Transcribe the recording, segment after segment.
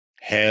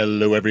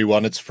Hello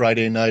everyone, it's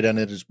Friday night and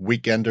it is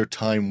Weekender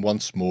time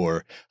once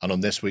more. And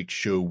on this week's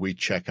show, we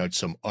check out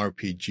some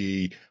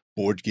RPG,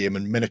 board game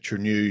and miniature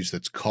news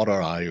that's caught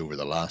our eye over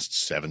the last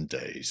 7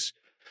 days.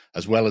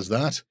 As well as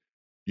that,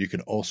 you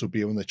can also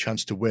be on the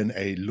chance to win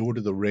a Lord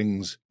of the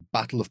Rings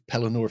Battle of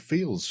Pelennor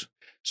Fields.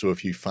 So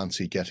if you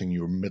fancy getting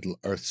your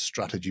Middle-earth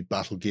strategy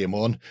battle game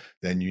on,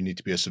 then you need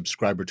to be a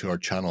subscriber to our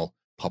channel.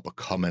 Pop a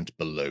comment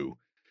below.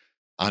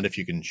 And if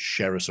you can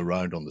share us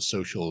around on the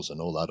socials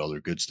and all that other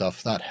good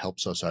stuff, that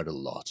helps us out a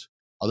lot.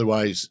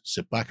 Otherwise,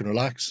 sit back and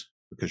relax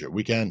because your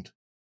weekend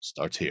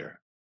starts here.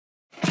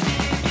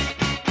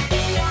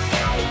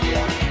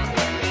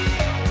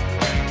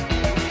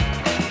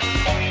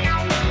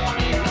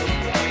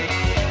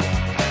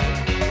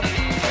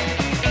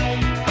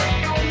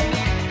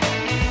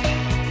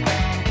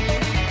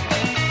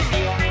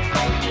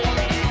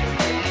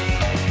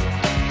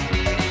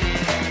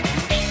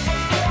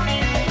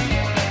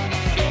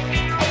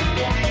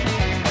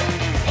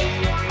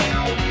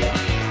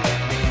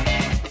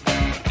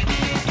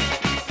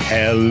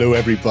 Hello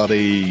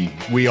everybody,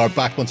 we are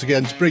back once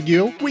again to bring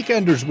you a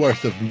weekender's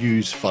worth of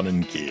news, fun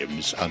and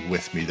games. And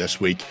with me this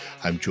week,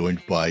 I'm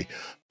joined by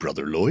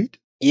Brother Lloyd.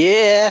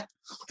 Yeah.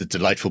 The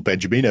delightful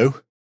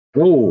Benjamino.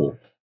 Oh.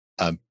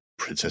 And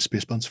Princess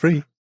Spacebuns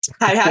Free.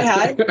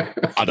 Hi.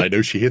 And I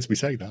know she hates me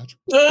saying that.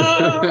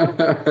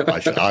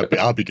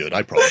 I'll be good,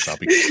 I promise I'll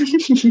be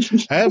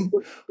good.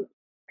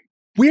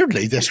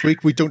 Weirdly, this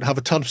week we don't have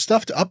a ton of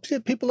stuff to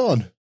update people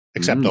on.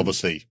 Except,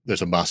 obviously,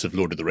 there's a massive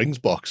Lord of the Rings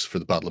box for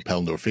the Battle of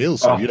Pelennor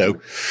Fields. So, you know.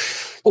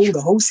 All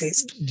the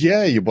horses.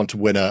 Yeah, you want to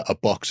win a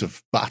box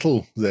of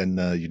battle, then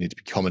you need to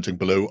be commenting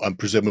below. And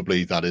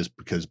presumably that is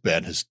because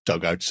Ben has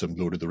dug out some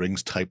Lord of the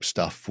Rings type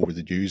stuff for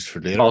the news for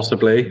later.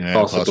 Possibly.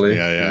 Yeah.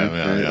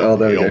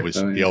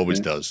 Oh, he always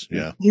does.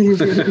 Yeah.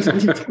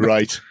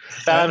 Right.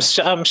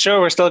 I'm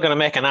sure we're still going to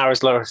make an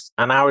hour's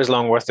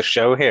long worth of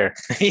show here.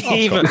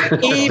 even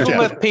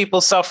with people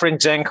suffering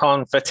Gen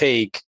Con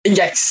fatigue.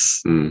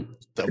 Yes.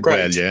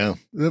 Well, yeah.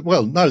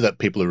 Well, now that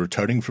people are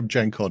returning from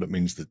Gen Con, it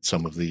means that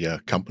some of the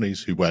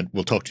companies who went,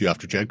 we'll talk to you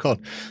after Gen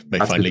Con, may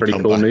That's finally pretty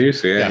come cool back.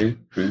 News, yeah.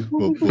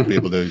 We'll be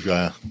able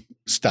to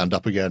stand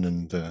up again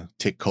and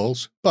take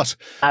calls. But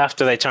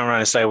after they turn around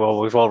and say,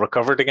 well, we've all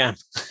recovered again.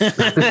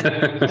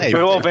 We've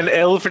all been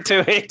ill for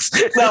 2 weeks.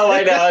 No,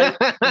 I know.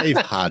 They've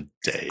had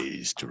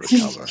days to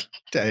recover.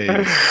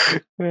 Days.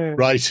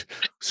 Right.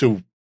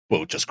 So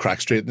we'll just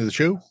crack straight into the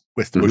show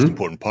with the most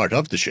important part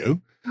of the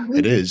show.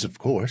 It is, of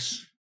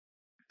course,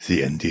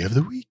 the indie of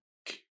the week.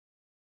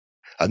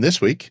 And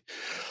this week,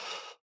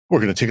 we're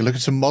going to take a look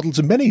at some models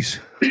and minis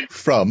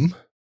from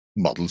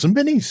Models and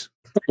Minis.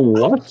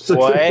 What?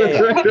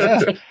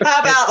 Yeah. How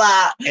about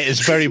that? It is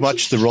very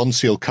much the Ron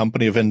Seal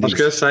company of indies. I was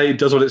going to say, it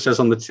does what it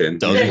says on the tin.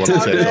 Does what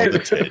it says on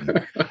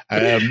the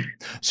tin.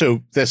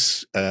 So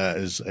this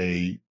is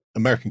a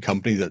American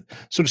company that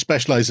sort of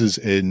specializes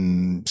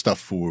in stuff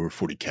for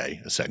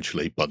 40k,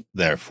 essentially, but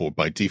therefore,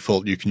 by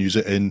default, you can use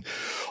it in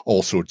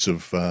all sorts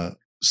of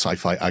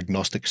sci-fi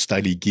agnostic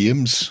styly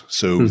games.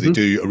 So they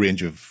do a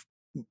range of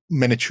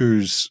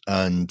miniatures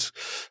and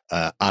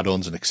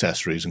add-ons and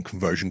accessories and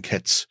conversion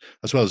kits,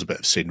 as well as a bit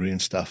of scenery and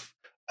stuff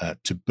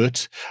to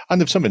boot. And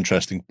there's some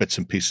interesting bits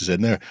and pieces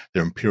in there.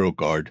 Their Imperial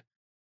Guard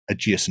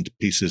adjacent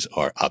pieces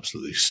are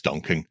absolutely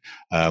stonking.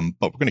 But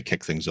we're going to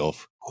kick things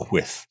off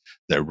with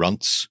their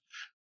runts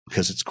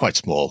because it's quite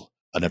small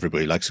and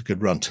everybody likes a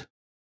good runt.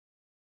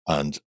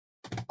 And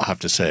I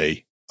have to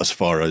say, as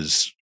far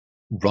as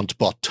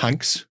runt-bot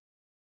tanks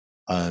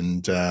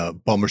and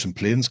bombers and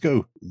planes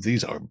go,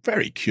 these are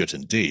very cute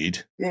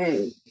indeed.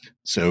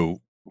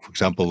 So, for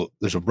example,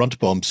 there's a runt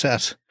bomb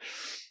set.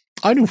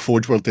 I know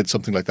Forge World did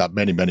something like that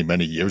many, many,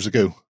 many years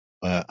ago.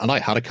 And I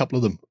had a couple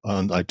of them,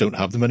 and I don't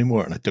have them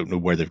anymore, and I don't know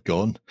where they've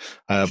gone.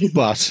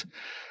 But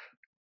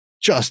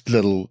just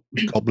little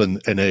goblin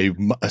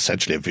in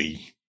essentially a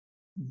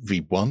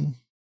V1.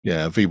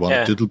 Yeah, V1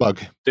 Yeah.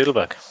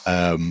 Doodlebug.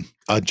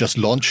 I just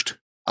launched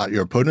at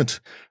your opponent,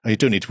 and you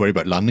don't need to worry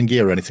about landing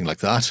gear or anything like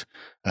that,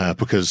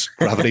 because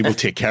gravity will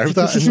take care of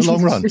that in the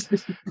long run.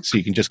 So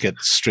you can just get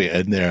straight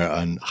in there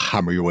and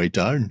hammer your way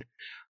down.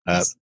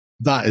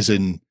 That is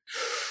in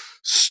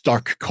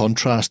stark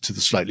contrast to the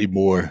slightly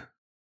more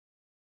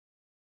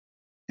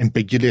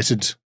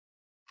ambiguated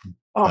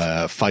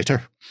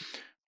fighter,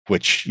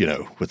 which, you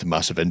know, with the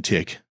massive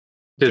intake.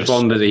 There's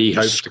one that he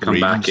hopes to come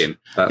back in.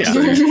 That's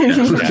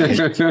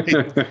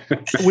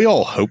We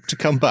all hope to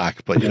come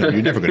back, but you know,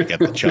 you're never going to get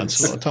the chance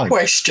a lot of time.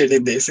 Question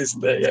in this,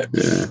 isn't there?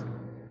 Yeah.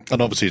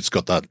 And obviously it's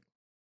got that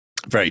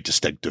very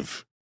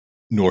distinctive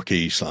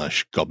Norky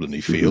 /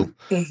 goblin-y feel,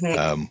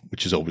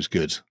 which is always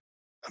good.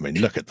 I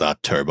mean, look at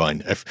that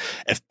turbine. If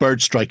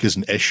bird strike is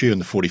an issue in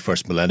the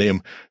 41st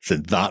millennium,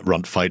 then that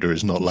runt fighter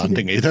is not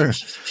landing either.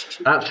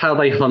 That's how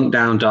they hunt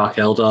down Dark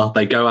Eldar.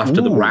 They go after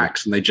the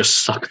racks and they just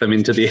suck them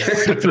into the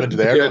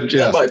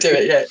air. Might do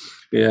it,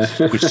 yeah.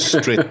 Yeah. Which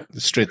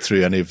straight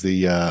through any of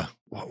the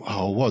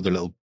what are the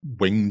little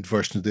winged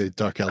versions of the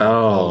Dark Eldar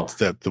Oh.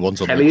 called? The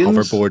ones on the Hellions?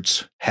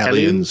 hoverboards.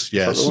 Hellions,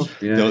 yes.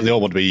 Yeah. They all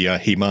want to be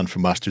He-Man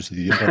from Masters of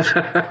the Universe.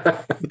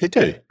 But they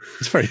do.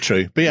 It's very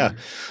true. But yeah,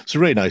 it's a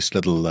really nice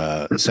little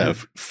set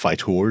of fight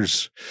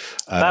whores.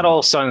 That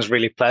all sounds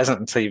really pleasant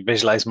until you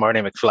visualize Marty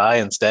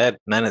McFly instead,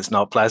 and then it's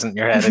not pleasant in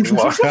your head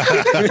anymore.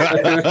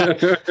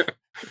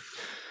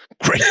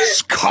 Great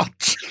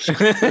Scott!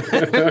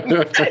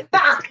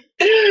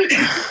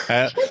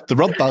 The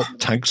Rumbat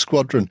Tank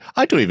Squadron.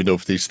 I don't even know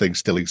if these things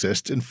still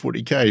exist in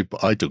 40k,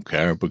 but I don't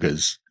care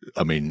because,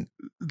 I mean,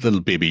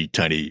 little baby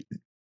tiny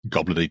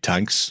goblin-y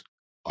tanks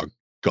are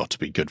got to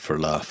be good for a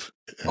laugh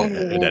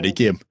in any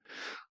game.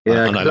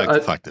 Yeah, and I like the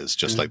fact that it's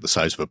just like the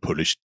size of a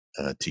Polish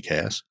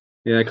TKS.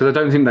 Yeah, because I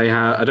don't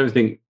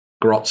think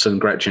Grotz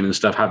and Gretchen and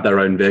stuff have their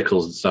own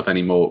vehicles and stuff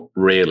anymore,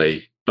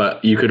 really.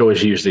 But you could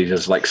always use these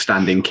as like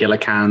standing killer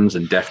cans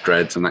and death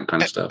dreads and that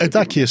kind of stuff. In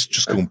that case,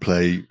 just go and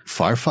play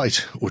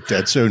Firefight or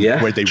Dead Zone,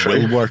 where they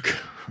will work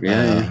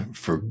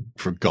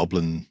for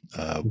goblin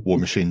war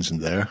machines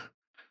in there,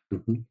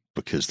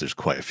 because there's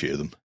quite a few of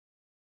them.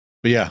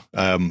 But yeah,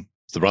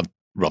 the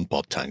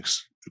Rumbot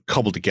tanks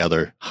cobbled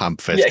together,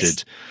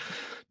 ham-fisted,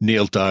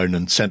 nailed down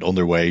and sent on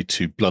their way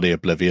to bloody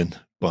oblivion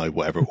by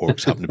whatever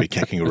orcs happen to be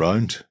kicking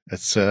around.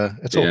 It's all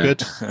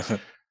good.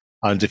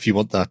 And if you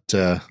want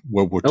that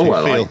World War II feel,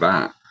 like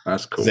that.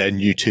 That's cool. Then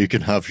you too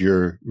can have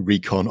your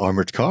recon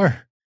armored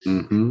car,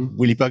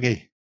 wheelie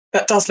buggy.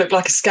 That does look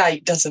like a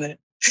skate, doesn't it?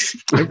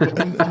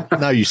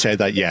 Now you say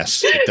that,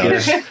 yes, it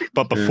does.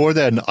 But before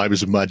then, I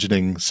was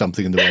imagining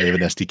something in the way of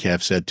an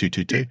SDKF said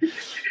 222.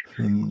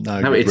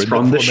 No, it's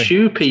from the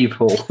shoe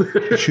people.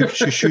 Shoo,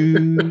 shoo,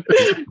 shoo.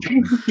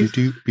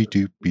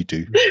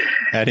 Be-do.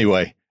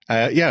 Anyway,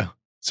 yeah.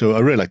 So I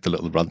really like the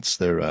little runts.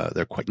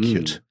 They're quite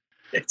cute.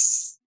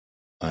 Yes.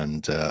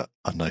 And a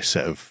nice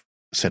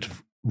set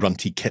of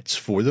runty kits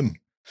for them.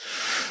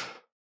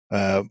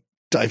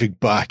 Diving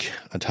back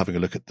and having a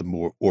look at the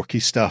more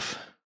orky stuff,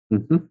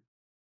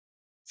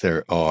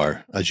 there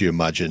are, as you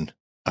imagine,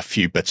 a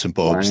few bits and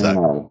bobs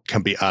that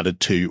can be added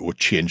to or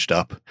changed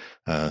up.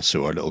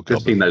 So our little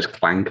I've seen those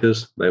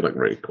clankers; they look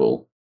really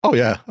cool. Oh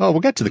yeah. Oh,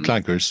 we'll get to the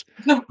clankers.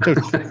 No.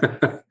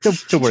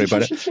 Don't worry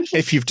about it.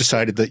 If you've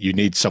decided that you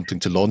need something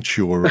to launch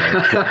your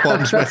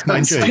bombs with,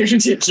 mind you. That's so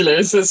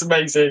ridiculous. That's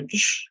amazing.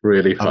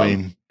 Really fun. I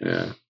mean,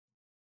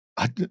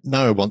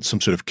 now I want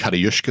some sort of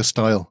Katiushka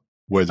style,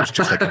 where there's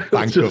just like a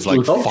bank of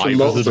like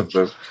five of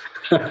them.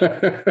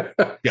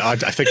 Yeah, I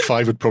think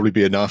 5 would probably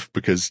be enough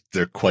because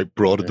they're quite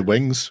broad at the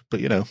wings.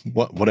 But you know,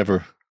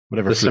 whatever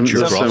floats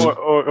your boat.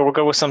 Or we'll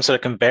go with some sort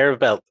of conveyor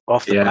belt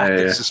off the back.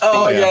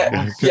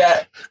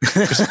 Yeah.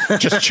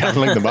 Just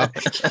channeling them up.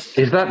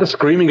 Is that the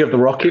screaming of the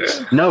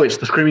rockets? No, it's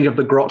the screaming of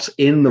the grots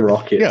in the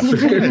rockets. Yeah.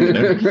 You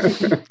know,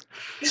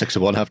 6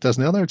 of one, half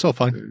dozen the other. It's all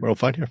fine. We're all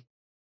fine here.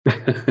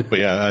 But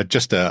yeah,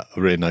 just a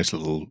really nice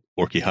little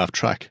orky half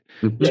track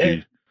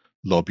to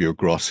lob your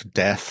grot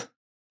death.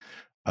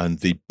 And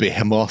the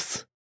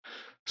Behemoth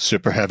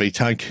super heavy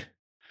tank,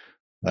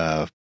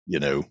 you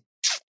know,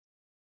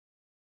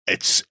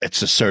 it's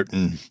a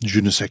certain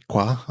je ne sais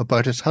quoi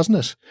about it, hasn't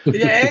it?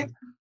 Yeah,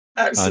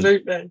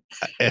 absolutely. And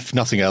if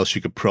nothing else,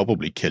 you could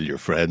probably kill your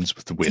friends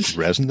with the weight of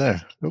resin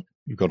there. Oh,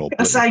 you've got all.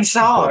 I say so.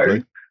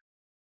 Probably.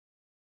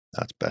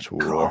 That's better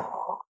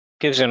roar.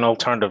 Gives you an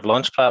alternative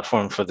launch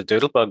platform for the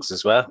doodlebugs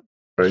as well.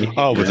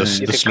 Oh, with the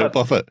slope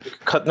off it.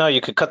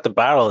 You could cut the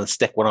barrel and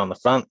stick one on the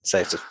front and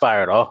say, just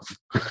fire it off.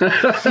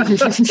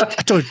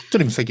 I don't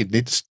even think you'd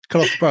need to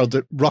cut off the barrel.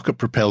 The rocket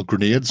propelled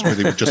grenades, where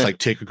they would just like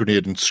take a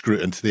grenade and screw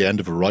it into the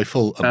end of a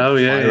rifle and fire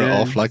it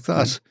off like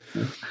that.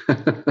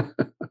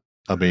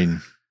 I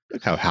mean,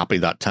 look how happy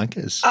that tank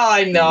is.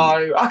 I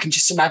know. I can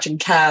just imagine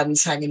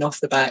cans hanging off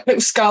the back,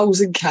 little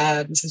skulls and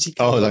cans. As you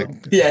like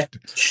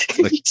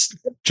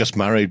just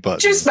married, but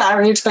just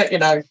married, but you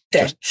know,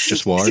 dead.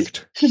 Just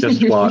warged.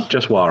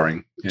 just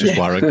warring. Just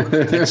warring.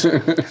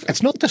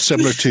 It's not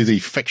dissimilar to the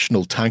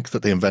fictional tank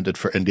that they invented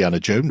for Indiana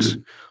Jones.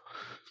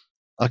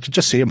 I could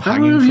just see him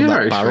hanging from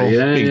that barrel,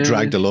 being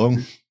dragged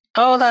along.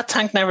 Oh, that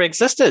tank never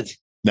existed.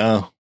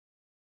 No.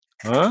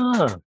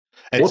 Oh.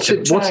 What's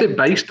it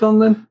based on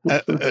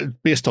then?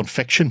 Based on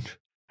fiction.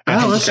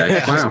 Wow.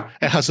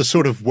 It has a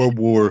sort of World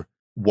War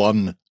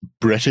I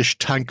British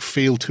tank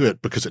feel to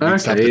it because it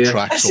needs to have the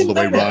tracks all the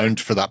way round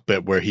for that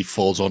bit where he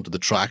falls onto the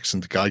tracks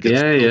and the guy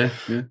gets.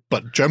 Yeah.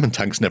 But German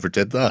tanks never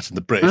did that, and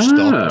the British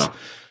stopped.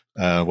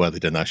 Well, they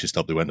didn't actually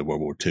stop. They went to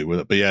World War II with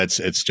it. But yeah, it's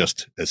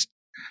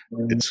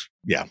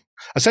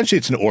essentially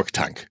it's an orc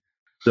tank.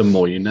 The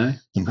more you know.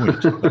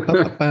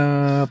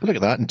 But look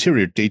at that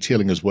interior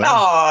detailing as well.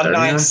 Oh,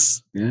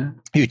 nice. Yeah.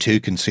 You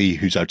too can see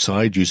who's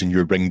outside using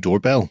your Ring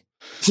doorbell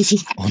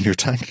on your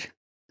tank.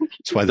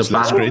 That's why there's a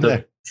little screen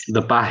there.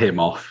 The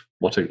Behemoth.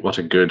 What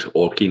a good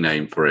orky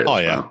name for it. Oh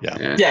yeah.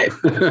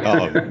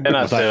 Oh, they're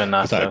not doing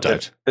that. Without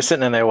doubt. They're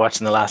sitting in there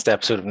watching the last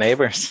episode of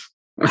Neighbours.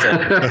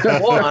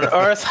 What on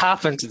earth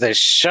happened to this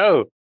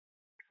show?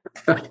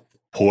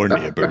 Poor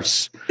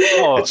Neighbours.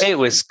 Oh, it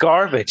was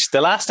garbage.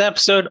 The last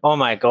episode, oh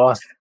my God.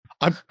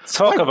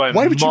 Talk about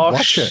why would you mush.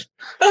 watch it?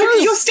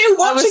 You're still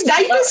watching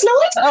Neighbours,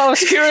 Lloyd? I was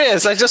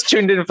curious. I just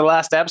tuned in for the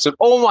last episode.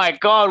 Oh my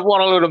God,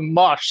 what a load of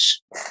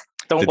mush.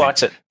 Don't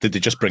watch it. Did they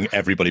just bring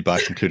everybody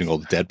back, including all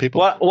the dead people?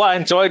 What I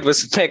enjoyed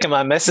was making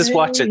my missus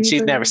watch it.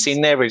 She'd never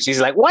seen Neighbours.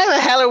 She's like, why the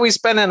hell are we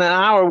spending an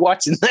hour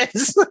watching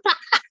this?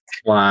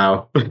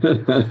 Wow.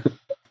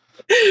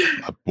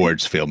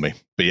 Words fail me.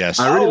 But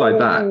yes. I really like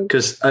that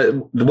because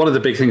one of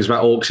the big things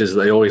about orcs is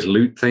that they always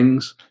loot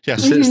things.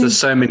 Yes. Since there's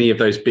so many of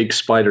those big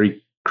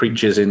spidery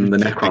creatures in the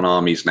Necron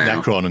armies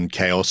now. Necron and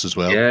Chaos as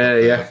well.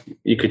 Yeah.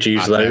 You could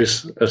use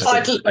those as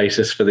the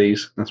basis for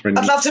these. That's really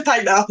I'd love to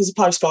paint that up as a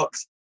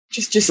postbox.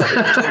 Just something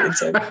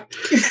to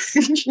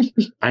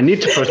I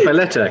need to post my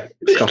letter.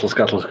 Scuttle,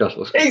 scuttle,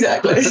 scuttle.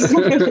 Exactly.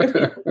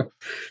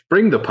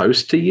 Bring the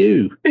post to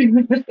you.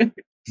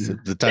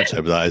 The downside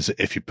of that is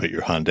if you put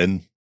your hand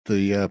in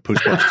the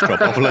postbox to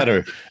drop off a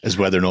letter, is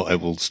whether or not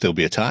it will still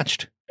be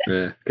attached.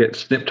 Yeah, get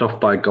snipped off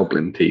by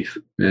goblin teeth.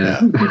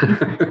 Yeah.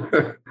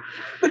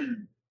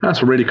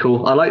 That's really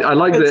cool. I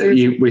like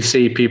that we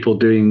see people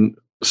doing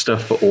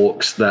stuff for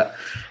orcs that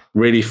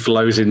really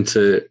flows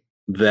into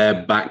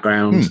their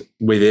background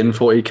within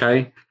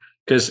 40k,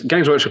 because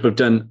Games Workshop have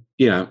done,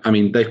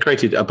 they've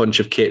created a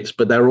bunch of kits,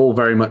 but they're all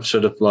very much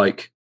sort of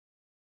like,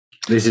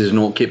 this is an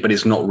orc kit, but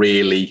it's not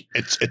really.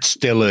 It's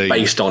still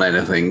based on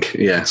anything.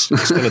 Yeah,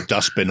 it's still a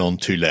dustbin on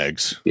two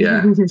legs.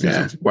 Yeah.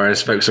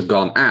 Whereas folks have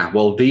gone,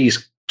 well,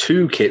 these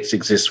two kits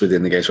exist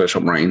within the Games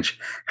Workshop range.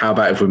 How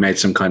about if we made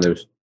some kind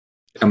of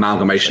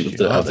amalgamation of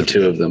the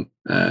two of them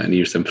and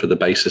use them for the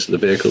basis of the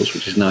vehicles,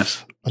 which is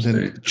nice. And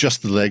then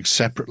just the legs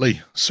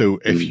separately. So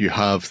if you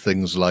have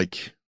things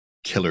like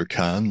killer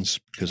cans,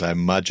 because I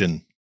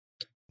imagine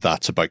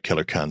that's about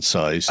killer can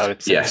size.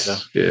 Yes. So.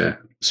 Yeah.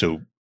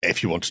 So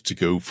if you wanted to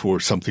go for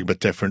something a bit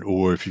different,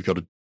 or if you've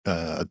got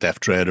a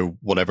Death Dread or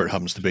whatever it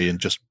happens to be, and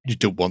just you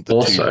don't want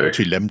the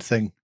two-limbed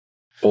thing.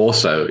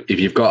 Also, if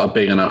you've got a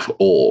big enough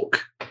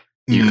orc,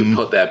 you could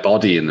put their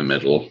body in the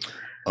middle.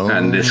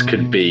 And this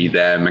could be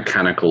their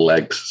mechanical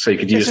legs. So you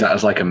could use that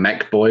as like a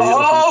mech boy.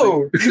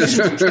 Isn't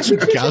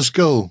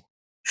Gazgul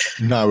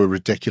now a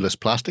ridiculous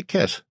plastic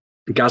kit?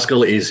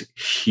 Gazgul is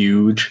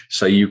huge,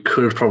 so you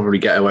could probably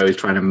get away with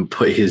trying to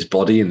put his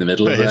body in the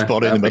middle of his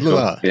body in the middle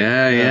of that.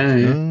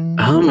 Yeah.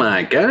 Oh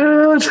my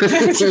God.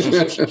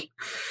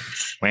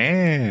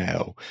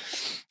 Wow.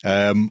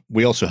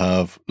 We also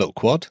have little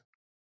quad.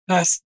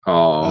 Nice.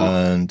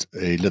 And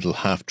a little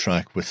half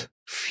track with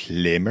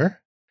flamer,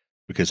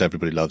 because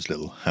everybody loves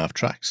little half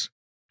tracks.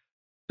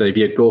 So if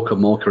you're Gorka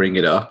Morkering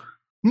it up,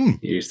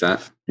 use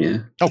that. Yeah.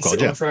 Oh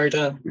God, yeah.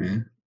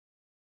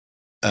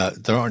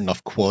 There aren't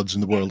enough quads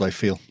in the world, I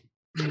feel.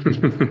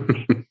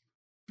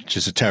 Which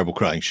is a terrible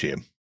crying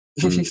shame.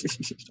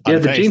 Yeah,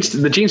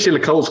 the Gene Stealer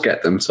Coles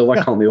get them, so why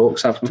can't the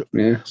orcs have them?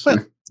 Yeah. So.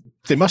 Well,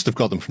 they must have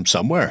got them from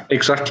somewhere.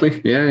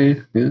 Exactly. Yeah.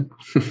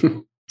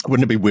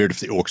 Wouldn't it be weird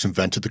if the orcs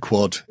invented the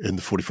quad in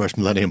the 41st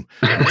millennium?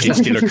 Gene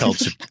Stealer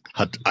cults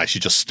had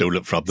actually just stole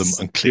it from them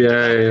and cleaned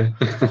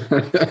it up.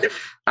 Yeah.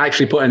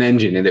 Actually put an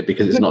engine in it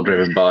because it's not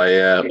driven by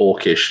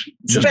orcish,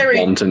 just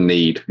want and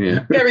need.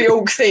 Yeah. Very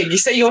orc thing. You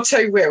see your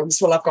two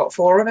wheels? Well, I've got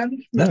four of them.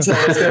 That's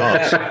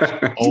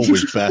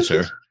always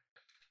better.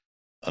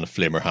 And a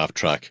flamer half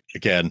track.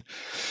 Again,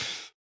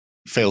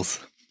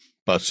 filth,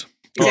 but...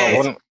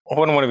 I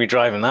wouldn't want to be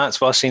driving that,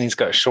 especially he's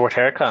got a short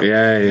haircut.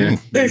 Yeah.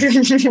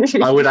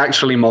 I would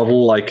actually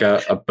model like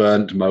a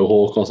burnt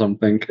mohawk or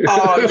something.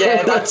 Oh,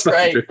 yeah, that's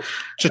great.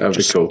 That'd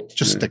be cool.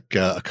 Just stick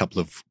a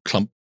couple of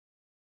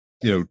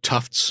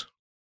tufts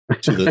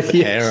to the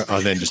hair,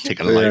 and then just take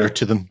a lighter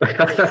to them.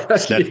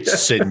 Just let it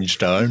singe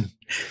down.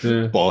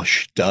 Yeah.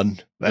 Bosh, done.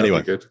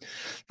 Anyway,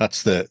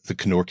 that's the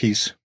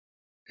Kenorkies.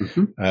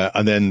 Mm-hmm.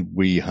 And then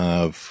we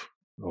have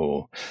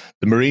the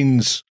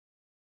Marines.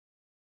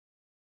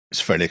 It's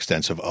fairly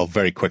extensive. I'll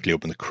very quickly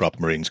open the Crop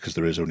Marines because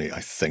there is only,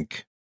 I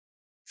think,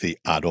 the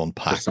add-on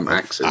pack some of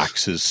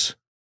axes.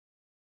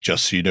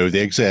 Just so you know they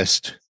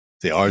exist.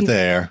 They are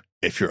there.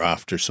 If you're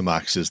after some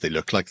axes, they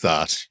look like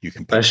that. You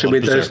can put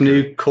especially with those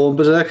new Khorne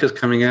Berserkers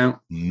coming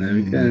out. There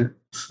we go.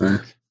 So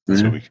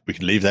we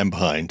can leave them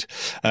behind.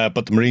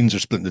 But the Marines are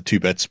split into two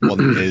bits.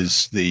 One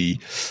is the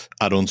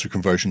add-ons or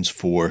conversions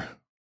for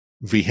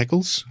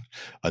vehicles,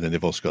 and then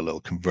they've also got a little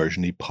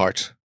conversion-y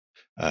part,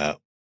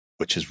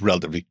 which is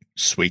relatively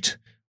sweet.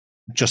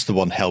 Just the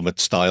one helmet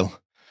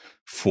style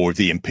for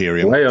the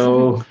Imperium.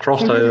 Hey-oh,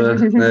 crossover.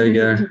 There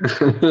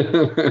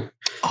you go.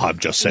 I'm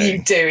just saying.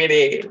 You doing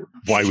it.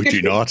 Why would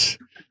you not?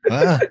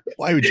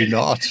 Why would you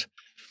not?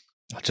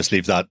 I'll just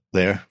leave that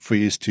there for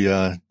you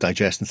to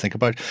digest and think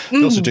about.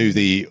 They also do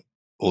the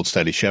old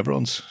stylish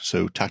chevrons,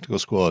 so tactical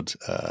squad.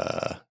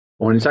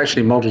 And it's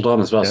actually modelled on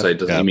as well, so it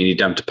doesn't mean you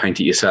don't have to paint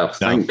it yourself.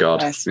 No. Thank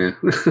God. Nice. Yeah.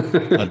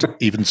 And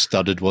even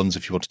studded ones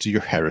if you want to do your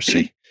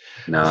heresy.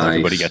 Nice.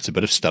 Everybody gets a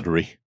bit of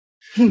studdery.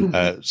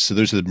 So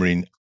those are the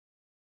Marine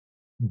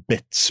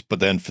bits. But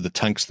then for the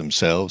tanks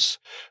themselves,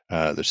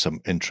 there's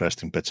some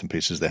interesting bits and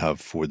pieces they have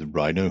for the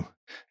Rhino,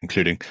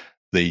 including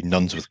the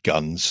Nuns with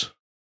Guns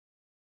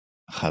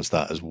has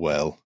that as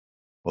well.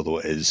 Although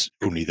it is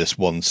only this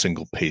one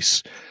single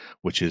piece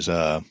which is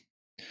a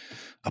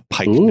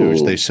pike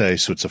nose, they say.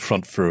 So it's a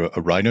front for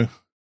a rhino.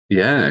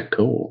 Yeah,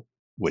 cool.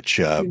 Which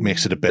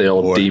makes it a bit the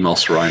old more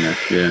Demos rhino.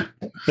 Yeah,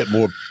 a bit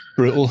more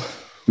brutal.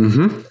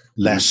 Mm-hmm.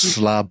 Less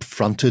slab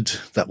fronted.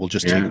 That will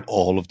just take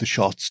all of the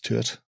shots to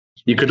it.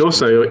 You could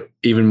also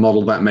even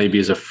model that maybe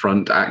as a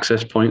front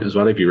access point as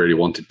well, if you really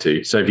wanted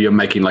to. So if you're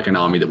making like an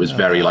army that was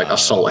very like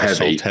assault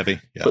heavy,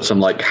 put some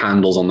like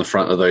handles on the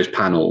front of those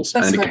panels,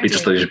 and it could be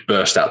just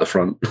burst out the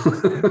front.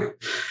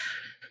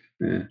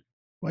 Yeah,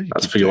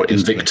 that's for your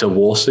Invicta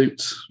war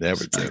suits. There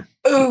we go.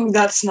 Oh,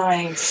 that's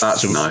nice.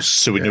 That's nice.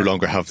 So we no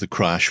longer have the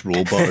crash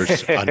roll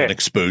bars and an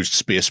exposed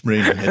space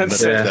marine in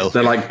the middle.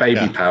 They're like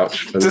baby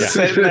pouch. Just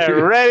sitting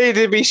there ready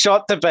to be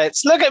shot to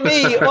bits. Look at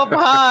me up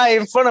high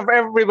in front of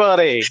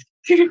everybody.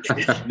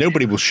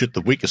 Nobody will shoot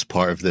the weakest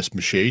part of this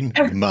machine.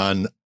 The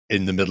man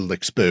in the middle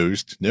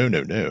exposed. No.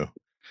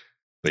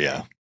 But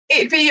yeah.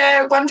 It'd be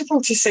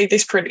wonderful to see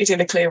this printed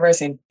in a clear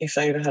resin if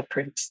they had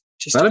prints.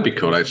 That'd be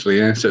cool, actually.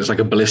 Yeah, so it's like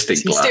a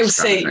ballistic glass. You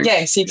still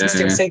see, so you can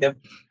still see them.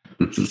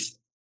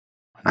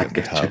 I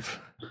have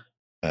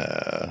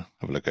a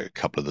look at a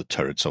couple of the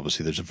turrets.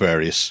 Obviously, there's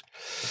various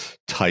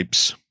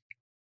types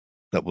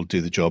that will do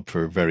the job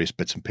for various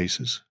bits and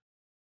pieces.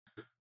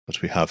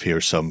 But we have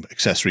here some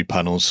accessory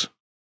panels.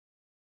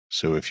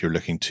 So if you're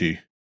looking to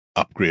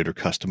upgrade or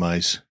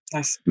customize,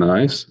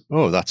 nice.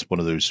 Oh, that's one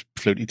of those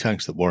floaty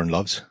tanks that Warren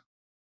loves.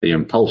 The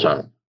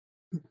Impulsor.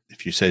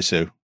 If you say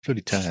so,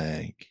 floaty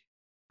tank.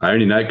 I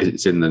only know because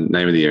it's in the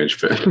name of the image.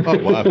 But oh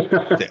wow,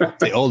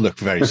 they all look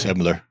very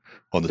similar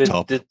on the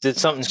top. Did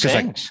something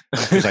change?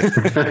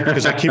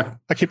 Because I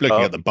keep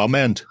looking at the bum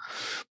end,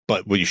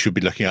 but what you should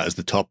be looking at is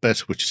the top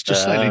bit, which is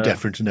just slightly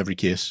different in every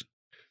case.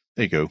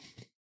 There you go.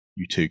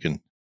 You two can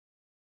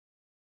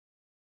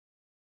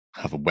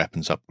have a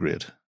weapons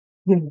upgrade.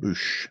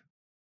 Whoosh.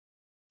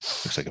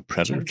 Looks like a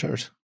Predator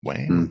turret. Wow.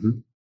 Mm-hmm.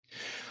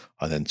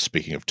 And then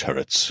speaking of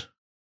turrets,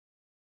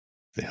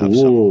 they have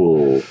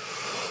some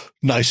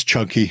nice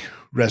chunky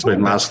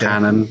resonant twin las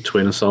cannon,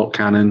 twin assault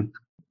cannon,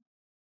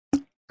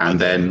 and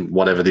then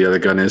whatever the other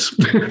gun is.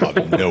 I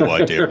have no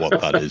idea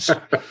what that is.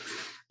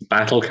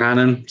 Battle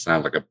cannon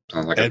sounds like a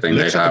thing.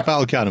 Looks like a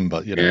battle cannon,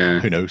 but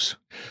who knows?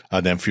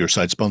 And then for your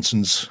side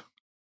sponsons,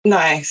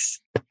 nice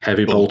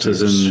heavy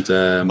bolters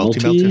and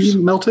multi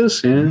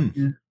melters.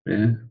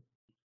 Yeah.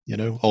 You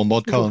know, all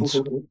mod cons,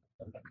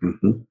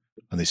 mm-hmm.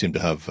 And they seem to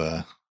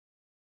have.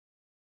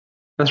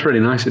 That's really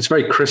nice. It's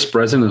very crisp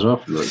resin as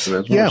well.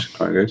 Yeah, it's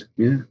quite good.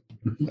 Yeah.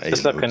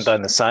 Just looking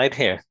down the side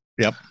here.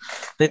 Yep.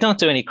 They don't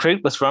do any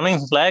croup with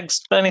running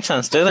legs by any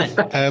chance, do they?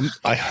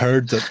 I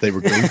heard that they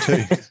were going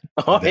to.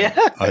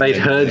 They'd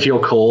heard your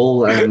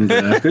call and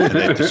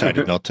they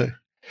decided not to.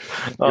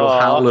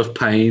 Your howl of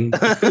pain.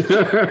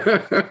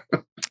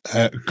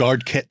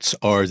 Guard kits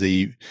are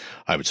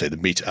I would say, the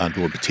meat and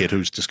or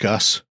potatoes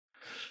discuss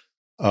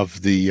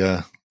of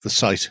the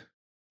site,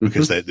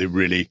 because they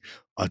really,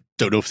 I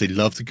don't know if they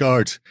love the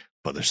guard,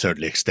 but they're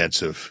certainly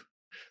extensive.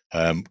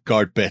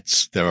 Guard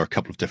bits, there are a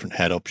couple of different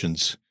head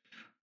options.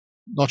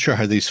 Not sure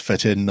how these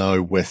fit in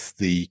now with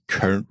the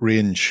current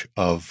range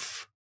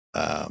of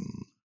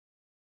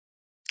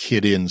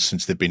Cadians,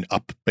 since they've been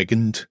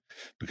up-biggened,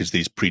 because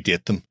these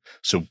predate them.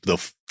 So they'll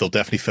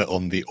definitely fit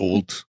on the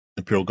old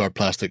Imperial Guard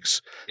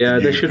plastics. Yeah,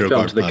 they should fit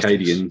onto the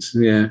Cadians.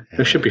 Yeah,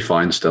 they should be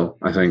fine still,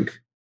 I think.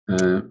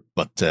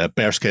 But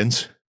bear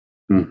skins,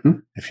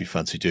 if you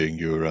fancy doing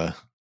your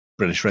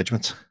British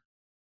regiment,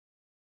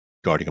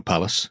 guarding a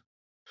palace.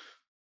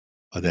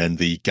 And then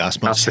the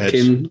gas mask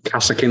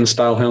Kassakin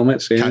style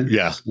helmets.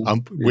 Yeah.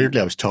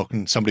 Weirdly,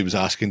 somebody was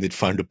asking, they'd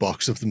found a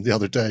box of them the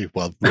other day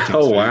while looking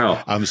through.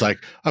 Wow. I was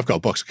like, I've got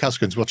a box of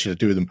Kassakins, what should I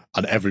do with them?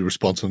 And every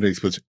response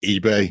underneath was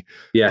eBay.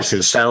 Yes,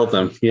 sell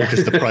them. Yeah.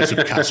 Because the price of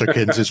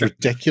Kassakins is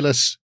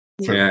ridiculous.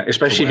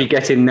 Especially if you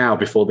get in now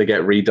before they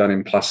get redone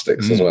in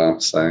plastics as well.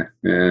 So,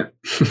 yeah.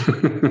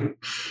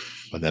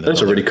 And then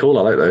those are really cool.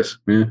 I like those.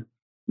 Yeah.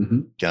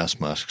 Mm-hmm.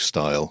 Gas mask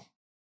style.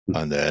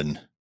 And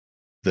then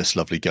this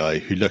lovely guy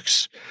who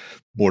looks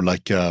more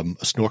like a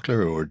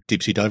snorkeler or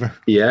deep sea diver.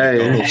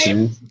 Yeah.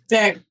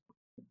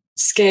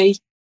 Ski.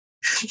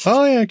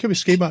 Oh yeah, give me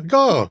ski man.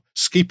 Go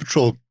ski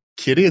patrol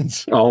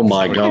Cadians. Oh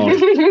my god.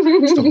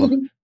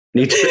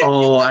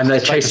 And they're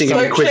chasing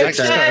an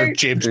Inquisitor.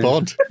 James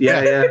Bond.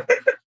 Yeah.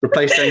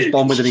 Replace James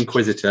Bond with an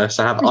Inquisitor.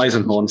 So have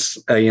Eisenhorn,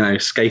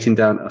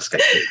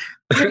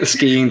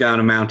 skiing down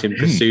a mountain,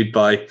 pursued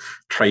by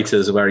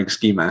traitors wearing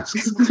ski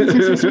masks.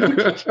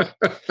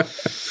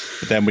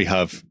 But then we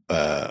have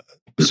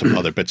some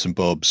other bits and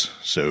bobs.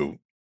 So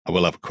I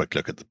will have a quick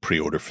look at the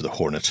pre-order for the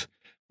Hornet,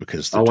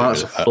 because they're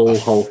that's a full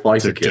whole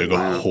fighter kit. They're doing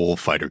a whole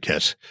fighter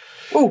kit.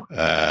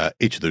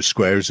 Each of those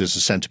squares is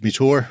a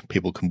centimeter.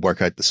 People can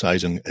work out the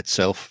sizing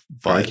itself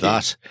via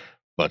that.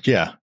 But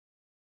yeah,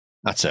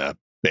 that's a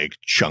big,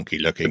 chunky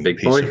looking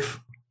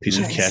piece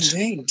of kit.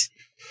 Indeed.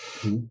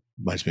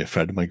 Reminds me of a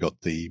friend of mine got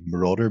the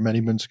Marauder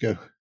many months ago.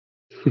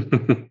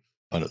 And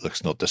it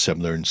looks not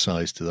dissimilar in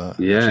size to that.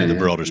 Yeah. Actually, the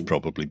Marauder's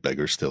probably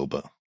bigger still,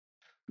 but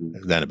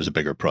then it was a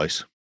bigger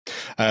price.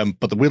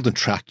 But the wheeled and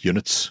track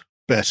units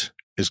bit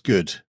is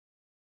good.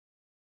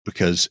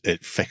 because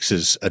it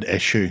fixes an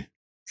issue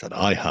that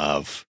I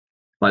have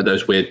Like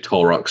those weird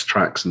Torox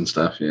tracks and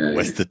stuff. Yeah.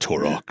 with the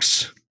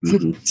Torox.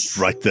 Mhm.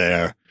 Right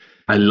there.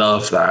 I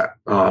love that.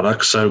 Oh,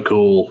 that's so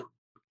cool.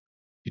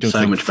 You don't So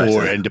think much 4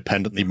 better.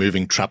 independently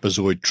moving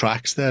trapezoid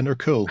tracks then are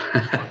cool?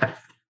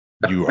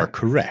 You are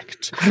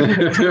correct.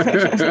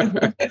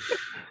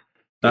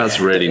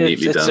 That's really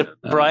neatly it's done.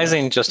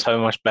 surprising just how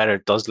much better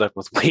it does look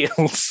with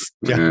wheels.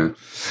 Yeah.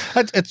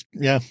 It's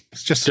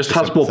just Just a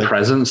has simple more thing.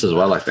 presence as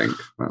well, I think.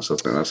 That's the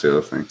thing. That's the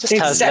other thing. Just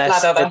It's has step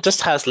less, ladder, though. it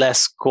just has less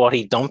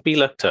squatty dumpy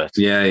look to it.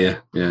 Yeah.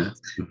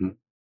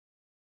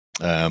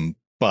 Mhm.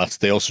 But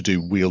they also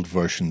do wheeled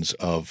versions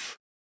of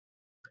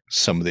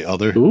some of the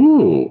other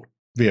Ooh,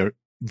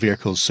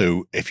 vehicles.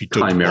 So if you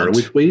don't Chimera want,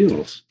 with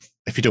wheels.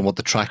 if you don't want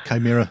the track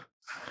Chimera,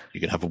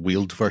 you can have a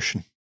wheeled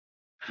version,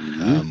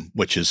 Mhm.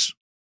 which is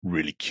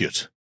really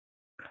cute.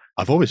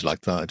 I've always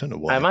liked that. I don't know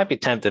why. I might be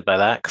tempted by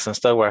that because I'm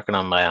still working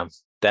on my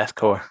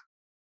deathcore.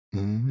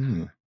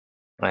 Mm. And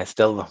I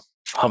still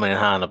humming in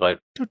hand about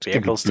Don't give me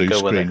vehicles to blue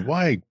go with screen. it.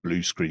 Why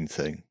blue screen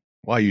thing?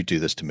 Why you do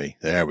this to me?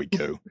 There we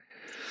go.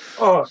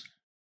 Oh,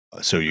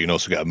 So you can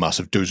also get a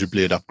massive dozer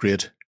blade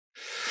upgrade.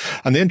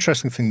 And the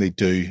interesting thing they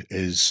do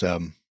is,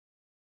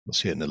 we'll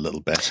see it in a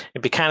little bit.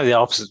 It'd be kind of the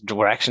opposite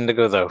direction to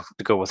go, though,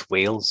 to go with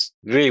wheels.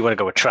 You really want to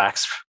go with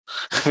tracks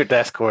for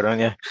deathcore, don't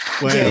you?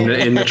 Well,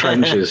 In the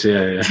trenches,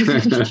 yeah.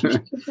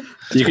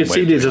 You can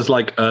see these as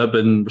like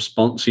urban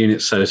response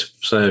units. So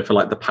for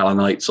like the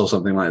Palanites or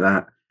something like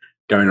that,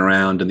 going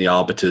around and the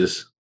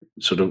Arbiters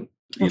sort of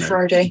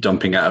Off-roady.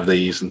 dumping out of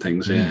these and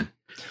things, Mm. yeah.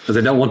 Because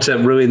they don't want to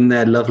ruin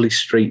their lovely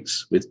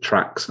streets with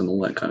tracks and all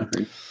that kind of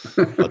thing.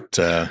 but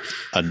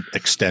an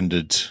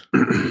extended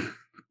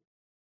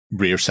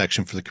rear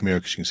section for the Chimera,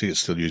 because you can see it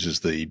still uses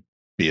the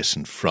base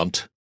and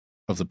front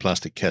of the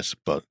plastic kit,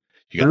 but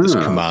you get this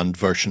Oh. command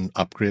version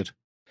upgrade.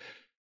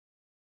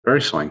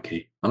 Very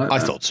swanky. I like I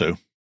that. thought so.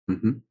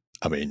 Mm-hmm.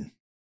 I mean,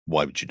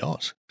 why would you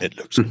not? It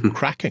looks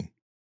cracking.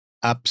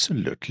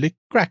 Absolutely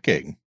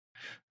cracking.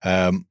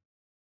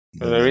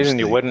 The reason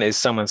you wouldn't is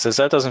someone says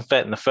that doesn't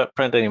fit in the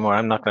footprint anymore.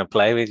 I'm not going to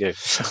play with you.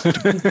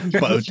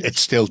 But it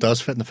still does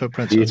fit in the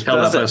footprint. So You it's tell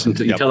that Does it? person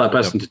to Yep, tell that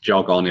person to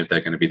jog on if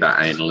they're going to be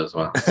that anal as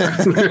well.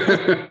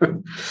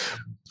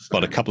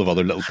 But a couple of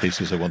other little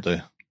pieces I want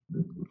to.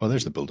 Oh,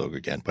 there's the Bulldog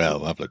again. Well,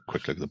 I'll have a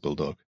quick look at the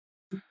Bulldog.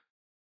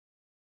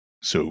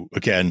 So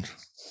again,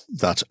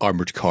 that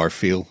armored car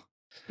feel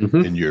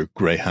Mhm. in your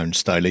Greyhound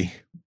styly.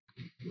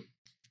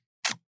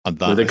 And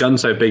that With a gun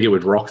so big it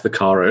would rock the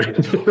car out.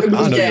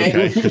 Ah, no, Yeah.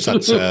 okay, because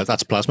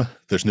that's plasma.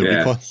 There's no yeah,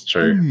 recoil. it's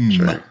true.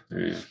 Yeah.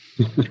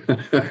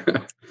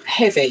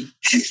 heavy.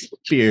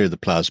 Fear the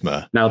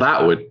plasma. Now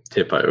that would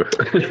tip over.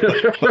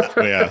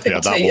 Yeah, that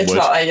Take one your would.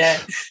 fly,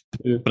 yeah.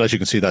 But as you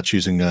can see, that's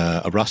using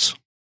a Russ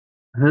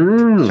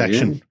Oh,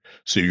 section. yeah.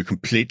 So you're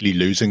completely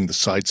losing the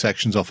side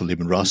sections off a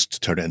Lehman Russ to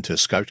turn it into a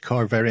Scout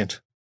car variant,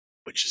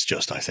 which is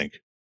just, I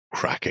think,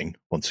 cracking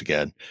once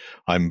again.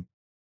 I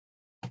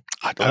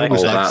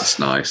always Oh, like that's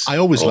nice. I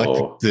always like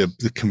Oh. the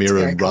Chimera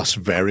Very and cool. Russ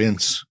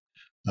variants.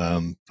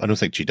 I don't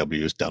think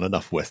GW has done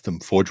enough with them.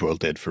 Forge World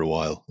did for a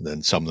while, and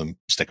then some of them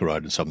stick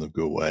around and some of them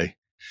go away.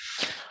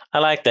 I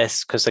like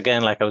this because,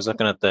 again, like I was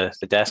looking at the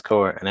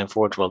Deathcore, and then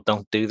Forge World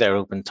don't do their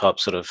open top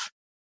sort of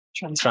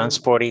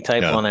transporty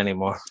type Yeah. one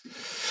anymore.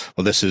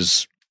 Well, this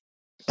is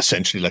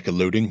essentially like a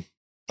loading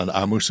an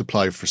ammo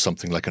supply for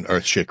something like an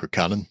Earthshaker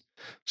cannon.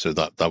 So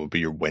that would be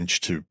your winch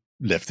to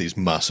lift these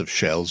massive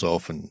shells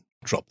off and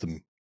drop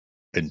them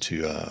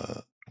into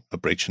a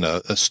breach in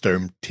a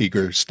Sturm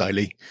Tiger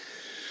styly.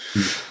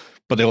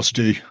 But they also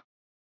do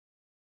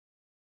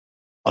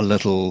a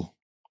little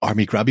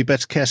army grabby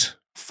bits kit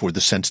for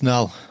the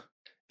Sentinel.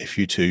 If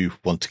you two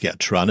want to get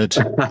Tyrannid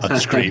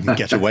and scream,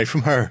 get away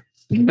from her,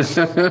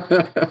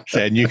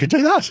 then you can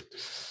do that.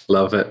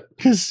 Love it.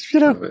 Because,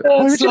 Love it.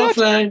 why would That's you not?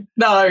 lovely.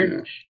 No,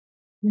 Yeah.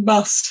 you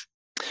must.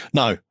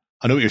 Now,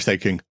 I know what you're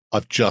thinking.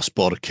 I've just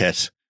bought a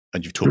kit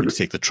and you've told me to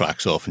take the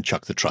tracks off and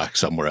chuck the track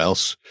somewhere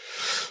else.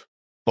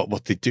 But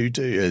what they do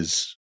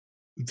is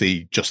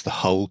just the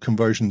hull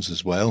conversions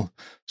as well.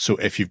 So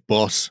if you've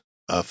bought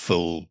a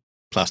full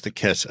plastic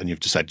kit and you've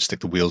decided to stick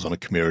the wheels on a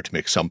Chimera to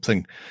make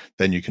something,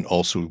 then you can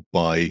also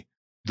buy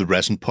the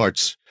resin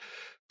parts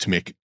to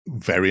make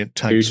variant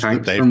Two tanks that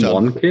tanks they've from done.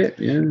 one kit.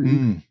 Yeah.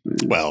 Mm.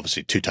 Well,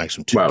 obviously 2 tanks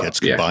from 2 Well, kits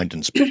yeah. combined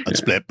and Yeah.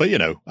 split. But,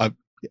 Yeah.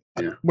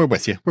 we're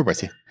with you. We're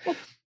with you.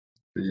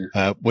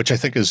 Yeah. Which I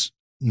think is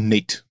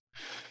neat,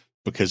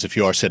 because if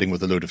you are sitting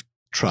with a load of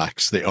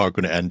tracks, they are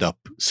going to end up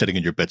sitting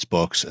in your bits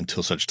box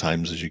until such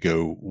times as you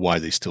go, why are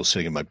they still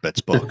sitting in my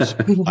bits box?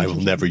 I will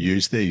never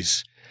use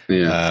these.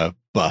 Yeah.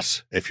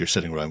 But if you're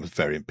sitting around with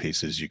variant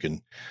pieces, you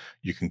can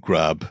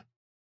grab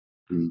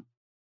Mm.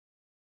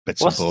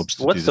 bits and bobs.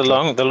 to do What's the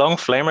job. long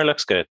flamer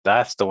looks good.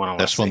 That's the one I want.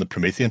 This one, the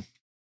Promethean.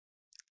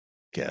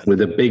 Again,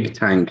 With a big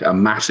tank, a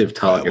massive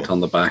target well, on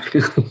the back.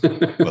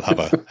 we'll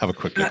have a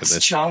quick look at That's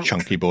this chunk.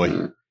 chunky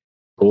boy.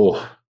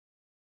 Oh,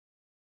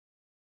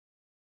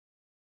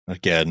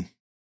 Again,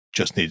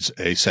 just needs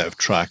a set of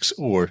tracks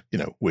or,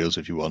 wheels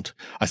if you want.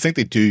 I think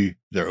they do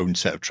their own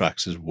set of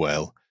tracks as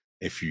well,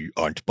 if you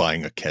aren't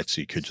buying a kit,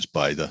 so you could just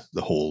buy the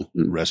whole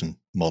resin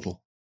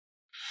model.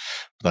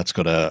 That's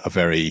got a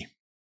very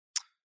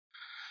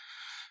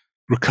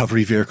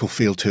recovery vehicle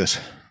feel to it.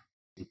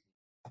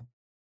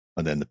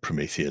 And then the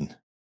Promethean,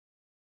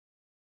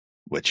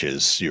 which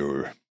is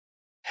your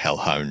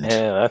Hellhound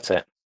that's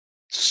it.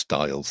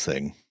 style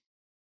thing.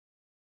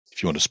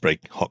 If you want to spray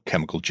hot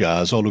chemical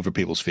jazz all over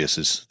people's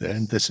faces,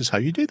 then this is how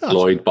you do that.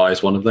 Lloyd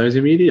buys one of those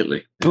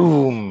immediately.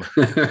 Boom.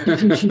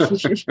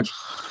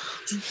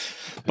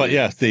 But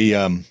yeah,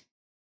 the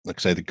like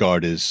I say, the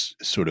Guard is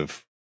sort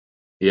of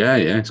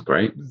it's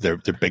great. They're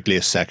bigly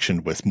a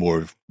section with more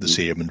of the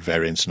same and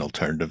variants and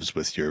alternatives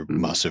with your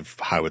massive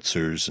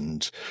howitzers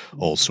and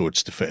all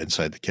sorts to fit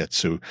inside the kit.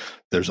 So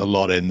there's a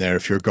lot in there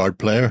if you're a Guard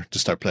player to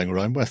start playing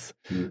around with.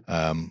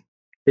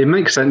 It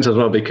makes sense as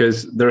well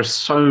because there are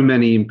so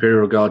many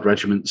Imperial Guard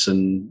regiments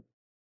and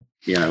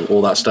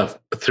all that stuff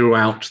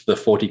throughout the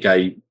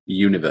 40k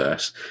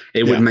universe.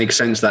 It would make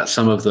sense that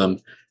some of them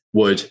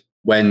would,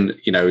 when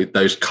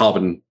those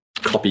carbon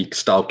copy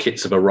style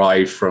kits have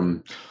arrived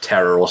from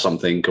Terra or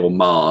something or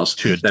Mars,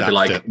 they'd be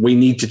like, we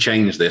need to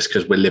change this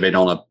because we're living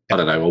on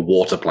a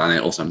water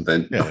planet or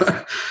something.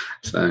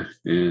 So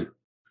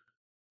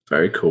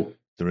very cool.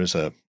 There is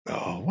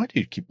why do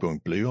you keep going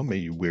blue on me,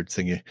 you weird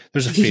thingy?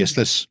 There's a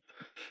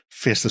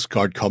faceless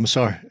Guard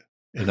commissar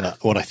in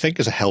what I think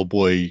is a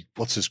Hellboy,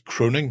 what's his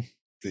Croning,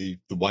 the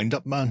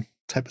wind-up man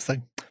type of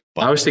thing.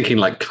 But I was thinking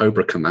like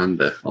Cobra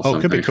Commander or something.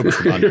 It could be Cobra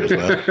Commander as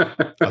well.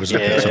 I was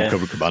looking at some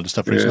Cobra Commander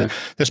stuff recently.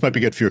 This might be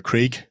good for your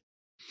Krieg.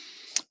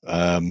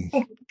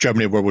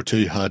 Germany in World War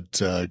II had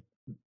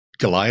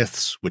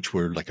Goliaths, which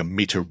were like a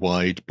meter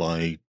wide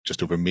by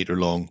just over a meter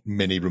long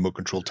mini remote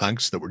control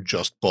tanks that were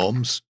just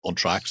bombs on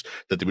tracks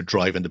that they would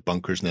drive into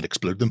bunkers and then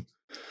explode them.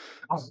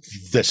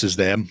 This is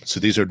them. So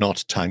these are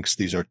not tanks.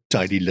 These are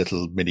tiny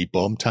little mini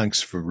bomb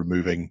tanks for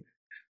removing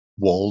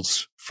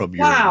walls from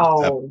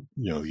your,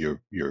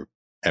 your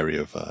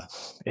area of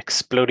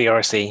Explode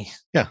RC.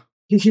 Yeah.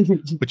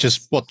 Which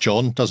is what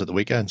John does at the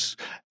weekends.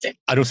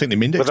 I don't think they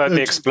mean to without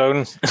the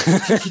exploding.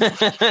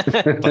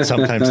 But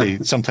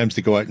sometimes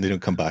they go out and they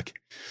don't come back.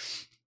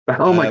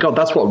 Oh my God,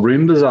 that's what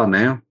Roombas are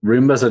now.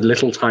 Roombas are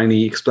little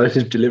tiny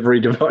explosive delivery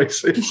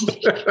devices.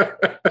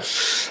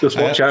 Just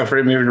watch out for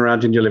it moving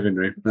around in your living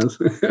room.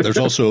 There's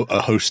also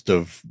a host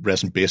of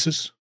resin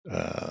bases.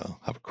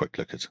 Have a quick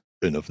look at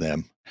one of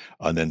them.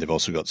 And then they've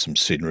also got some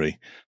scenery,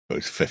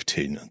 both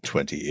 15 and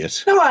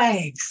 28.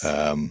 Nice.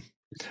 And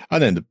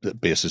then the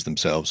bases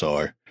themselves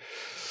are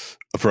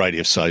a variety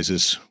of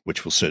sizes,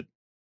 which will suit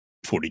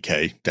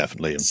 40k,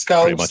 definitely, and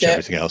Skulls, pretty much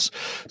everything else.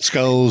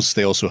 Skulls,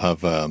 they also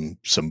have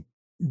some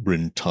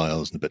rune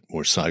tiles and a bit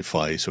more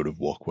sci-fi sort of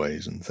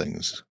walkways and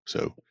things.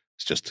 So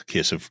it's just a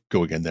case of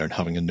going in there and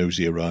having a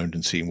nosy around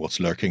and seeing what's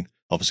lurking.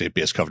 Obviously, a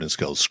base covered in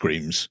skulls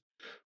screams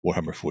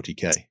Warhammer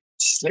 40k.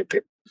 Slip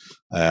it.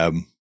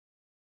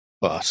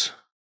 But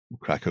we'll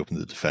crack open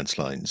the defense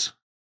lines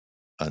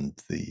and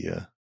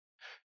the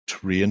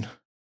terrain.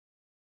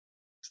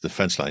 The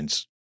defense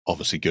line's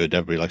obviously good.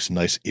 Everybody likes a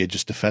nice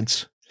Aegis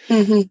defense.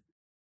 Mm-hmm.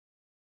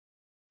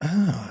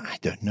 I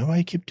don't know why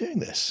you keep doing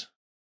this.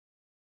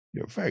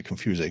 You're very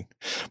confusing.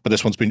 But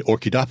this one's been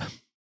orkied up.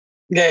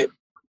 Yeah.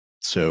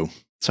 So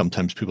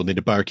sometimes people need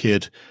a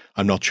barricade.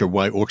 I'm not sure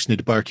why orcs need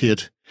a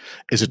barricade.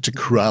 Is it to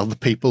corral the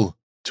people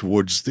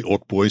towards the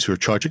orc boys who are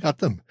charging at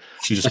them?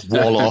 So you just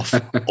wall off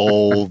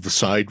all the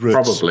side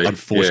roads and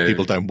force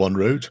people down one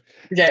road.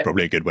 Yeah. It's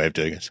probably a good way of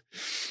doing it.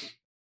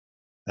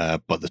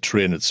 But the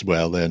terrain as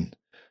well, then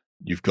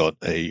you've got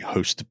a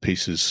host of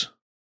pieces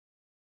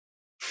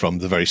from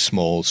the very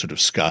small sort of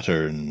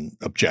scatter and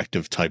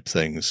objective type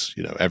things.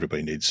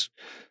 Everybody needs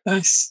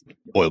Nice.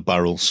 oil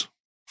barrels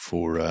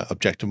for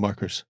objective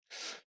markers,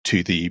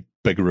 to the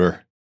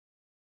bigger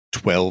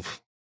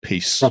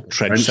 12-piece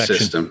trench section.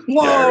 System.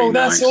 Whoa, Very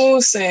that's nice.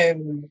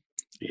 awesome.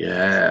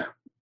 Yeah.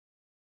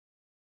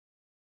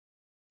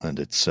 And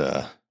it's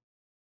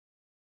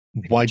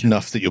wide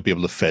enough that you'll be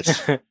able to fit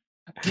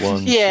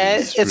one. Yeah,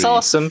 two, it's three,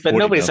 awesome, but 40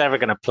 nobody's now. ever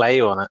going to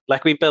play on it.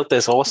 Like, we built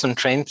this awesome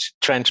trench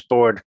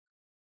board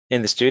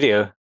in the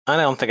studio. I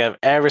don't think I've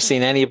ever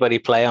seen anybody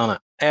play on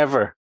it,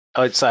 ever,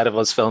 outside of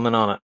us filming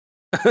on it.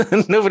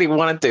 Nobody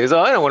wanted to.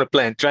 So I don't want to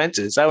play in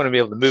trenches. I want to be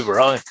able to move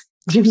around.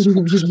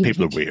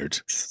 People are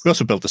weird. We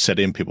also built the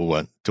city and people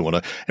don't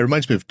want to. It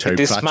reminds me of Terry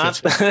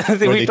Pratchett,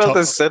 We built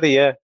a city,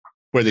 yeah.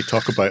 where they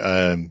talk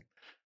about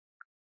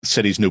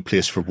city's no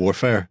place for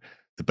warfare.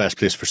 The best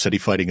place for city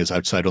fighting is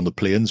outside on the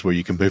plains where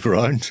you can move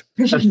around.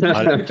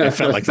 It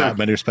felt like that in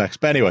many respects.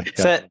 But anyway.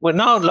 So, well,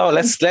 no,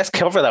 let's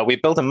cover that. We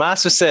built a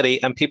massive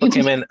city and people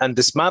came in and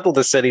dismantled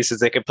the city so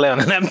they could play on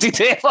an empty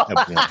table.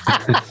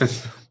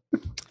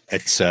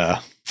 It's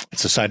a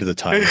side of the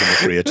times, I'm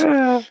afraid.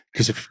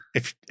 Because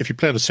if you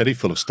play on a city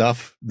full of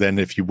stuff, then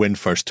if you win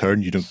first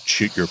turn, you don't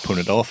shoot your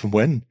opponent off and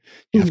win.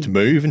 You have to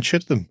move and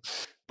shoot them,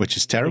 which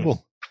is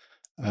terrible.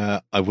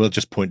 I will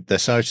just point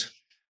this out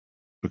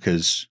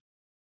because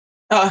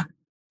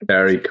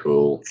Very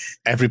cool.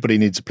 everybody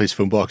needs a police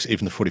phone box,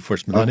 even the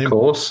 41st millennium. Of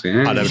course,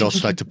 yeah. And I would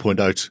also like to point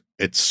out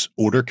its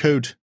order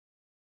code.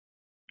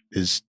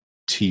 is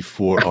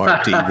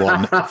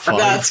T4RD15.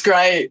 That's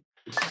great.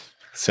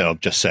 So I'm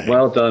just saying.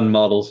 Well done,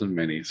 models and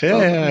minis.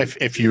 Yeah,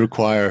 if you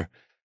require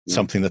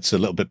something that's a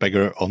little bit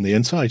bigger on the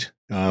inside,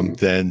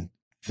 then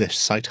this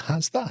site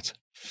has that.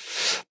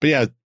 But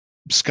yeah,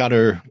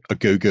 Scatter, a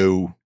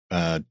go-go,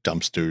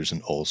 dumpsters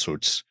and all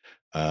sorts.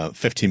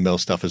 15mm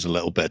stuff is a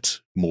little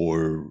bit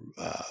more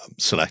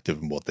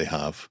selective in what they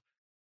have.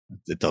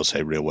 It does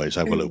say Railways.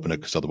 I will open it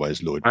because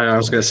otherwise Lloyd... I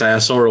was going to say, I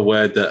saw a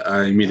word that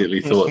I immediately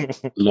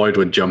thought Lloyd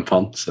would jump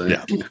on. So.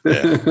 Yeah.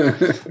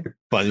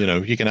 But,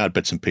 you can add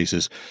bits and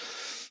pieces.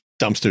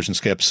 Dumpsters and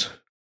skips.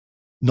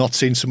 Not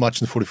seen so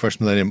much in the 41st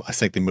Millennium. I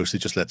think they mostly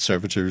just let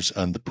servitors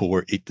and the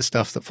poor eat the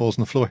stuff that falls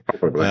on the floor.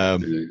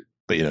 Probably.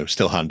 But,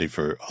 still handy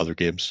for other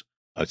games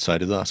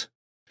outside of that.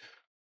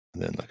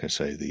 And then, like I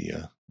say,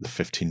 the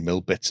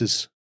 15mm bits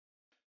is...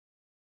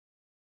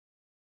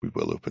 We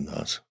will open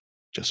that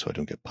just so I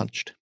don't get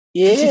punched.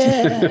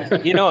 Yeah.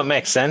 It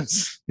makes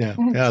sense. Yeah.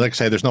 Yeah, like I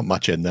say, there's not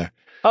much in there.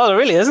 Oh, there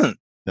really isn't?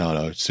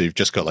 No. So you've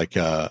just got like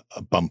a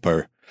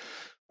bumper,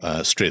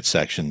 straight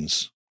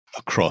sections,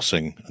 a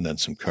crossing, and then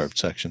some curved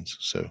sections.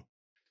 So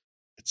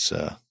it's...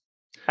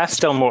 That's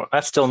still more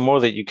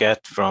that you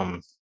get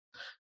from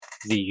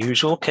the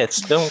usual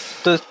kits. Do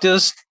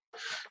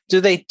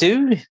they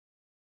do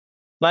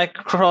like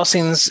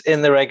crossings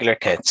in the regular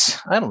kits?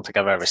 I don't think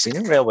I've ever seen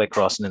a railway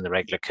crossing in the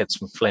regular kits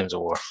from Flames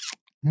of War.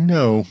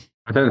 No.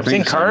 I don't I've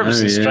seen curves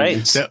and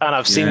straights, and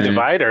I've seen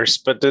dividers,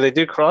 but do they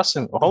do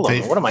crossing? Hold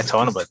on, what am I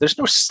talking about? There's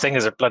no such thing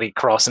as a bloody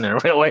crossing in a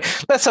railway.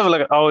 Let's have a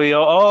look at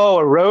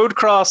a road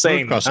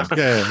crossing. Road crossing.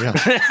 Yeah.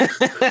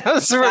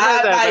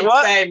 That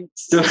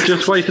makes sense.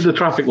 Just wait at the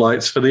traffic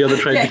lights for the other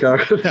train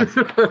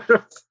to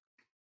go.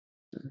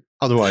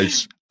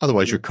 Otherwise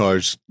your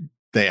cars,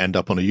 they end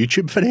up on a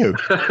YouTube video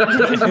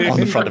on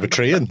the front of a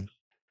train,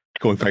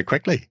 going very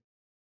quickly.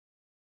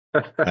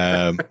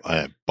 Barbed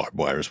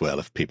wire as well,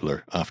 if people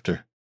are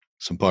after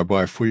some barbed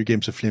wire for your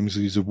games of Flames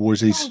of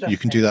Warsies, you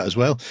can do that as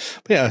well.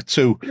 But yeah,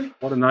 so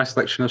what a nice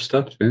selection of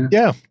stuff.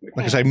 Yeah,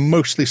 like I say,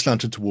 mostly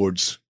slanted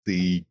towards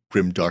the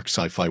grim, dark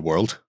sci-fi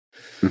world.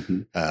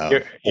 Mm-hmm.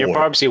 Your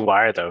barbsy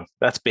wire, though,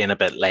 that's being a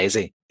bit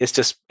lazy. It's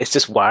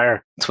just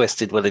wire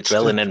twisted with a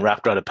drill and then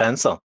wrapped around a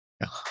pencil.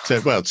 Yeah.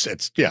 So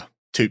it's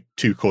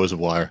two cores of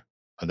wire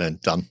and then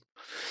done.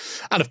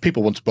 And if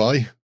people want to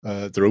buy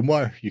their own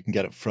wire, you can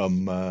get it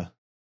from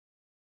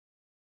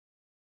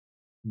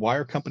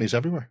wire companies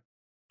everywhere.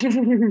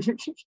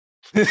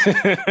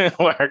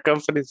 Wire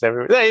companies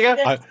everywhere. There you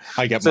go.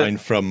 I get mine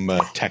from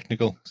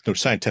Technical. It's no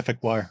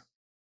Scientific Wire.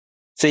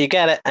 So you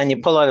get it and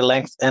you pull out a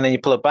length and then you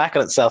pull it back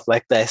on itself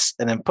like this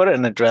and then put it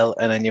in a drill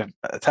and then you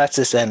attach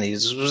this end and you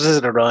zizz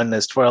it around and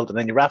it's twirled and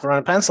then you wrap it around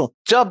a pencil.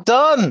 Job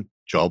done.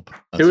 Job.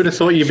 Who would have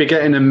thought you'd be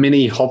getting a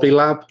mini hobby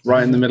lab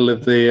right in the middle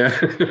of the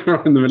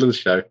right in the middle of the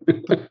show?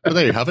 Well,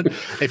 there you have it.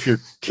 If you're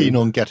keen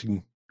on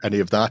getting any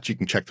of that, you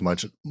can check them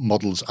out at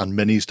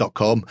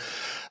modelsandminis.com.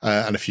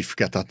 And if you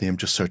forget that name,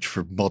 just search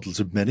for Models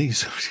and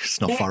Minis.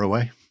 It's not far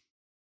away.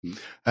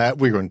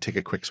 We're going to take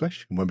a quick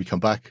switch. And when we come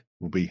back,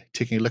 we'll be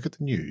taking a look at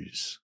the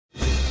news.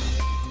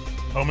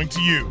 Coming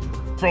to you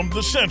from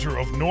the center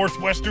of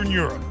Northwestern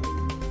Europe.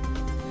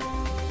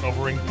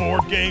 Covering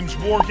board games,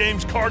 war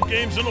games, card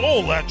games, and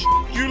all that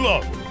you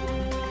love.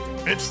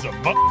 It's the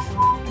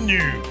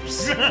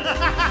news.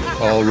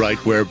 All right,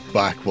 we're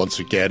back once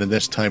again, and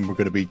this time we're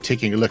going to be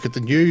taking a look at the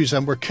news,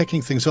 and we're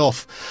kicking things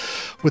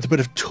off with a bit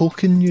of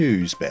Tolkien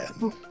news,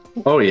 Ben.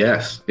 Oh,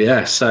 yes.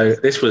 Yeah, so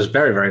this was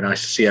very, very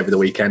nice to see over the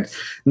weekend.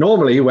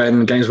 Normally,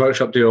 when Games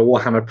Workshop do a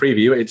Warhammer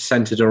preview, it's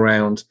centered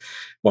around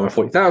Warhammer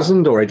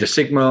 40,000 or Age of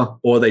Sigmar,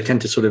 or they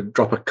tend to sort of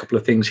drop a couple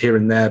of things here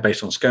and there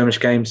based on skirmish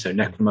games, so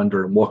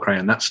Necromunda and Warcry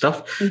and that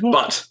stuff. Mm-hmm.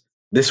 But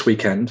this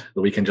weekend,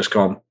 the weekend just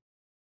gone,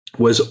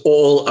 was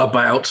all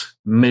about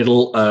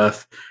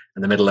Middle-earth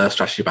and the Middle-earth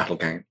strategy battle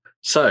game.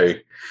 So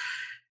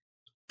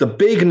the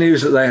big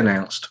news that they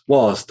announced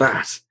was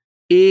that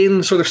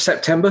in sort of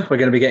September, we're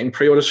going to be getting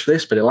pre-orders for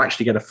this, but it'll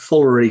actually get a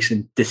full release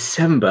in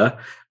December.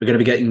 We're going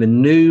to be getting the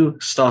new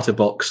starter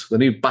box, the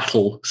new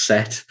battle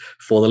set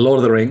for the Lord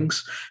of the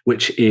Rings,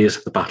 which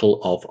is the Battle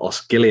of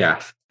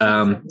Osgiliath.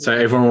 So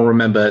everyone will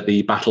remember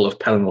the Battle of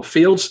Pelennor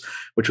Fields,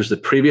 which was the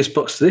previous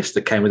box to this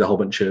that came with a whole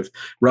bunch of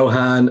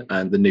Rohan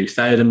and the new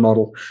Theoden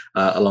model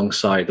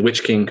alongside the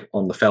Witch King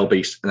on the Fell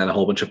Beast, and then a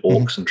whole bunch of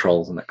orcs and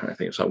trolls and that kind of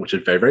thing, so, which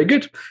is very, very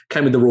good.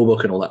 Came with the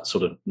rulebook and all that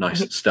sort of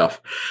nice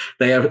stuff.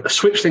 They have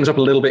switched things up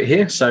a little bit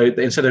here. So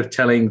instead of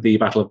telling the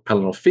Battle of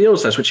Pelennor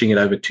Fields, they're switching it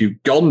over to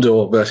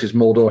Gondor versus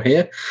Mordor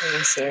here.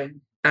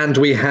 Awesome. And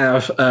we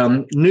have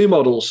new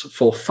models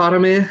for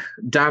Faramir,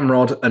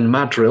 Damrod, and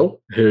Madril,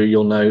 who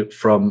you'll know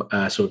from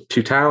sort of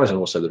Two Towers and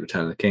also the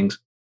Return of the Kings,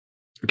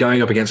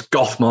 going up against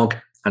Gothmog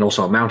and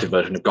also a mounted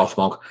version of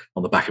Gothmog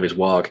on the back of his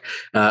warg.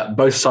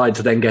 Both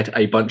sides then get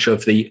a bunch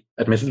of the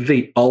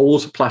admittedly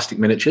old plastic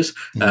miniatures.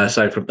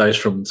 So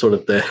from sort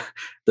of the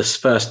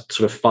first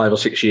sort of 5 or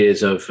 6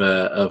 years of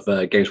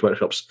Games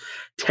Workshop's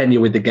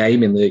tenure with the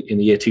game in the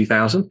year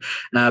 2000.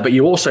 But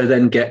you also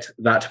then get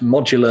that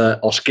modular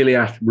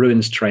Osgiliath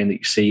ruins terrain that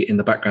you see in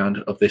the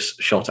background of this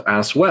shot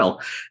as well.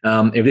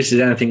 If this is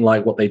anything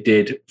like what they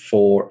did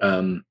for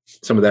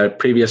some of their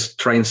previous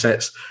terrain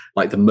sets,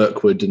 like the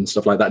Mirkwood and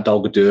stuff like that,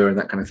 Dol Guldur and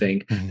that kind of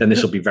thing, then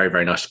this will be very,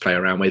 very nice to play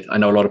around with. I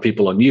know a lot of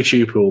people on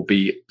YouTube who will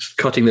be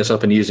cutting this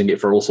up and using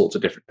it for all sorts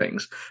of different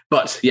things.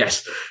 But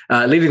yes,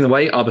 leading the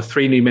way are the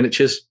 3 new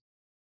miniatures,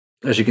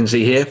 as you can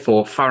see here,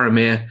 for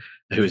Faramir,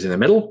 who is in the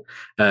middle,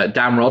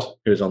 Damrod,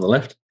 who is on the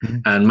left,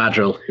 and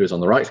Madril, who is on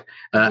the right.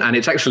 And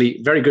it's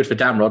actually very good for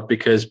Damrod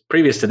because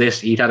previous to this,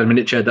 he'd had a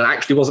miniature that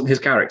actually wasn't his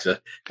character.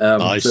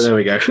 Nice. So there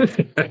we go.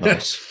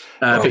 Nice.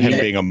 But him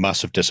being a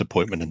massive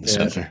disappointment in the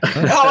centre.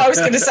 I was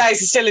going to say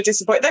it's still a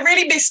disappointment. They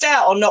really missed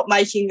out on not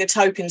making the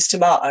tokens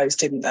tomatoes,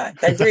 didn't they?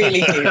 They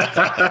really did.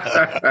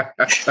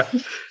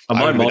 And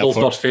my model's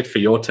not fit for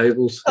your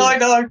tables. I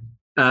know.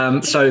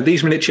 So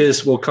these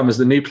miniatures will come as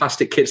the new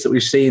plastic kits that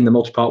we've seen, the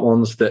multi-part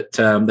ones that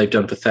they've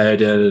done for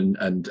Theoden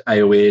and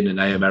Eowyn and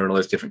Eomer and all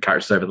those different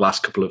characters over the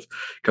last couple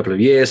of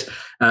years.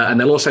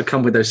 And they'll also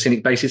come with those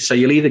scenic bases. So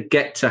you'll either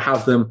get to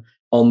have them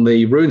on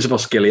the ruins of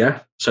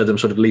Osgiliath, so them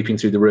sort of leaping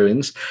through the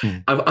ruins.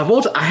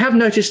 I have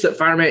noticed that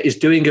Faramir is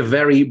doing a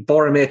very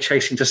Boromir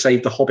chasing to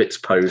save the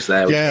hobbits pose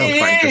there, which is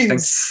quite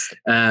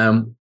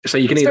interesting. So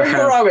you can either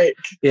have heroic.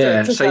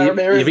 Yeah, so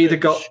you've either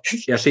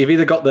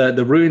got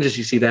the ruins as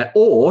you see there,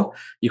 or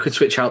you could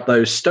switch out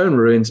those stone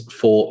ruins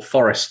for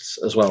forests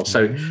as well.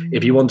 So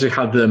if you want to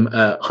have them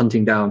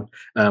hunting down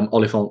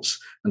Oliphants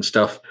and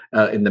stuff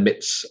in the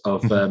midst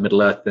of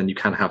Middle Earth, then you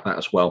can have that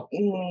as well.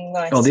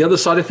 Nice. On the other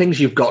side of things,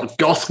 you've got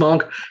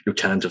Gothmog,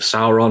 Lieutenant of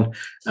Sauron,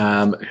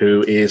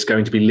 who is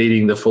going to be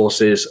leading the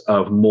forces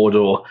of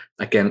Mordor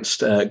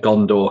against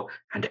Gondor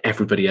and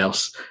everybody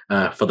else.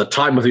 For the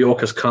time of the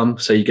orc has come,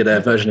 so you get a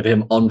version of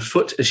him on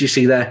foot, as you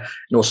see there,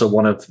 and also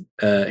one of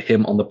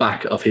him on the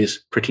back of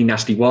his pretty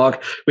nasty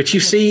warg, which you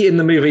see in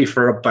the movie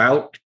for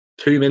about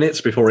 2 minutes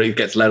before it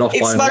gets led off.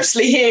 It's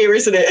mostly here,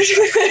 isn't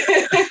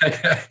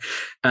it?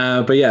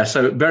 But yeah,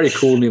 so very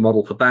cool new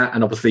model for that.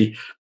 And obviously,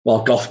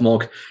 while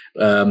Gothmog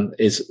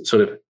is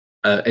sort of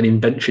an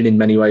invention in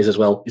many ways as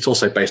well, it's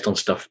also based on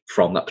stuff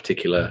from that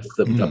particular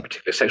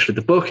section of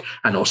the book,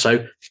 and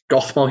also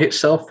Gothmog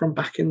itself from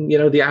back in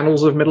the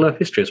annals of Middle Earth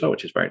history as well,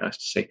 which is very nice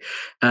to see.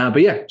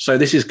 But yeah, so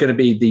this is going to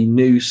be the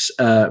new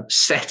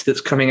set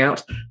that's coming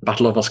out,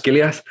 Battle of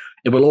Osgiliath.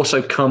 It will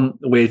also come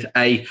with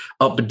a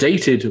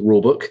updated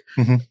rulebook,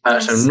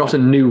 so not a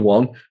new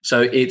one.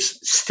 So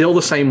it's still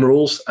the same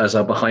rules as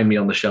are behind me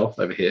on the shelf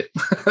over here.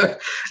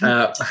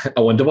 I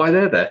wonder why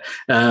they're there.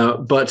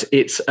 But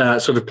it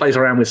sort of plays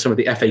around with some of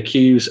the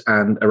FAQs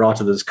and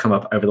errata that's come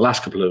up over the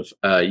last couple of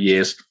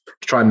years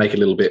to try and make it a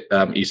little bit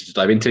easier to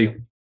dive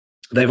into.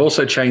 They've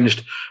also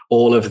changed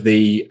all of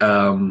the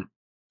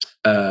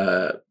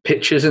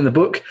pictures in the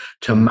book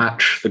to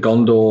match the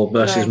Gondor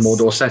versus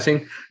Mordor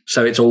setting.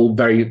 So it's all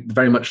very,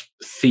 very much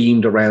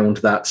themed around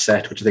that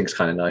set, which I think is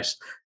kind of nice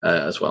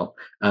as well.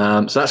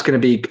 So that's going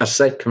to be, as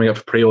I say, coming up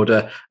for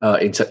pre-order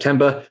in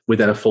September, with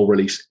then a full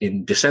release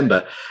in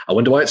December. I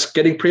wonder why it's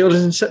getting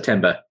pre-orders in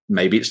September.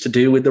 Maybe it's to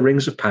do with the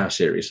Rings of Power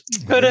series.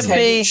 Could it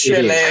be?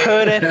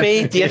 Could it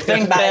be? Do you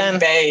think, Ben?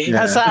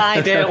 Has that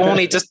idea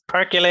only just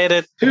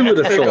percolated? Who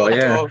would have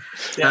thought?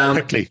 Yeah.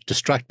 Quickly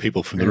distract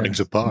people from the Rings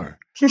of Power.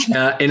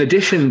 In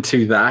addition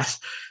to that,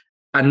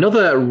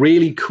 another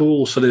really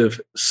cool sort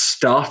of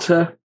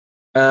starter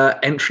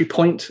entry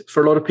point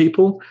for a lot of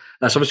people.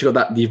 So obviously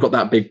you've got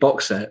that big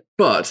box set,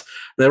 but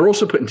they're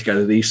also putting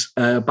together these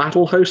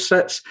battle host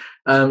sets.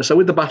 So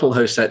with the battle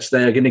host sets,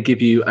 they're going to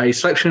give you a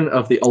selection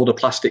of the older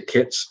plastic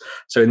kits.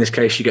 So in this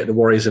case, you get the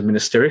Warriors of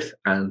Minas Tirith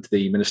and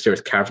the Minas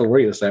Tirith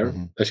Cavalry, as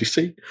you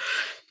see,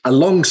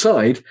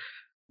 alongside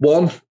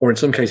one, or in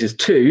some cases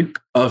two,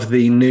 of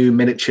the new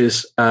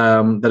miniatures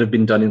that have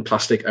been done in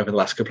plastic over the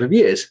last couple of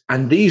years.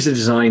 And these are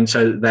designed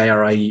so that they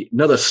are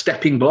another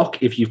stepping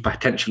block if you've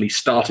potentially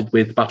started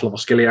with Battle of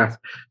Osgiliath,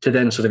 to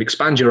then sort of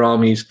expand your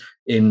armies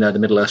in the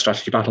Middle-earth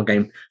strategy battle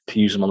game to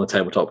use them on the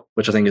tabletop,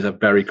 which I think is a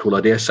very cool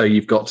idea. So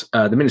you've got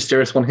the Minas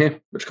Tirith one here,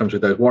 which comes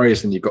with those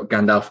warriors, and you've got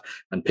Gandalf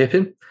and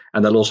Pippin,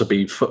 and there'll also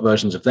be foot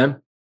versions of them.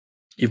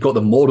 You've got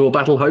the Mordor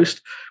battle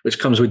host, which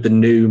comes with the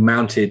new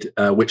mounted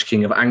Witch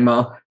King of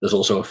Angmar. There's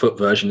also a foot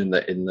version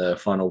in the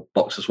final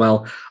box as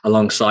well,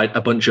 alongside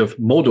a bunch of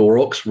Mordor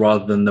orcs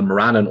rather than the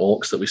Morannon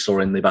orcs that we saw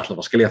in the Battle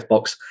of Osgiliath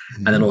box,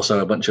 and then also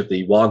a bunch of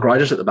the Warg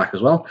Riders at the back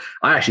as well.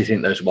 I actually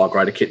think those Warg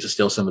Rider kits are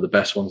still some of the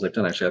best ones they've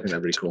done, actually. I think they're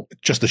really cool.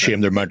 Just a shame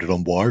they're mounted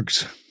on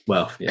wargs.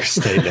 Well, yes.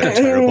 They're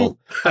terrible.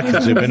 I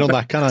can zoom in on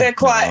that, can I? They're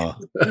quite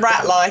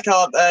rat-like,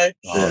 aren't they?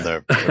 Oh,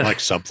 they're like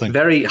something.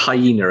 Very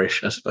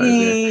hyena-ish, I suppose.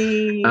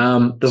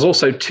 Yeah. There's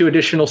also 2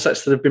 additional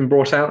sets that have been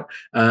brought out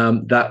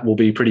that will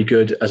be pretty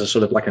good as a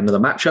sort of like another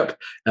matchup.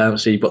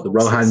 So you've got the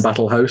Rohan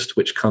battle host,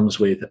 which comes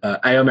with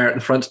Eomer at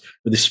the front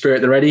with his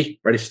Spirit the ready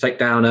to take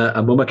down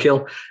a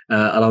Mumakil,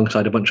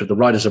 alongside a bunch of the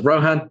Riders of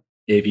Rohan.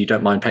 if you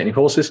don't mind painting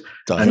horses.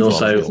 Dive And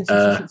also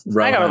I got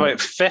Rohan.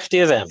 about 50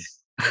 of them.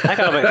 I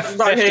got about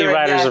 50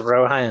 riders of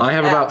Rohan. I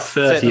have about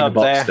 30 Sitting in the up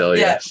box there. still,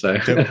 Yeah. So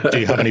Do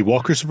you have any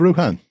walkers of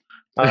Rohan?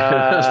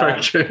 that's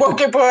very true. Well,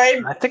 good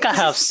boy. I think I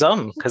have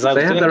some because I was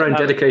They have doing, their own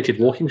dedicated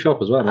walking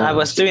shop as well. I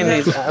was doing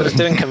these. I was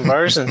doing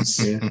conversions.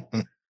 Yeah.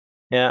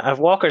 Yeah, I have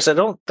walkers. I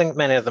don't think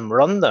many of them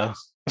run though.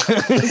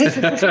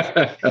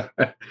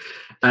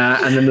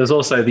 And then there's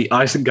also the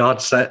Isengard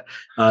set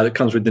that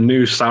comes with the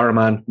new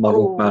Saruman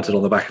model Ooh. mounted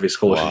on the back of his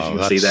horse, as you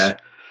can see there.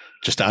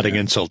 Just adding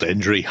insult to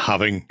injury,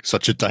 having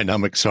such a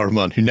dynamic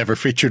Saruman who never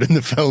featured in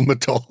the film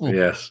at all.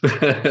 Yes.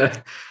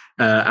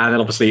 And then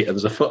obviously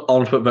there's a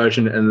on-foot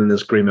version, and then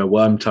there's Grima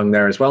Wormtongue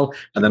there as well.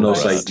 And then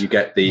also Right. you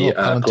get the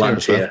Palantir as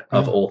Palantir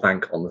well. of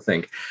Orthanc on the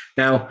thing.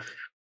 Now,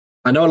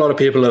 I know a lot of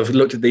people have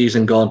looked at these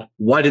and gone,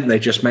 why didn't they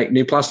just make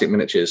new plastic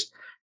miniatures?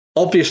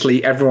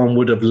 Obviously, everyone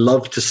would have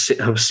loved to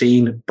have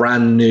seen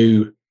brand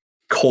new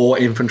core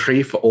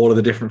infantry for all of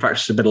the different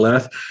factions of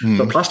Middle-earth.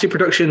 But plastic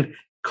production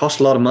costs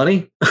a lot of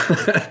money.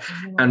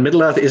 And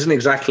Middle-earth isn't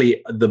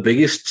exactly the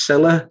biggest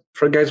seller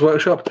for Games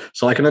Workshop.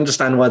 So I can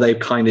understand why they've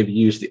kind of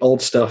used the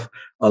old stuff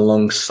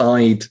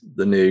alongside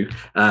the new.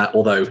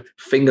 Although,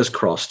 fingers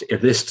crossed,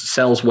 if this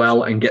sells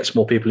well and gets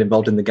more people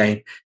involved in the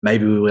game,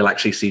 maybe we will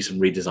actually see some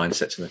redesigned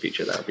sets in the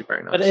future. That would be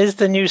very nice. But is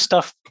the new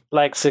stuff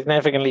like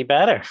significantly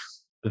better?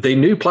 The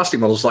new plastic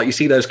models, like you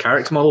see those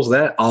character models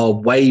there, are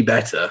way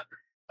better,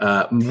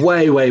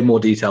 way more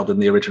detailed than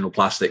the original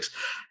plastics.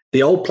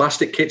 The old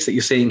plastic kits that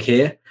you're seeing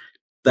here,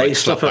 they Like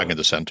slap suffer. bang in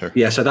the center.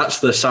 Yeah, so that's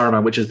the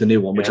Saruman, which is the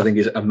new one, which I think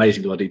is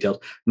amazingly well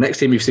detailed. Next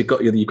to him, you've got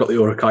the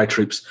Uruk-hai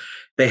troops.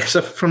 They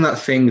suffer from that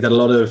thing that a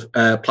lot of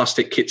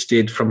plastic kits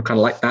did from kind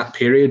of like that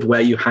period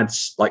where you had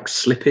like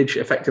slippage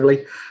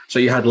effectively. So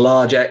you had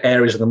large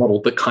areas of the model,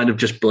 but kind of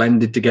just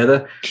blended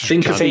together.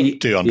 Think of Can't the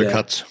do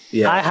undercuts.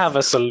 Yeah. I have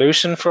a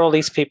solution for all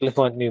these people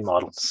who want new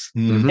models.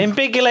 Mhm.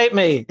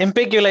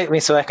 Imbigulate me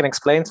so I can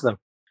explain to them.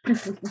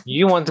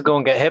 You want to go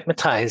and get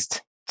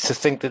hypnotized to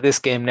think that this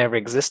game never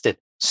existed,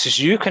 so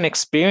you can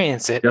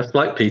experience it Just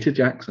like Peter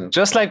Jackson.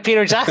 just like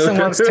Peter Jackson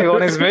wants to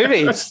on his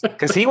movies,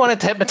 because he wanted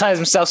to hypnotize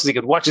himself so he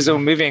could watch his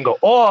own movie and go,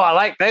 oh, I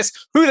like this.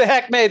 Who the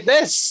heck made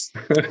this?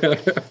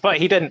 But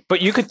he didn't.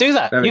 But you could do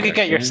that. There we You could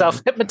go. get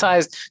yourself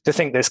hypnotized to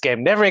think this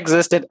game never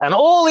existed, and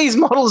all these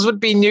models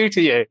would be new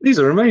to you. These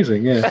are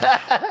amazing, yeah.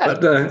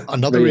 But,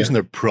 Another but, yeah. reason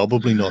they're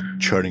probably not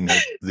churning out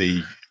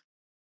the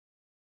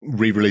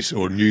re-release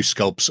or new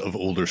sculpts of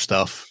older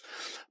stuff,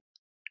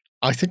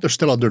 I think they're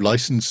still under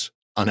license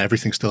and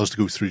everything still has to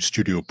go through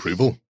studio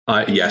approval.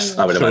 Yes,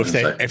 I would So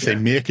imagine if they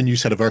make a new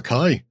set of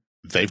Uruk-hai,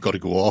 they've got to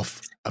go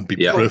off and be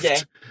Yeah. proofed Yeah.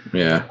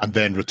 Yeah. and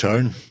then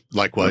return.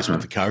 Likewise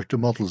with the character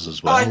models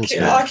as well.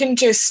 I can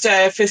just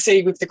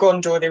foresee with the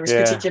Gondor, there was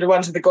Yeah. particular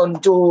ones with the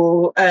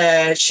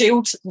Gondor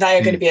shield. They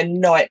are going to be a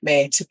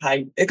nightmare to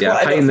paint. Yeah, Quite a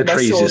lot painting the of them I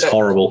trees saw is that-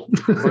 horrible.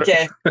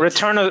 Yeah,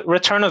 Return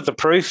of the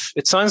Proof.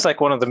 It sounds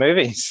like one of the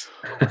movies.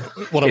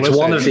 What I It's will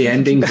one say of the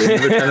endings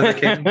in Return of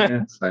the King.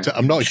 Yeah, so. So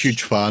I'm not a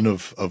huge fan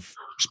of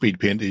speed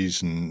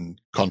painties and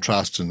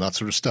contrasts and that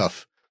sort of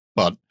stuff,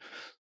 but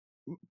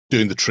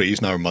doing the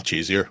trees now are much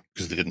easier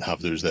because they didn't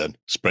have those then.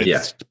 Spray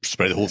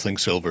the whole thing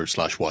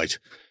silver/white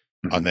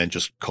and then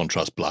just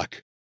contrast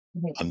black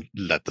and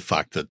let the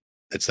fact that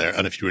it's there.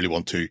 And if you really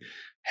want to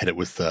hit it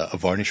with a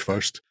varnish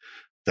first,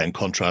 then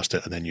contrast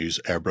it and then use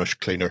airbrush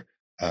cleaner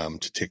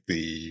to take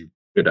the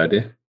Good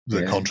idea.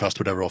 contrast,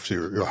 whatever, off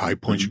your high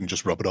points. You can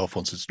just rub it off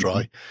once it's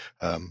dry.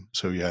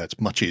 So yeah, it's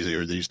much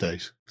easier these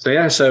days.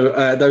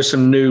 So those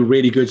some new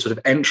really good sort of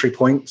entry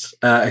points,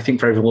 I think,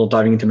 for everyone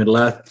diving into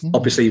Middle-earth.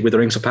 Obviously, with the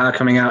Rings of Power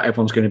coming out,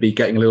 everyone's going to be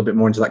getting a little bit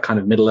more into that kind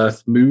of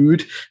Middle-earth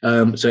mood.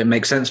 So it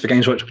makes sense for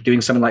Games Workshop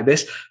doing something like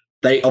this.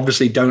 They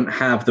obviously don't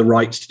have the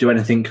rights to do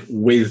anything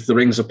with the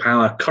Rings of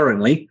Power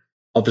currently.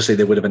 Obviously,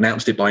 they would have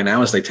announced it by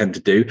now, as they tend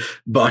to do.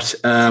 But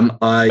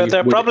But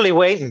they're probably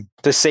waiting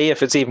to see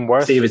if it's even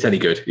worth see if it. it's any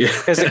good. Yeah.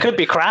 Because it could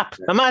be crap.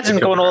 Imagine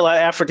going all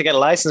that effort to get a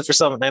license for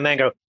something and then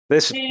go,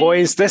 this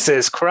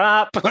is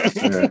crap.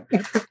 Yeah.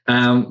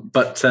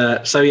 But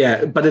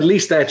at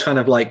least they're kind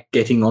of like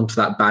getting onto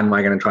that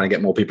bandwagon and trying to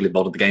get more people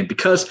involved in the game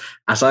because,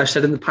 as I've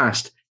said in the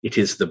past, it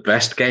is the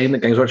best game that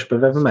Games Workshop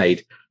have ever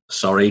made.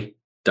 Sorry,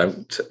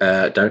 don't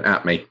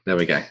at me. There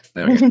we go.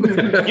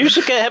 You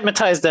should get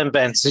hypnotized then,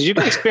 Ben, so you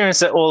can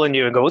experience it all in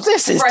you and go,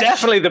 this is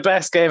definitely the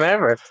best game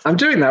ever. I'm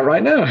doing that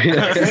right now.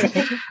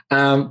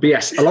 But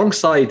yes,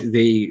 alongside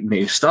the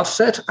new starter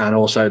set and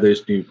also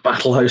those new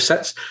battle host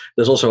sets,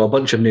 there's also a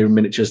bunch of new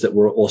miniatures that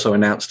were also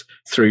announced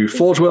through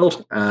Forge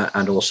World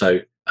and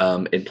also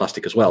in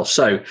plastic as well.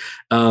 So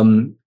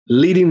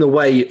leading the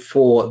way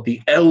for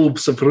the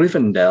Elves of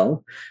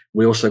Rivendell,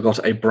 we also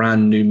got a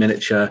brand new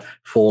miniature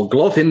for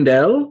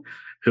Glorfindel,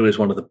 who is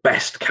one of the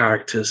best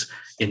characters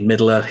in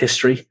Middle-earth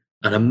history,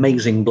 an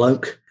amazing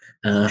bloke.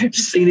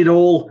 Seen it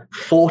all,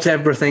 fought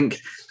everything,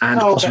 and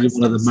possibly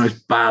one of the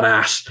most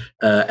badass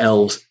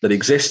elves that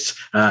exists.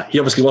 He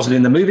obviously wasn't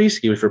in the movies.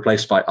 He was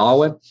replaced by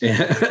Arwen.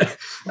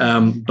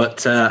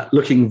 But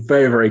looking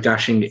very, very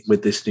dashing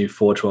with this new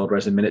Forge World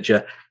resin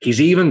miniature. He's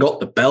even got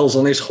the bells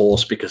on his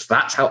horse because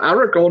that's how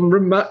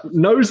Aragorn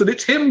knows that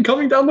it's him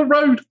coming down the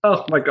road.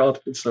 Oh my God,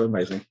 it's so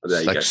amazing. But there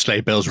It's you like go.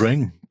 sleigh bells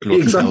ring.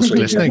 Exactly. Bells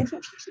glistening.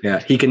 Yeah,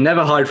 he can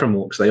never hide from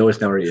orcs. They always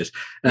know where he is.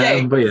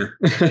 Yeah. But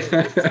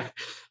yeah.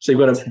 So you've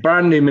got a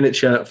brand new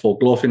miniature for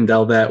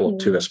Glorfindel there, or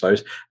two, I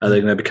suppose. They're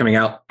going to be coming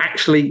out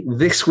actually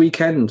this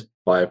weekend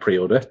via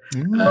pre-order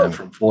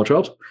from Forge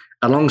World,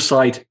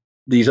 alongside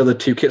these other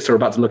two kits that we're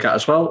about to look at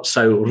as well.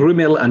 So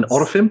Rumil and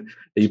Orfim,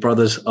 the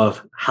brothers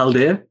of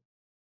Haldir.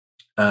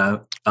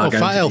 Fat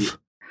elf.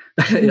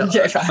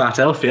 Fat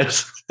elf,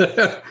 yes.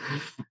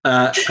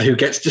 Who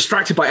gets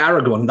distracted by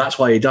Aragorn, and that's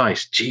why he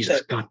dies.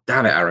 Jesus, God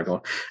damn it,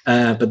 Aragorn.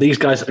 But these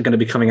guys are going to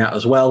be coming out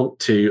as well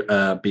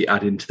to be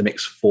added into the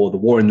mix for the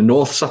War in the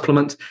North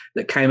supplement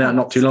that came out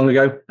not too long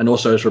ago, and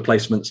also as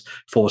replacements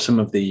for some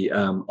of the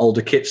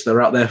older kits that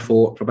are out there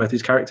for both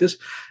these characters.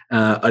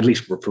 At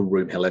least for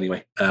Rumhill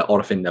anyway.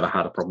 Orfin never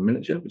had a problem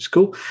miniature, which is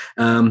cool.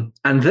 And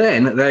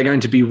then they're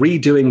going to be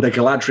redoing the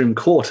Galadrim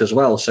Court as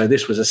well. So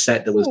this was a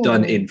set that was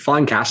done in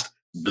Finecast.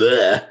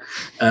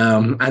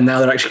 And now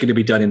they're actually going to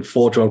be done in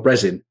Forge World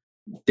resin.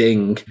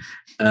 Ding.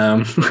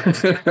 And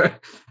they're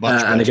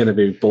going to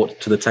be brought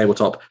to the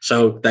tabletop.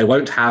 So they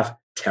won't have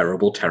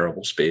terrible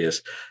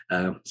spears.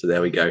 So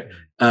there we go.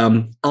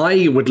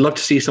 I would love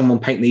to see someone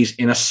paint these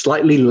in a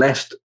slightly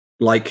less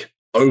like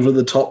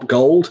over-the-top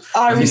gold.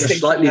 I think a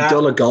slightly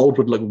duller gold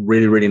would look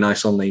really, really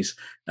nice on these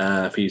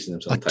for using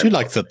them. I do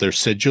like that their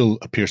sigil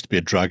appears to be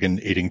a dragon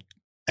eating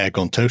egg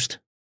on toast.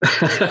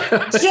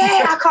 I'm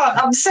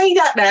seeing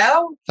that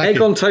now.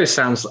 Egg on toast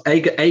sounds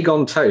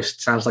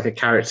like a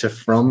character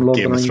from Lord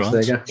of the Rings.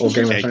 There you go. Or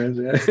Game of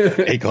Thrones.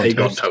 Yeah. Egg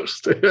on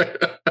toast.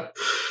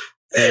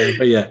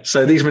 But yeah,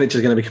 so these miniatures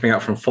are going to be coming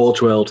out from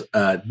Forge World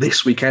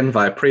this weekend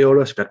via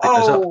pre-order. So you better pick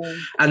those up.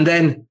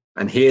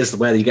 And here's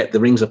where you get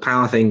the Rings of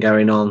Power thing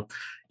going on.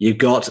 You've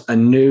got a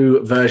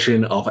new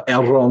version of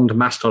Elrond,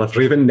 Master of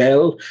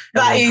Rivendell.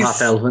 That is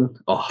half elven.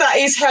 That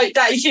is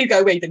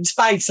Hugo Weaving's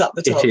face up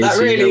the top. That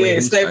really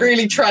is. They've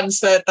really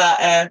transferred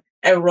that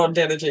Elrond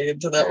energy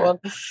into that one.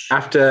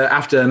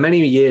 After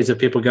many years of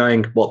people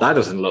going, well, that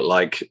doesn't look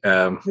like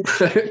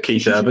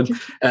Keith Urban.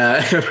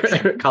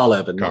 Carl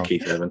Urban, not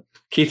Keith Urban.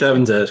 Keith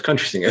Urban's a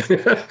country singer.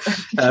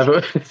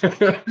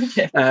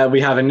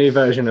 We have a new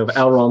version of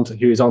Elrond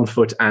who is on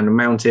foot and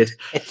mounted.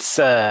 It's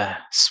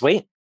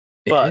sweet.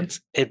 But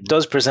it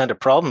does present a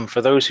problem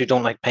for those who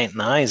don't like painting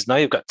the eyes. Now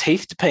you've got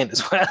teeth to paint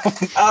as well.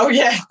 Oh,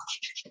 yeah.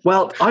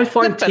 Well, I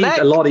find teeth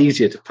a lot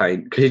easier to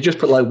paint because you just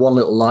put like one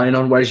little line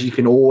on, whereas you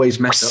can always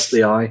mess up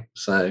the eye.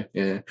 So,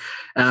 yeah.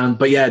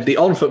 But yeah, the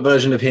on-foot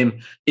version of him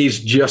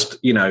is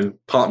just,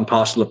 part and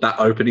parcel of that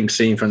opening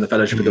scene from the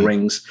Fellowship of the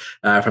Rings,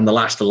 from The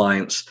Last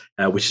Alliance,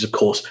 which is, of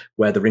course,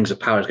 where the Rings of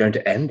Power is going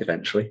to end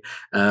eventually.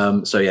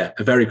 So, yeah,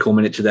 a very cool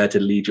miniature there to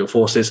lead your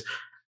forces.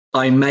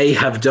 I may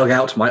have dug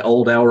out my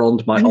old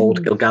Elrond, my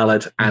old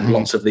Gil-galad, and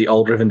lots of the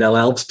old Rivendell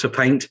elves to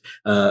paint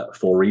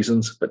for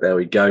reasons, but there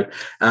we go.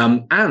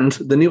 And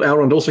the new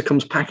Elrond also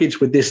comes packaged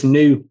with this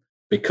new,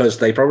 because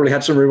they probably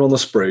had some room on the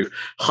sprue,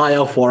 High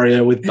Elf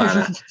Warrior with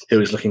banner,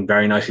 who is looking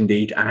very nice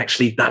indeed. And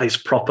actually, that is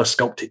proper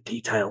sculpted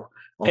detail.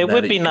 It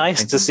would be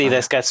nice to see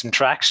this get some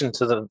traction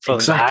to them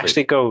to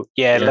actually go,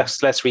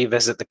 let's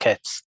revisit the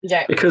kits.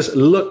 Yeah. Because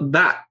look,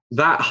 that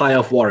High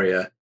Elf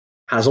Warrior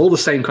has all the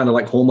same kind of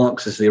like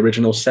hallmarks as the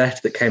original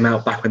set that came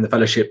out back when the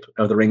Fellowship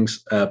of the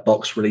Rings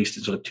box released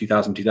in sort of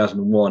 2000,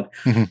 2001.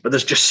 But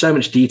there's just so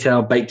much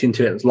detail baked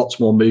into it. There's lots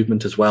more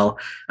movement as well.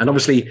 And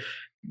obviously,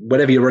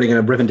 whenever you're running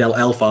a Rivendell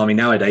elf army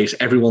nowadays,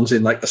 everyone's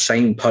in like the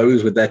same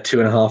pose with their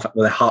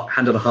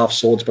hand and a half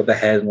swords above their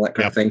head and all that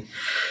kind of thing.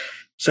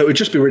 So it would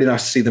just be really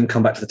nice to see them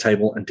come back to the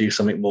table and do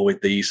something more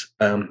with these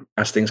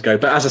as things go.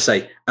 But as I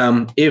say,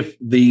 if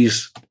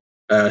these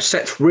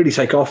sets really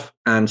take off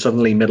and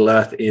suddenly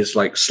Middle-earth is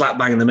like slap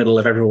bang in the middle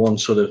of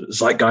everyone's sort of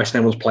zeitgeist and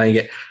everyone's playing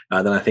it,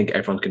 then I think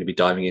everyone's going to be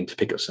diving in to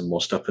pick up some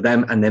more stuff for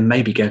them, and then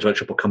maybe Games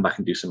Workshop will come back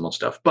and do some more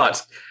stuff.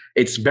 But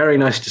it's very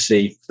nice to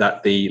see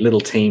that the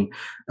little team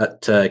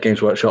at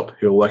Games Workshop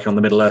who are working on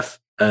the Middle-earth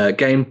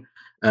game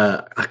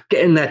are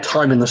getting their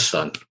time in the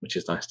sun, which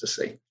is nice to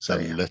see. So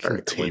the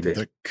little team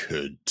that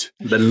could.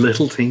 The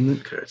little team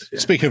that could. Yeah.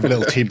 Speaking of a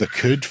little team that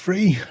could,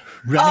 Free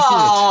Renegade.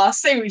 Oh,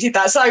 see, we did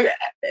that. So,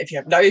 if you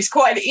haven't noticed,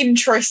 quite an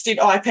interesting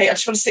IP. I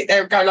just want to sit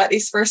there and go like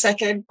this for a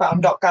second, but I'm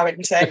not going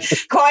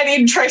to. Quite an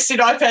interesting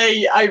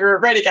IP over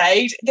at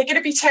Renegade. They're going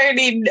to be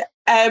turning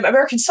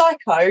American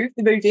Psycho,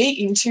 the movie,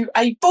 into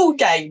a board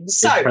game.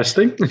 So,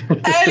 interesting.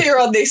 Earlier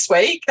on this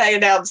week, they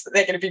announced that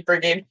they're going to be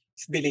bringing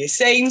familiar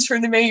scenes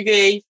from the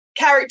movie,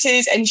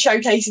 characters, and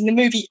showcasing the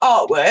movie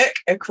artwork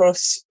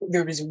across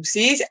the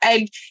resources.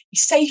 And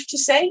it's safe to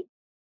say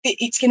that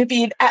it's going to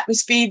be an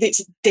atmosphere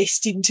that's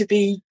destined to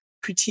be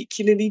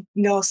particularly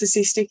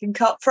narcissistic and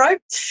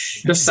cutthroat.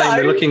 Just saying,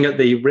 we're looking at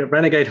the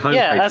Renegade homepage.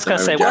 Yeah, I was going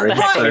to say, what the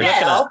heck are we looking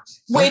at?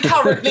 We're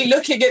currently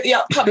looking at the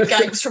upcoming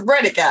games from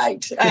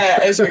Renegade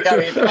as we're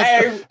going.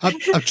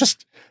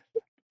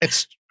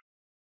 It's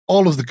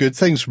all of the good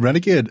things.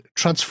 Renegade,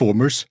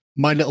 Transformers,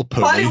 My Little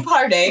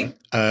Pony,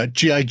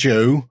 G.I.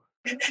 Joe,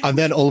 and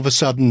then all of a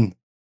sudden,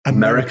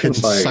 American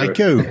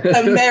Psycho.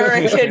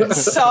 American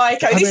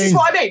Psycho. Is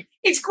what I mean.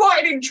 It's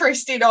quite an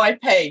interesting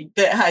IP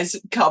that has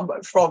come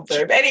from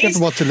them. And you ever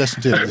want to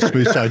listen to the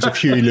smooth sounds of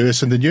Huey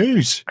Lewis and the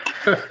News?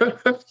 I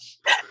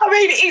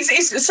mean,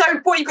 it's so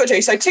what you've got to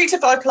do. So 2 to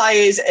 5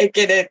 players are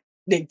going to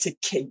need to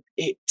keep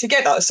it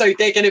together. So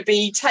they're going to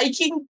be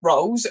taking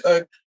roles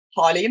of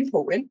highly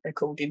important,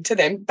 according to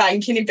them,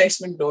 banking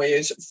investment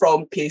lawyers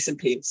from Pearson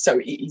Peers. So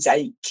it is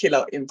a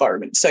killer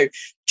environment. So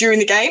during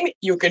the game,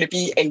 you're going to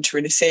be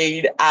entering a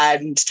scene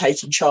and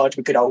taking charge of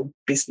a good old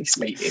business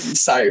meeting.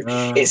 So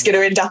it's going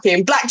to end up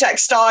in blackjack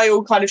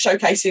style, kind of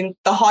showcasing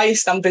the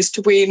highest numbers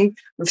to win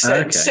with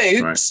certain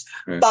suits.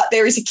 Right. But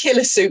there is a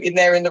killer suit in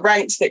there in the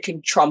ranks that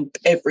can trump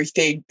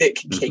everything, that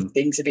can keep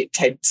things a bit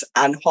tense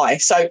and high.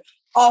 So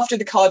after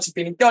the cards have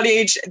been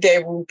acknowledged,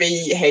 there will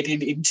be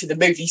heading into the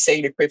movie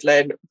scene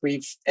equivalent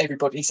with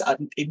everybody's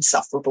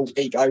insufferable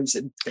egos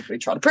and everybody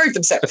trying to prove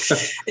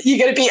themselves. You're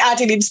going to be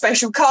adding in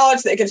special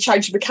cards that are going to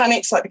change the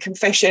mechanics, like the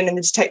confession and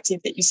the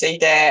detective that you see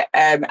there,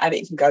 and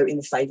it can go in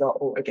the favour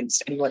or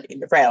against anyone in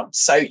the round.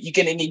 So you're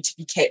going to need to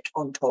be kept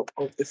on top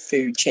of the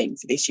food chain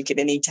for this. You're going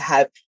to need to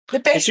have the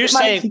best. Did you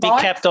say be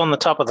kept on the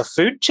top of the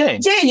food chain?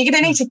 Yeah, you're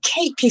going to need to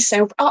keep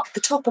yourself up the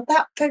top of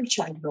that food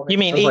chain. You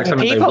mean eating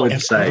people?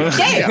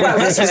 Yeah, well,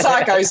 that's what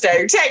psychos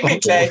do,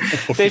 technically.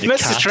 They've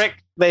missed a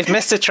trick. They've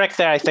missed a trick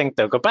there, I think,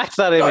 though. Go back to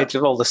that image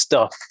of all the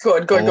stuff.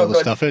 Good.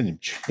 Stuff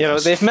image. You know,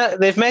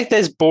 they've made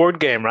this board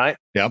game, right?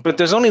 Yeah. But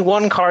there's only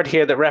one card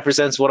here that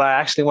represents what I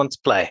actually want to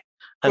play.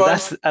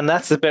 And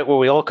that's the bit where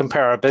we all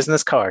compare our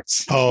business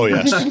cards. Oh,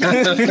 yes.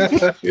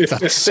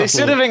 They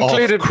should have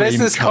included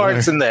business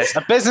cards in this.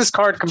 A business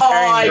card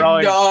comparing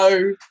drawing. I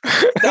know.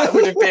 That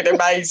would have been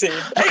amazing.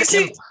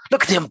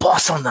 Look at the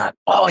emboss on that.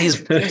 Oh, he's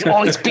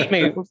beat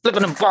me.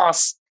 Flipping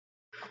emboss.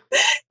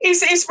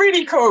 It's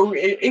really cool.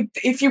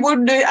 If you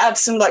want to add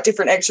some like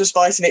different extra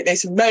spice in it,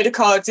 there's some murder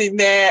cards in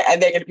there,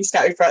 and they're going to be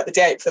scattered throughout the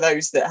day for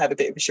those that have a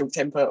bit of a short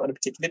temper on a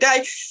particular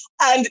day,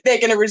 and they're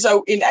going to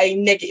result in a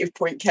negative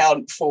point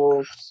count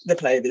for the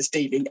player that's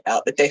dealing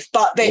out the death.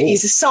 But there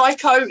is a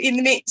psycho in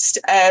the midst,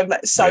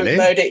 so really?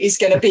 Murder is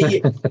going to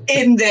be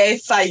in their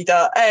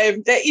favour.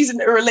 There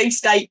isn't a release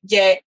date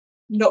yet.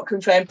 Not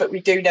confirmed, but we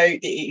do know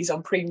that it is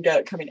on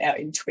pre-order coming out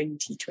in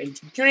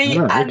 2023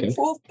 and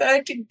for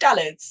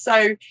 $30.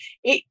 So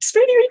it's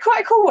really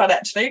quite a cool one,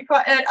 actually.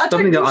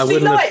 Something that I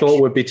wouldn't have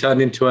thought would be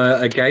turned into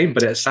a game,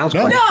 but it sounds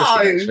quite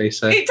interesting, actually.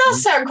 So. It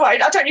does sound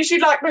quite... I don't usually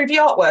like movie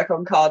artwork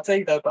on cards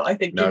either, but I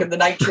think given the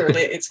nature of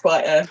it, it's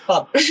quite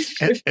fun.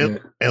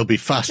 It'll be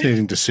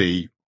fascinating to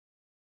see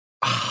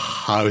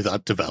how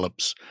that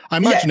develops. I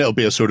imagine it'll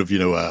be a sort of,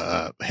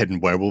 a hidden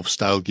werewolf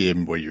style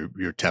game where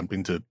you're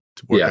attempting to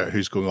work out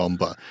who's going on,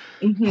 but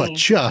I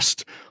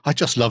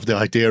just love the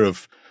idea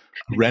of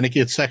a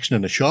Renegade section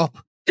in a shop.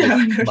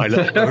 My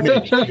Little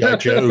Pony, G.I.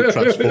 Joe,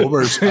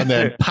 Transformers, and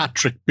then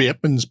Patrick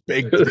Bateman's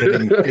big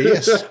grinning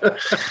face.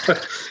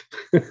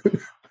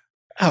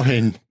 I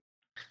mean,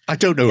 I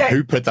don't know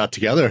who put that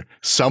together.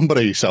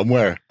 Somebody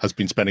somewhere has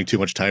been spending too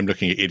much time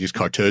looking at 80s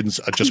cartoons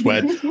and just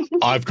went,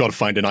 I've got to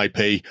find an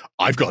IP.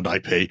 I've got an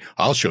IP.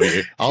 I'll show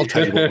you. I'll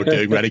tell you what we're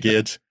doing,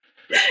 Renegade.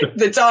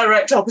 The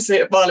direct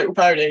opposite of My Little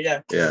Pony,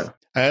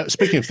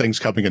 Speaking of things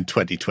coming in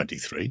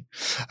 2023,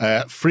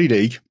 Free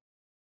League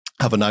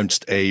have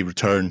announced a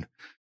return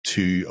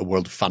to a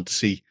world of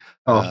fantasy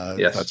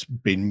that's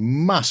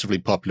been massively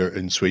popular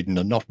in Sweden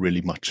and not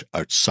really much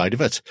outside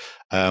of it,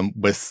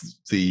 with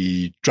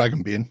the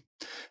Dragonbane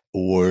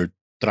or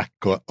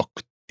Drakar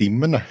och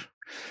Demoner,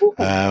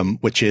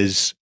 which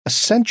is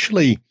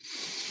essentially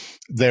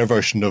their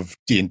version of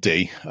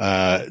D&D.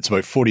 It's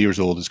about 40 years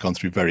old. It's gone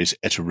through various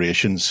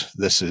iterations.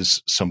 This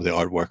is some of the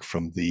artwork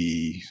from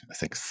the, I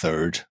think,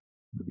 third,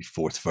 maybe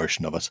fourth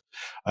version of it.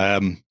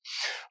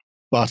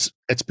 But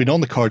it's been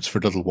on the cards for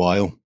a little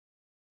while.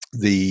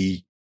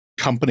 The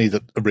company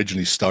that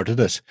originally started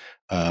it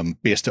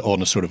based it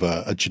on a sort of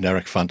a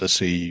generic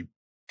fantasy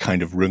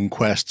kind of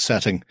RuneQuest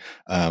setting,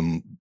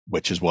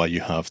 which is why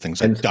you have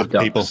things like Duck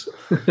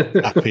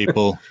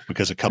People,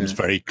 because it comes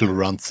very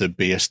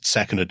Glorantha-based.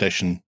 Second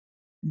edition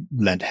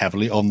lent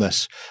heavily on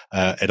this.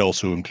 It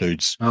also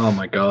includes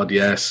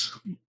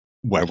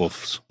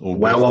werewolves or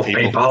werewolf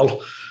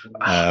people.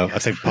 I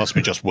think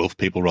possibly just wolf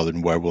people rather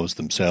than werewolves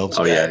themselves.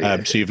 So you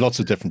have lots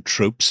of different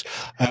tropes,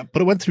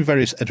 but it went through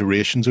various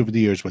iterations over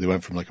the years where they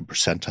went from like a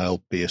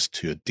percentile based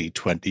to a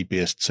D20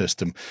 based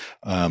system,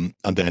 and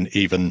then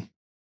even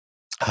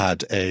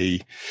had a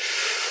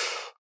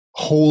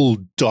whole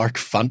dark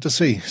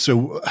fantasy.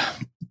 So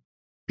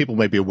people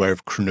may be aware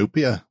of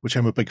Chronopia, which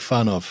I'm a big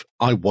fan of.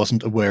 I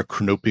wasn't aware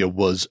Chronopia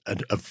was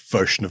a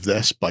version of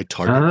this by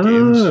Target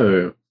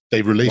Games.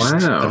 They released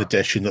Wow. an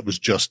edition that was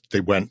just,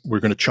 we're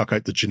going to chuck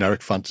out the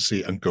generic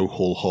fantasy and go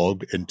whole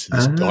hog into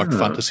this dark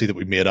fantasy that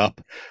we made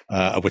up,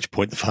 at which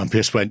point the fan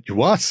base went, you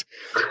what?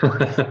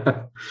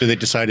 So they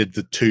decided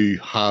the two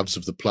halves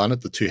of the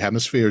planet, the two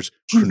hemispheres,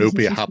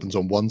 Chronopia happens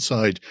on one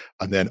side,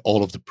 and then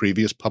all of the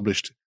previous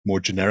published, more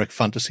generic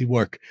fantasy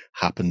work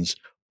happens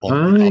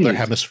on the other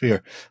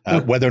hemisphere.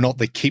 Whether or not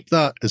they keep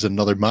that is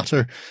another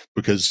matter,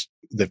 because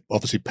they've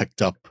obviously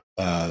picked up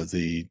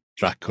the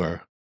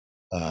Drakkar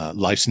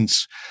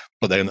license,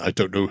 but then I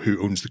don't know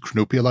who owns the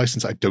Chronopia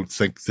license. I don't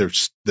think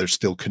they're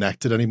still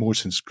connected anymore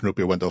since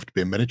Chronopia went off to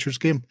be a miniatures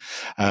game.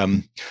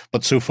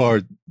 But so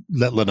far,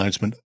 little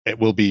announcement. It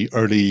will be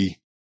early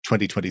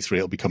 2023.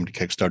 It'll be coming to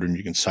Kickstarter, and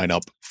you can sign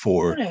up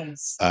for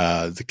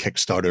the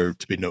Kickstarter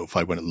to be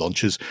notified when it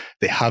launches.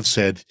 They have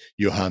said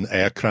Johan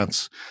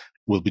Ehrkrantz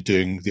will be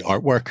doing the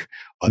artwork.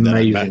 And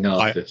Amazing then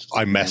artist.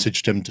 I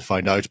messaged him to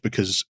find out,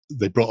 because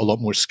they brought a lot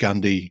more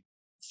Scandi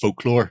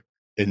folklore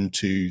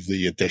into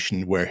the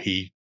edition where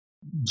he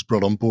was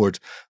brought on board,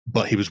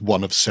 but he was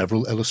one of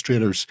several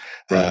illustrators.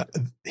 Right.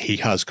 He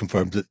has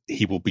confirmed that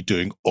he will be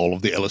doing all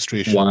of the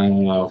illustration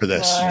for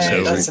this.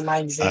 Wow, that's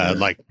amazing.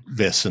 Like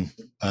Vissen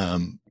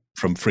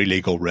from Free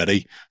League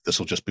already, this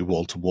will just be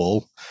wall to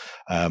wall.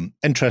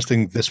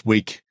 Interesting this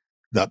week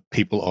that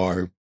people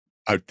are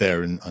out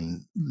there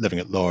and living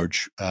at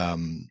large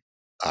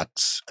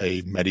at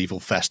a medieval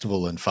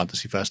festival and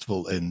fantasy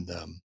festival in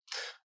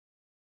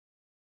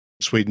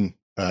Sweden.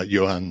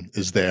 Johan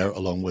is there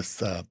along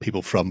with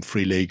people from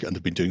Free League, and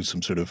they've been doing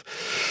some sort of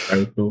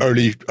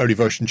early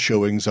version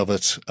showings of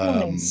it.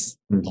 Nice.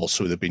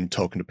 Also, they've been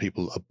talking to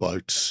people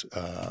about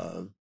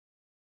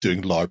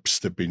doing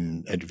LARPs. There've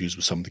been interviews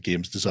with some of the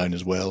games design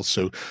as well.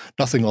 So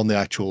nothing on the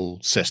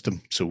actual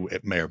system. So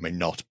it may or may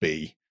not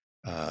be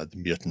the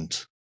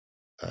Mutant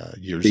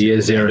Year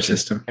Zero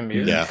system.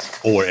 Yeah,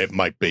 or it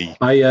might be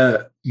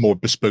more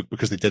bespoke,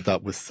 because they did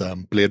that with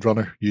Blade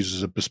Runner,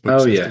 uses a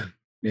bespoke system.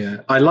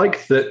 Yeah, I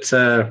like that.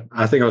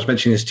 I think I was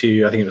mentioning this to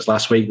you, I think it was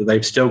last week, that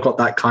they've still got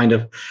that kind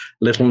of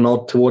little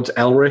nod towards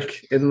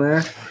Elric in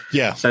there.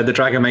 Yeah. So the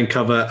Dragon main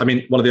cover, I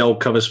mean, one of the old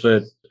covers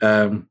for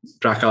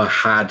Drakkar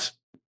had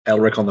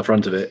Elric on the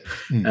front of it.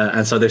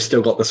 And so they've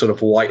still got the sort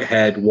of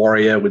white-haired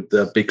warrior with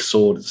the big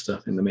sword and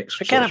stuff in the mix.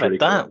 Forget about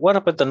that. Cool. What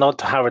about the nod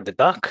to Howard the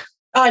Duck?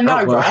 I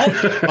know, right?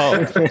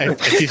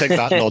 If you think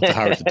that nod to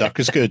Howard the Duck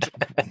is good,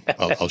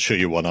 I'll show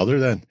you one other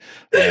then.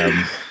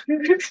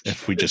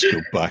 If we just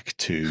go back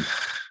to,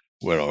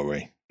 where are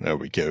we? There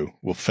we go.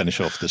 We'll finish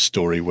off this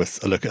story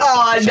with a look at. Oh,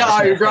 I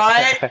know,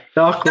 right?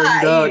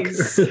 Darkwing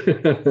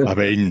Duck. I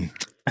mean,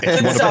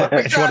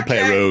 if you want to play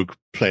a rogue,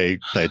 play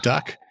a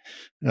duck.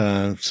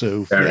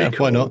 So yeah,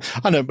 cool. Why not?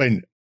 And I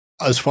mean,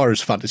 as far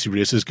as fantasy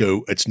races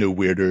go, it's no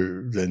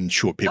weirder than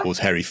short people with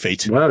hairy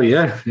feet. Well,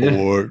 yeah.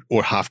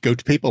 Or half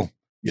goat people.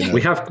 You know?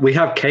 We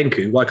have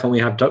Kenku. Why can't we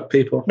have duck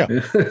people?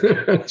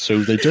 Yeah.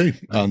 So they do,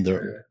 and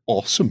they're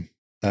awesome.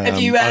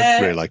 Have you?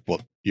 I really like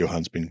what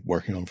Johan's been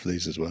working on for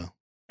these as well.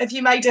 Have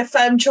you made a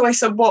firm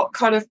choice on what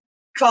kind of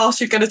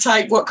class you're going to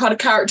take? What kind of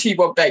character you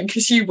want, Ben?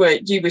 Because you were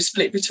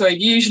split between.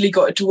 You usually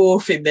got a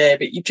dwarf in there,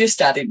 but you've just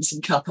added in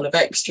some couple of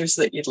extras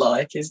that you'd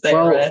like. Is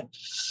there?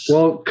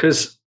 Well,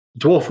 because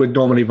dwarf would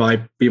normally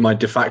be my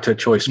de facto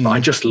choice, but I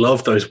just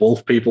love those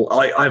wolf people.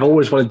 I've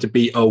always wanted to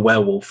be a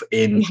werewolf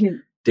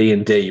in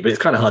D&D, but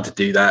it's kind of hard to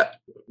do that,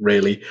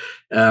 really.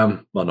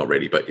 Well, not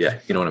really, but yeah,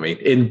 you know what I mean.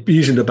 In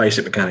using the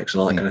basic mechanics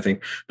and all that kind of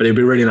thing. But it'd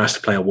be really nice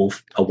to play a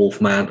wolf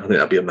man. I think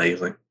that'd be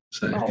amazing.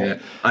 So yeah,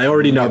 I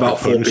already know about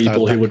 4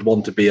 people who would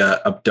want to be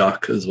a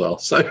duck as well.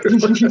 So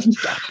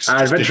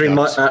our adventuring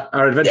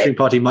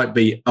party might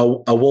be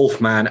a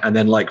wolf man and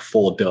then like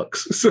 4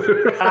 ducks.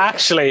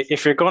 Actually,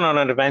 if you're going on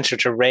an adventure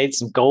to raid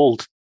some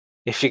gold,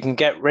 if you can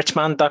get rich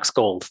man ducks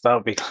gold, that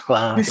would be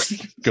class.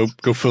 Go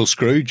full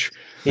Scrooge.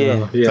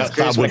 Yeah,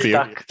 that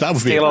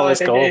would be all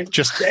this gold.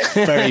 Just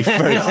very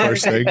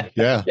first thing.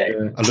 Yeah.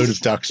 A load of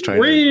ducks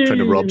trying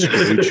to rob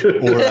Scrooge.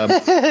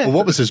 Or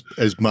what was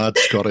his mad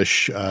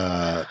Scottish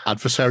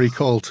adversary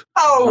called?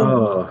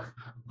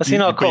 Was he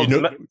not called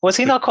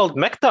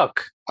McDuck?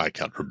 I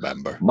can't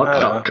remember.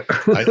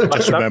 McDuck. I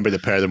just remember the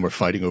pair of them were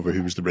fighting over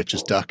who was the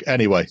richest duck.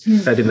 Anyway,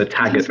 said in the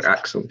Taggart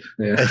accent.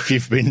 Yeah. If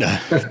you've been,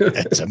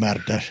 it's a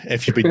murder.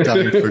 If you've been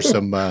dying for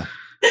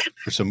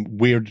some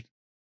weird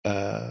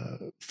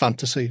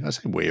fantasy, I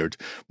say weird,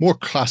 more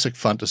classic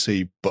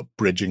fantasy, but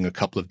bridging a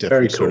couple of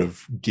different sort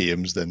of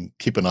games, then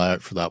keep an eye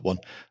out for that one.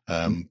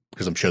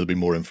 Because I'm sure there'll be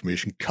more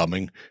information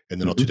coming in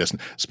the not too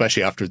distant,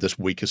 especially after this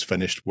week is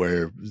finished,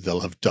 where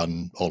they'll have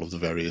done all of the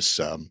various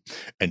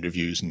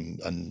interviews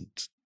and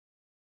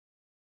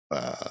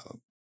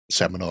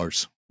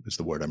seminars is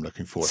the word I'm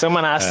looking for.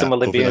 Someone asked them, will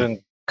they be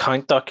doing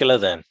Count Duckula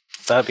then?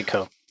 That'd be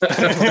cool.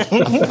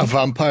 A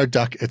vampire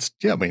duck.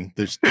 I mean,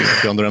 there's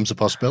beyond the realms of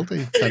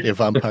possibility. Plenty of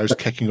vampires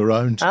kicking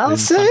around. I'll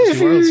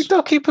save you,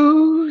 ducky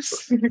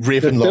poos.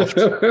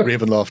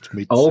 Ravenloft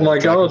meets. Oh my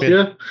god!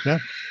 Yeah.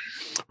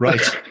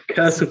 Right.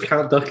 Curse of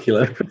Count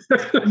Duckula.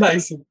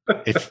 Amazing.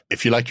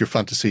 If you like your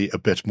fantasy a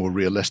bit more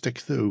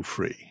realistic, though,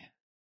 free,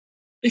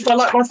 If I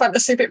like my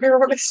fantasy a bit more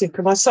realistic,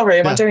 am I sorry?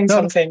 Am I doing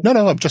something?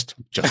 No, I'm just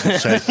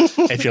saying,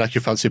 if you like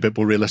your fantasy a bit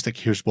more realistic,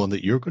 here's one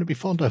that you're going to be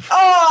fond of.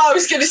 Oh, I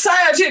was going to say,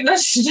 I didn't know.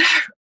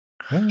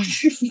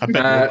 A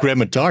bit more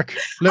grim and dark.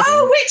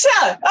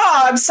 Witcher!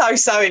 Oh, I'm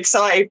so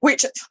excited.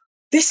 Witcher.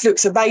 This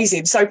looks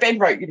amazing. So Ben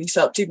wrote this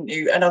up, didn't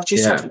you? And I've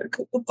just had a look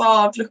at the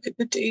bard, look at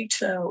the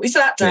detail. Is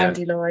that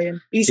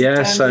Dandelion?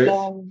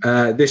 So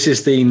this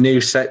is the new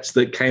set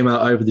that came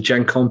out over the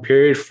Gen Con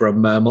period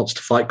from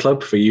Monster Fight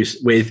Club for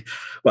use with,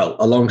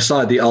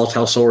 alongside the Al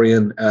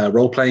Talsorian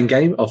role-playing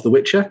game of The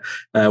Witcher,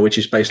 which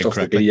is based off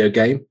the video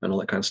game and all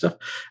that kind of stuff.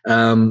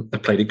 I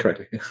played it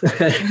correctly.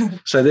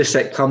 So this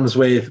set comes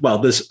with,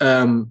 there's,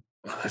 I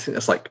think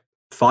that's like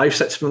 5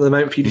 sets from the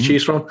moment for you to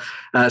choose from.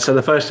 So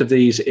the first of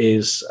these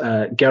is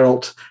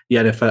Geralt,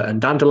 Yennefer, and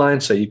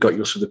Dandelion. So you've got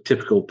your sort of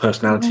typical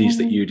personalities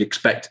that you'd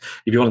expect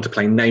if you wanted to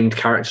play named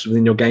characters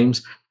within your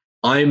games.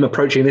 I'm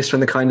approaching this from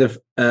the kind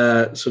of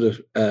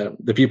the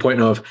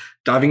viewpoint of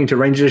diving into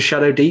Rangers of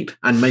Shadow Deep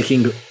and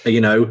making,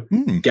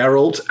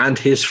 Geralt and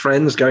his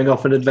friends going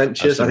off on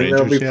adventures. I think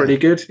that'll be pretty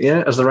good,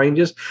 as the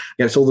Rangers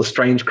against all the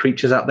strange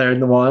creatures out there in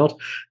the wild.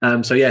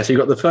 So you've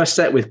got the first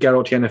set with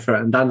Geralt, Yennefer,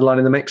 and Dandelion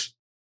in the mix.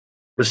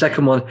 The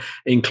second one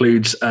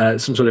includes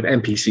some sort of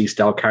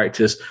NPC-style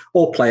characters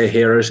or player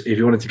heroes if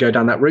you wanted to go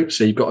down that route.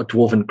 So you've got a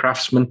dwarven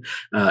craftsman,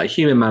 a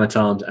human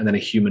man-at-arms, and then a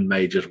human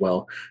mage as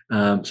well.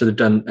 So they've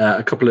done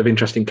a couple of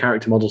interesting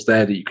character models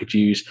there that you could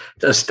use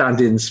as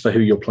stand-ins for who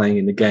you're playing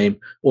in the game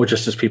or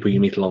just as people you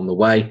meet along the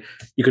way.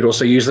 You could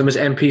also use them as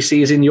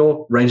NPCs in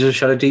your Rangers of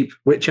Shadow Deep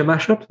Witcher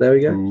mashup. There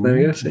we go. Ooh. There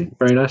we go. See,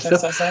 very nice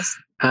stuff. Nice.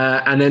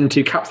 And then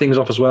to cap things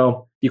off as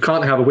well, you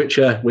can't have a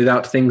Witcher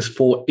without things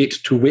for it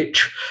to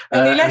witch.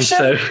 Any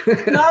so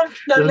there's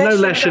no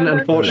lesson,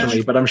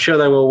 unfortunately, but I'm sure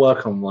they will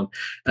work on one.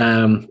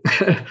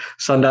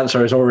 Sundancer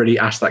has already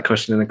asked that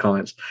question in the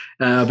comments.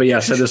 So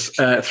there's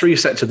 3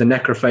 sets of the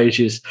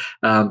necrophages.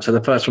 So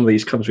the first one of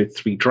these comes with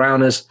 3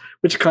 drowners,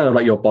 which are kind of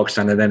like your bog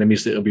standard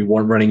enemies that you'll be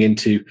running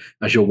into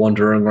as you're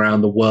wandering around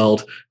the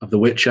world of The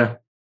Witcher.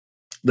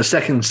 The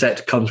second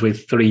set comes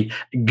with 3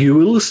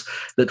 ghouls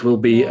that will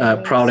be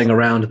prowling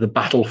around the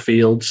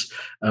battlefields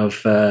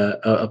of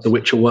the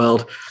Witcher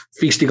world,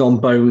 feasting on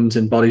bones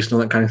and bodies and all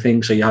that kind of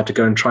thing. So you have to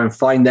go and try and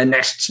find their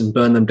nests and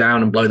burn them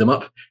down and blow them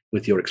up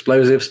with your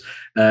explosives.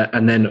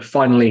 And then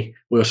finally,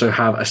 we also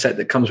have a set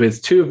that comes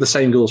with 2 of the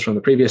same ghouls from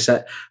the previous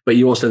set, but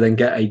you also then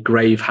get a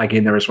grave hag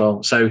in there as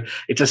well. So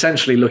it's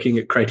essentially looking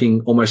at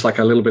creating almost like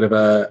a little bit of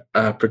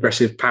a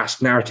progressive path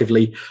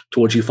narratively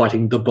towards you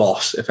fighting the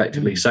boss,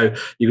 effectively. So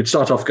you could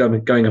start off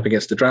going up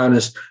against the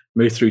drowners,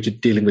 move through to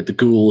dealing with the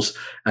ghouls,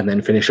 and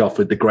then finish off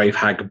with the grave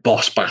hag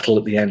boss battle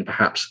at the end,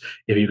 perhaps,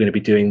 if you're going to be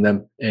doing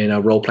them in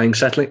a role-playing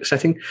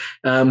setting.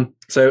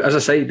 So as I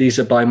say, these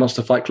are by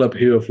Monster Fight Club,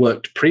 who have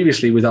worked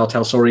previously with Al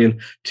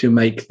Talsorian to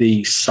make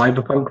the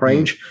Cyberpunk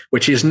range,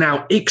 which is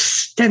now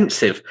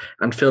extensive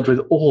and filled with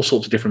all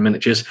sorts of different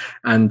miniatures.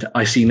 And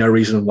I see no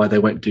reason why they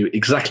won't do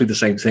exactly the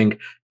same thing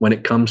when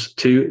it comes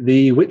to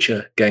the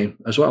Witcher game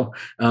as well.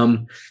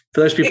 For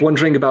those people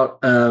wondering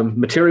about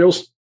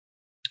materials,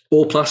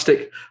 all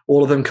plastic,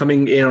 all of them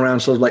coming in around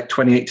sort of like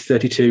 28 to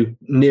 32,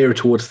 nearer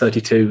towards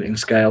 32 in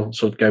scale,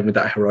 sort of going with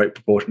that heroic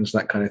proportions,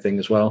 that kind of thing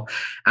as well.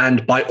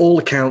 And by all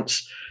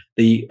accounts,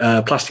 the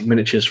plastic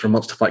miniatures from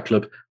Monster Fight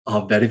Club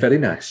are very, very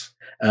nice.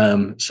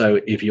 So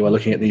if you are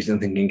looking at these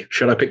and thinking,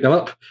 should I pick them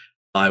up?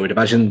 I would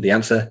imagine the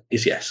answer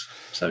is yes.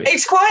 So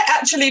it's quite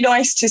actually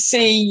nice to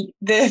see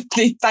the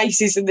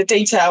faces and the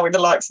detail with the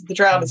likes of the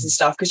drowners and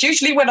stuff, because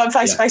usually when I'm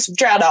face to face with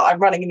drowner, I'm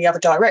running in the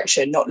other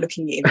direction, not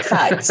looking in the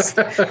face.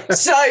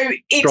 So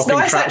it's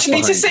nice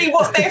actually to see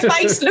what their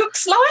face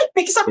looks like,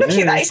 because I'm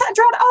looking at that. Is that a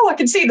drowner? Oh, I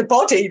can see the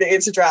body that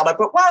it's a drowner,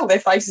 but wow, their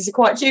faces are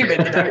quite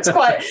human. It's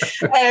quite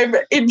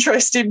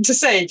interesting to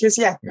see, because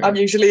I'm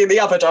usually in the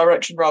other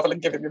direction rather than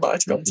giving them eye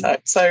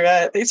contact.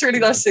 So it's really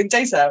nice to see the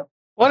detail.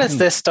 What is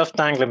this stuff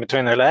dangling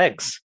between their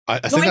legs? I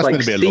think that's going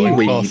to be a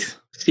loincloth.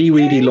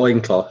 Seaweedy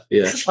loincloth,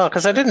 yeah. Oh,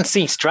 because I didn't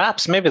see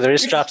straps. Maybe there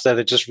is straps there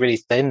that are just really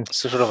thin,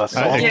 sort of a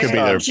soft. It could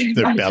be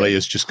their belly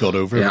has just got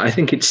over. Yeah, I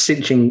think it's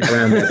cinching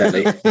around their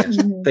belly. Yes.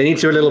 They need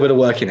to do a little bit of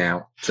working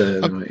out.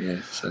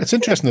 It's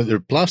interesting that they're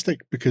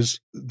plastic,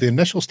 because the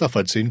initial stuff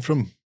I'd seen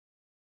from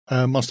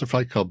Monster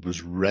Fight Club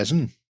was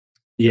resin.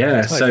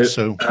 Yeah, so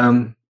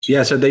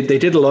they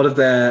did a lot of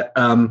their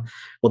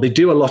they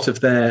do a lot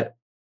of their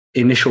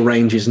initial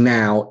ranges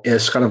now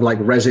is kind of like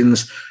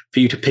resins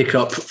for you to pick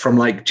up from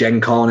like Gen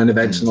Con and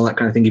events and all that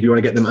kind of thing if you want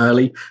to get them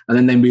early, and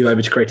then they move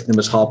over to creating them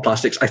as hard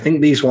plastics. I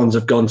think these ones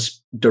have gone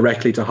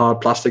directly to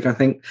hard plastic, I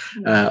think,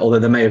 although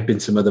there may have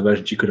been some other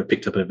versions you could have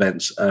picked up at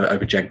events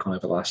over Gen Con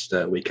over the last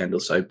weekend or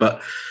so.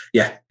 But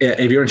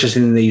if you're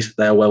interested in these,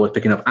 they are well worth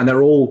picking up, and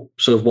they're all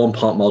sort of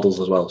one-part models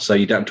as well, so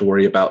you don't have to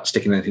worry about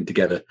sticking anything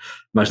together.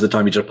 Most of the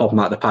time you just pop them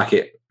out of the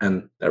packet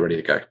and they're ready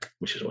to go,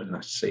 which is always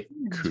nice to see.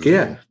 Cool.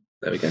 Yeah,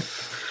 there we go.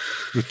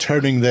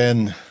 Returning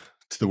then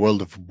to the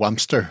world of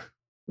Whampster,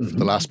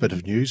 the last bit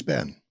of news,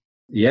 Ben.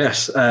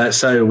 Yes.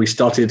 So we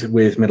started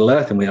with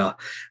Middle-earth, and we are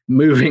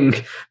moving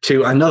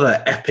to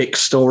another epic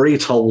story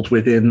told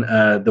within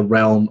the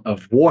realm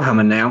of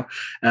Warhammer now,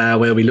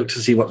 where we look to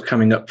see what's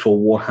coming up for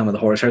Warhammer the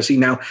Horus Heresy.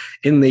 Now,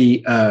 in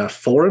the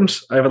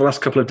forums over the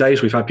last couple of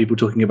days, we've had people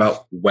talking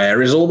about,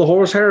 where is all the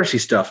Horus Heresy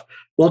stuff?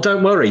 Well,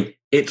 don't worry.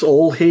 It's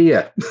all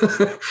here.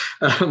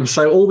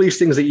 So all these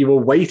things that you were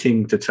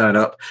waiting to turn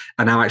up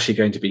are now actually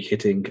going to be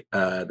hitting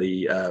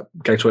the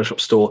Games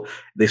Workshop store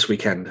this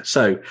weekend.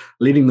 So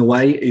leading the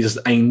way is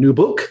a new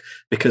book,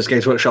 because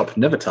Games Workshop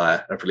never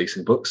tire of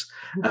releasing books.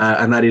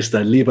 And that is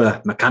the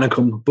Liber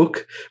Mechanicum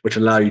book, which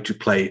allow you to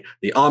play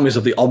the armies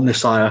of the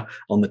Omnissiah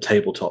on the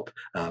tabletop,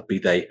 be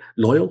they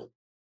loyal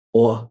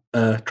or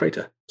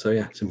traitor. So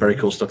yeah, some very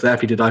cool stuff there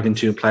for you to dive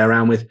into and play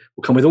around with.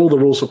 We'll come with all the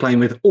rules for playing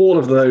with all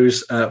of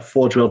those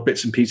Forge World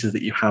bits and pieces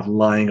that you have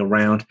lying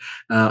around.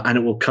 And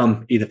it will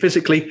come either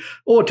physically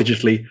or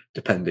digitally,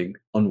 depending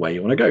on where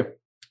you want to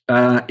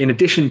go. In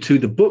addition to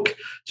the book,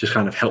 to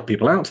kind of help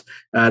people out,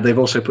 they've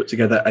also put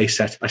together a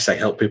set. I say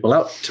help people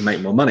out to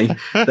make more money.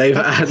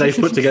 They've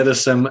put together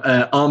some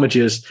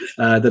armigers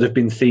that have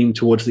been themed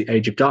towards the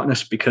Age of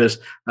Darkness, because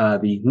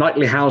the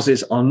knightly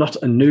houses are not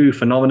a new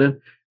phenomenon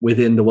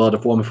within the world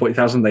of Warhammer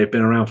 40,000. They've been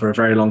around for a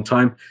very long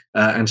time.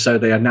 And so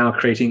they are now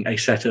creating a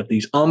set of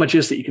these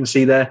armigers that you can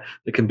see there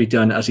that can be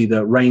done as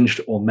either ranged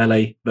or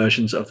melee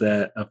versions of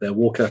their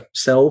walker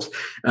selves.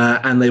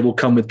 And they will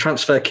come with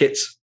transfer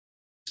kits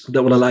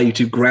that will allow you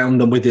to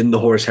ground them within the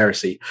Horus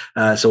Heresy.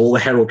 So all the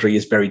heraldry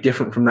is very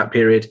different from that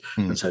period.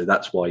 And so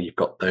that's why you've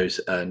got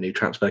those new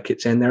transfer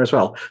kits in there as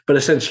well. But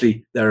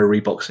essentially, they're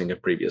a reboxing of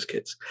previous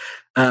kits.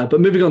 But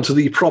moving on to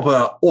the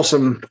proper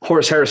awesome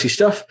Horus Heresy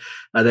stuff,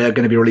 they're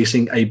going to be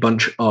releasing a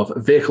bunch of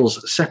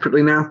vehicles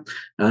separately now.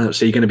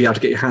 So you're going to be able to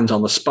get your hands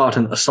on the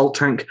Spartan Assault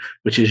Tank,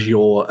 which is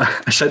your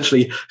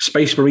essentially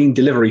Space Marine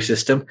delivery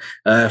system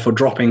for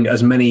dropping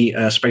as many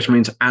Space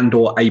Marines and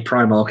or a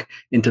Primarch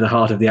into the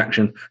heart of the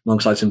action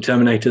alongside some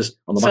Terminators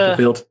on the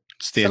battlefield.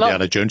 It's the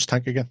Indiana Jones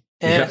tank again.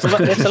 Yeah,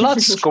 it's a lot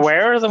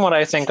squarer than what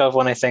I think of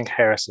when I think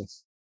Heresy.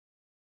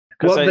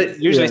 Because I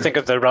usually think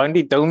of the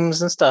roundy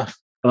domes and stuff.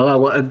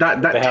 Well,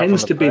 that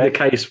tends to be the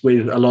case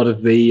with a lot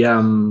of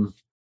the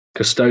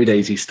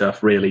Custodes-y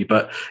stuff, really.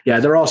 But yeah,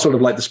 there are sort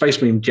of like the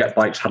Space Marine jet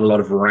bikes had a lot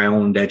of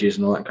round edges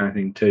and all that kind of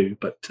thing too.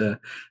 But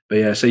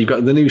yeah, so you've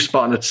got the new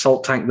Spartan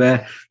Assault Tank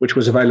there, which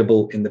was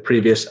available in the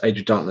previous Age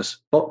of Darkness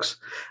box.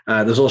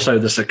 There's also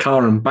the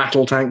Sakaran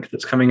Battle Tank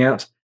that's coming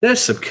out. There's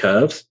some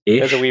curves.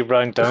 There's a wee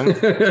round dome.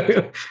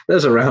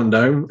 There's a round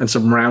dome and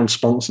some round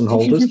sponsons and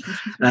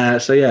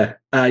holders. So yeah,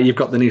 you've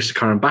got the new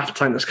Sakaran Battle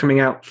Tank that's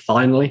coming out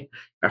finally,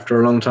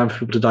 after a long time for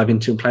people to dive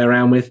into and play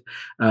around with.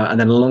 And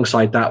then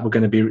alongside that, we're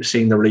going to be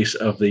seeing the release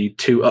of the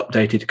 2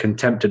 updated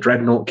Contemptor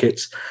Dreadnought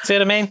kits. See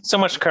what I mean? So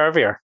much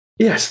curvier.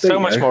 Yes. So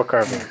much more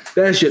curvier.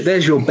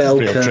 There's your bell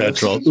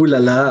curves. Ooh la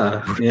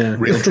la. Yeah.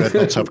 Real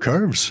Dreadnoughts have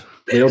curves.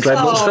 Real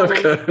Dreadnoughts have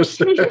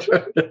curves.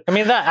 I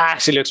mean, that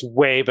actually looks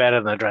way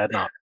better than a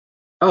Dreadnought.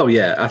 Oh,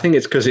 yeah. I think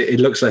it's because it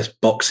looks less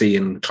boxy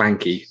and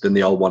clanky than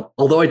the old one.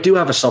 Although I do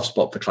have a soft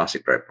spot for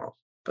classic Dreadnought,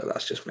 but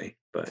that's just me.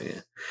 But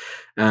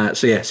yeah.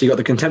 So you got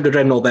the Contemptor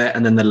Dreadnought there,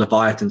 and then the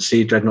Leviathan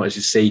Sea Dreadnought, as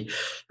you see.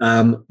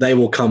 They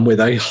will come with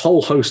a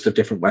whole host of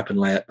different weapon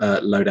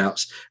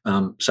loadouts.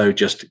 So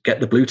just get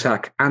the blue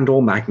tack and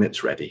or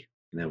magnets ready.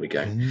 There we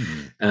go.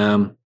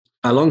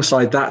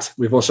 Alongside that,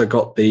 we've also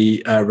got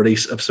the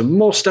release of some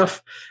more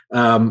stuff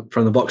from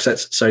the box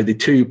sets. So the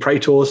 2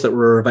 Praetors that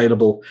were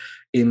available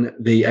in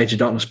the Age of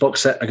Darkness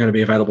box set are going to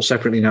be available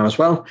separately now as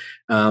well.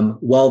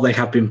 While they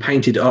have been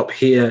painted up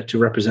here to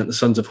represent the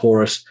Sons of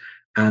Horus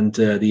and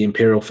the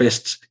Imperial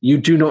Fists, you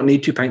do not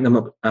need to paint them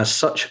up as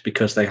such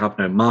because they have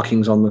no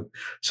markings on them.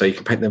 So you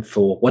can paint them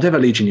for whatever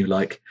legion you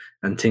like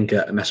and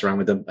tinker and mess around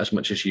with them as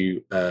much as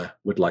you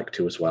would like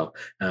to as well.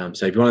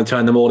 So if you want to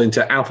turn them all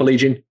into Alpha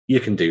Legion,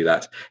 you can do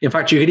that. In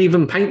fact, you could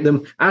even paint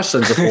them as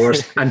Sons of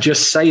Horus and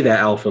just say they're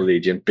Alpha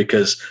Legion,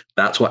 because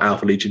that's what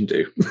Alpha Legion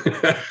do.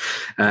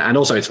 And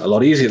also, it's a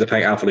lot easier to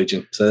paint Alpha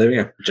Legion. So there we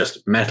go.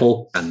 Just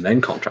metal and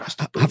then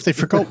contrast. Have they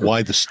forgot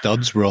why the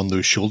studs were on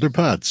those shoulder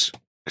pads?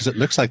 Because it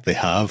looks like they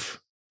have.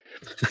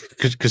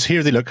 Because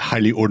here they look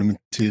highly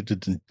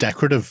ornamented and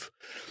decorative,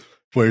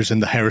 whereas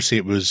in the Heresy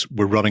it was,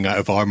 we're running out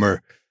of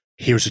armor.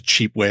 Here's a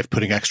cheap way of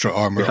putting extra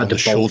armor on the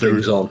shoulder,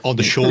 on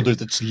the shoulder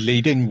that's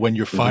leading when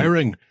you're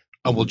firing,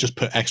 and we'll just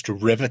put extra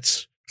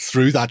rivets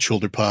through that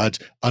shoulder pad,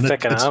 and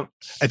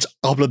it's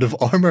oblet of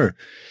armor.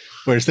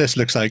 Whereas this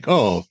looks like,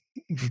 oh,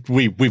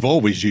 we've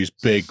always used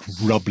big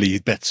rubbly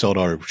bits on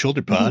our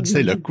shoulder pads.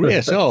 They look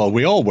great. Oh,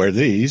 we all wear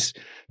these.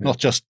 Not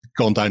just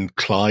gone down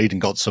Clyde and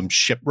got some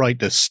shipwright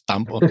to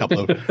stamp a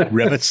couple of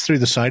rivets through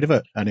the side of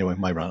it. Anyway,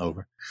 my rant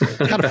over.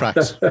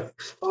 Cataphracts.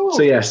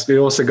 So yes, we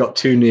also got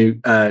 2 new,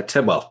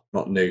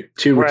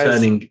 two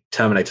returning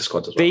Terminator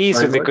squads as well.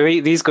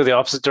 These go the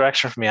opposite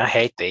direction for me. I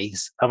hate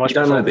these. How much you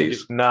don't like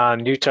these? Nah,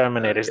 new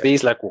Terminators. Yeah.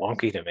 These look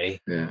wonky to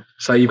me. Yeah.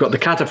 So you've got the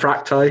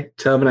Cataphracti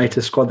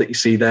Terminator squad that you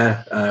see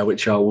there,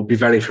 which will be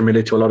very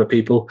familiar to a lot of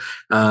people.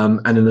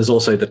 And then there's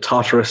also the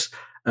Tartarus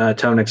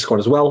Terminator squad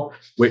as well,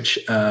 which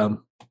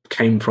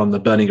came from the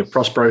Burning of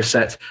Prospero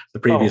set. The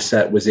previous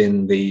set was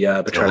in the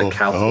Betrayal of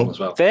Calthorn as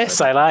well. This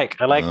I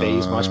like. I like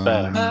these much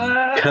better.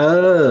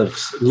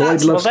 Curves.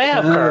 Lloyd loves they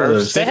have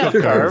curves. They have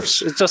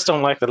curves. I just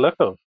don't like the look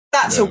of.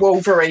 That's a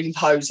Wolverine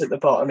pose at the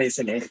bottom,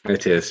 isn't it?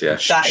 It is, yeah.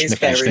 That is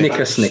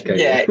very Snicker.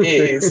 Yeah, it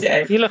is.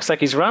 Yeah, He looks like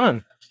he's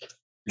running.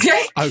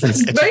 yeah.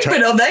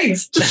 Movement on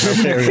these.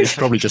 He's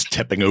probably just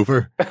tipping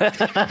over.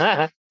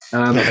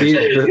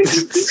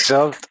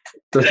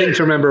 The thing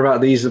to remember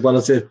about these as well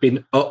is they've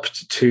been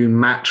upped to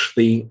match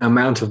the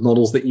amount of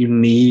models that you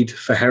need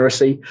for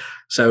Heresy.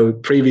 So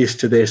previous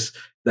to this,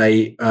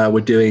 they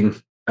were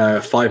doing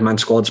 5-man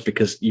squads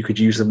because you could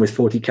use them with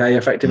 40k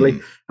effectively,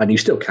 and you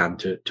still can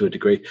to a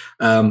degree.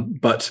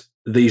 But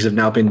these have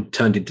now been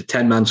turned into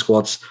 10-man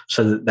squads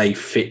so that they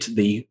fit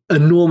the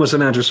enormous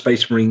amount of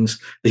Space Marines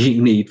that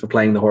you need for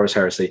playing the Horus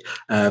Heresy,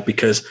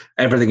 because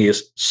everything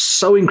is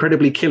so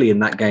incredibly killy in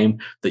that game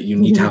that you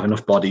need to have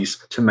enough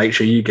bodies to make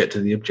sure you get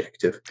to the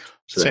objective.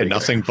 So say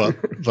nothing, but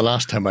the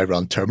last time I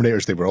ran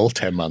Terminators, they were all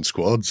 10-man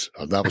squads,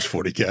 and that was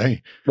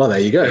 40k. Well, there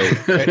you go.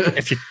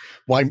 If you,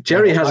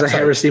 Jerry has a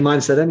heresy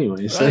mindset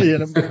anyway. So.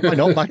 Why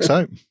not max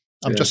out?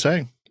 I'm just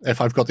saying. If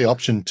I've got the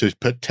option to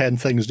put 10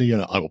 things in a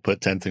unit, I will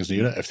put 10 things in a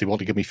unit. If they want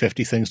to give me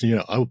 50 things in a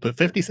unit, I will put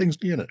 50 things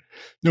in a unit.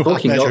 No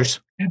half measures.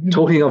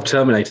 Talking of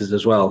Terminators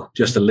as well,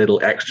 just a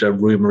little extra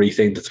rumory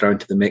thing to throw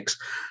into the mix.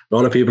 A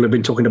lot of people have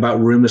been talking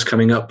about rumors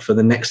coming up for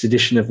the next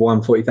edition of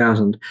Warhammer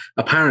 40,000.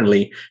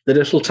 Apparently, the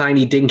little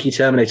tiny dinky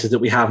Terminators that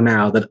we have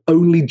now that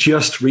only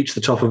just reach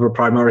the top of a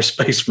Primaris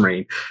Space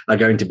Marine are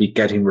going to be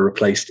getting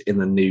replaced in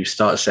the new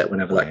starter set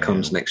whenever that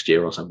comes next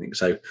year or something.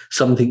 So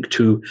something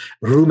to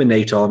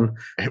ruminate on.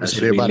 It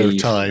was a matter of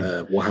time.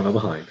 Warhammer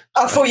behind.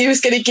 I thought you was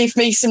going to give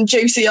me some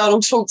juicy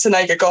Arnold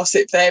Schwarzenegger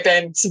gossip there,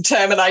 Ben. Some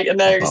Terminator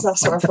news.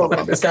 That's where I thought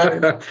that was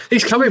going.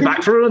 He's coming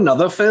back for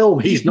another film.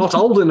 He's not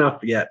old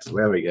enough yet.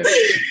 There we go.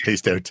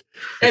 Please don't.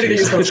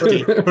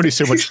 Only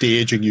so much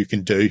de-aging you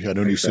can do, and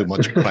only so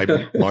much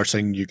private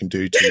marsing you can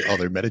do to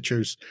other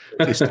miniatures.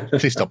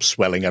 Please stop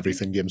swelling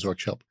everything, Games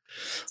Workshop.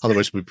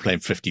 Otherwise, we'll be playing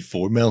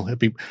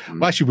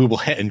 54mm. Actually, we will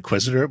hit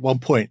Inquisitor at one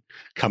point,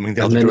 coming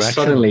the other direction. And then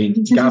suddenly,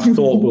 Gav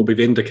Thorpe will be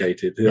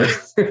vindicated. Yeah.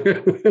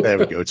 There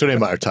we go. It's only a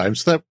matter of time.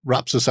 So that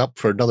wraps us up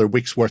for another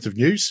week's worth of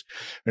news.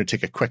 We're going to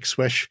take a quick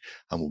swish,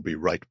 and we'll be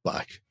right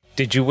back.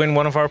 Did you win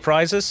one of our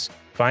prizes?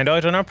 Find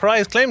out on our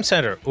prize claim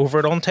center over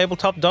at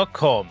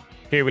ontabletop.com.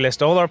 Here we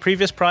list all our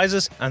previous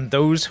prizes and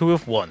those who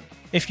have won.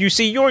 If you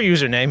see your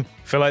username,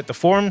 fill out the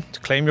form to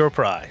claim your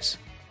prize.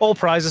 All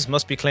prizes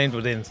must be claimed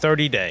within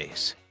 30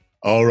 days.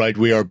 All right,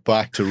 we are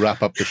back to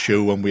wrap up the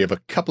show, and we have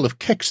a couple of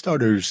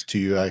Kickstarters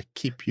to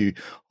keep you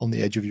on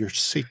the edge of your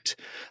seat.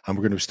 And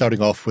we're going to be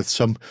starting off with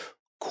some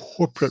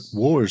corporate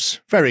wars.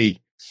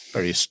 Very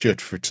astute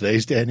for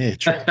today's day and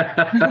age.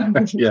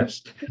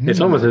 Yes. It's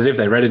almost as if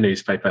they read a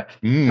newspaper.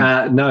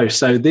 No,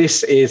 so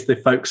this is the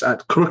folks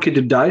at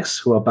Crooked Dice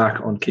who are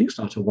back on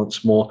Kickstarter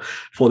once more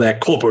for their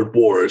Corporate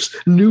Wars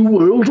New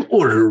World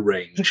Order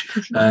range.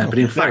 But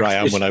in fact, there I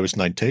am when I was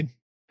 19.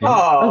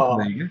 Oh,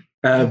 there you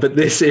go. But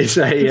this is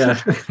a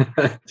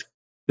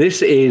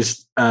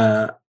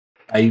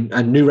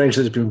a new range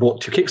that has been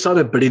brought to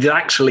Kickstarter, but it is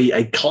actually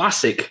a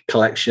classic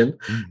collection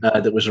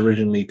that was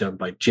originally done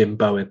by Jim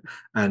Bowen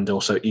and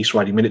also East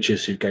Riding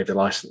Miniatures, who gave the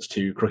license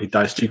to Crooked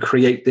Dice to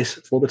create this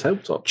for the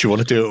tabletop. Do you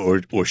want to do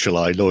it, or shall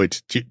I, Lloyd?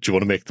 Do you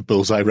want to make the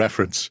bullseye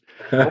reference?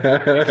 In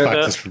fact,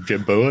 it's from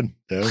Jim Bowen.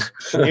 No.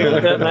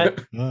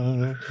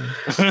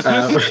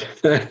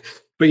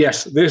 But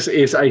yes, this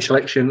is a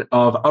selection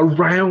of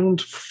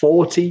around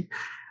 40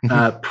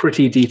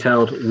 pretty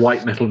detailed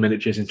white metal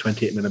miniatures in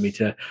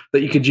 28mm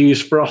that you could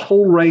use for a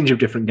whole range of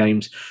different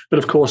games. But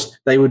of course,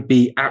 they would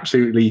be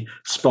absolutely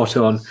spot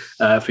on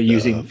for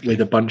using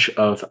with a bunch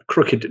of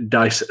Crooked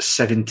Dice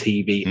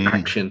 7TV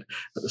action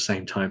at the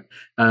same time.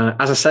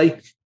 As I say,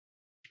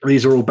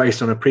 these are all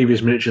based on a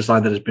previous miniatures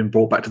line that has been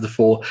brought back to the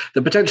fore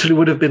that potentially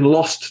would have been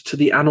lost to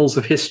the annals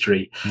of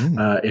history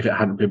if it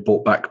hadn't been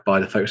brought back by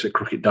the folks at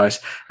Crooked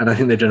Dice. And I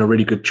think they've done a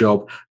really good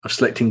job of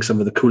selecting some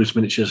of the coolest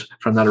miniatures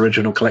from that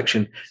original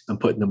collection and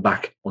putting them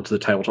back onto the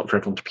tabletop for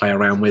everyone to play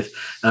around with.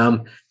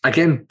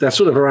 Again, they're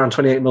sort of around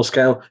 28mm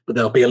scale, but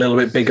they'll be a little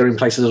bit bigger in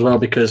places as well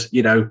because,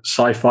 you know,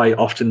 sci-fi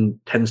often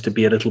tends to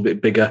be a little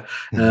bit bigger.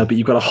 But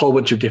you've got a whole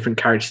bunch of different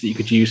characters that you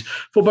could use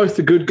for both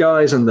the good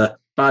guys and the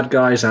bad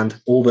guys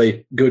and all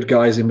the good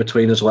guys in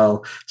between as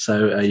well.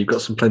 So you've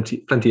got some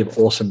plenty of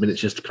awesome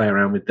miniatures to play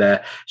around with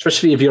there,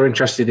 especially if you're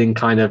interested in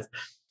kind of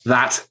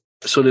that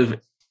sort of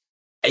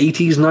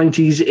 80s,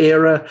 90s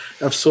era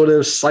of sort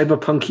of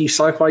cyberpunky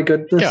sci-fi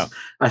goodness. Yeah.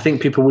 I think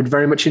people would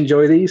very much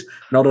enjoy these.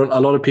 Not a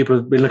lot of people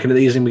have been looking at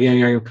these and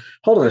going,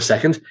 hold on a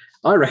second,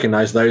 I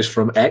recognize those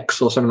from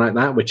X or something like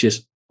that, which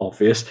is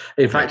obvious.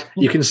 In fact,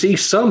 you can see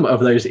some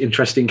of those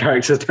interesting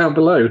characters down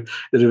below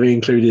that have been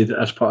included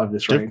as part of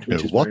this range.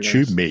 Which is what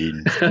you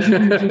mean.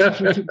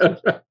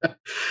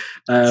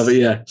 But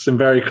yeah, some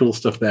very cool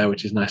stuff there,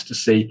 which is nice to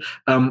see.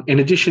 In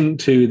addition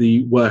to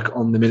the work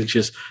on the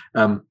miniatures,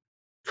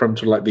 from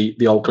sort of like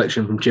the old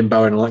collection from Jim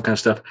Bowen and all that kind of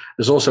stuff.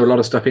 There's also a lot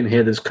of stuff in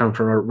here that's come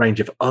from a range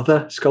of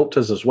other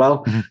sculptors as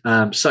well.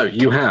 So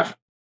you have,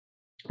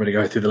 I'm going to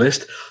go through the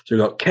list. So we've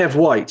got Kev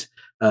White,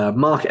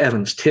 Mark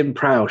Evans, Tim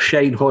Prow,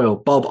 Shane Hoyle,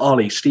 Bob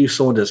Ollie, Steve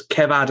Saunders,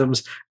 Kev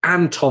Adams,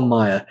 and Tom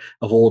Meyer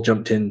have all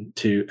jumped in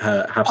to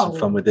have some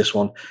fun with this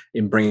one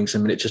in bringing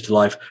some miniatures to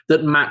life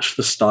that match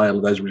the style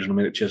of those original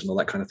miniatures and all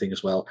that kind of thing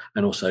as well.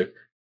 And also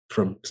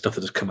from stuff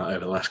that has come out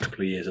over the last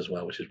couple of years as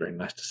well, which is very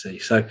nice to see.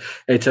 So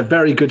it's a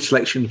very good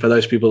selection for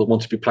those people that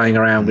want to be playing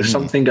around with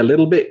something a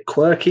little bit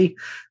quirky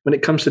when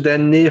it comes to their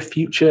near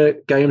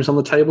future games on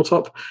the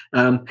tabletop.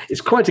 It's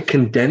quite a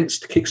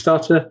condensed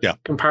Kickstarter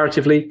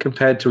comparatively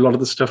compared to a lot of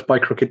the stuff by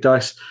Crooked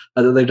Dice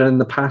that they've done in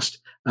the past.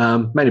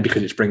 Mainly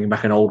because it's bringing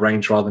back an old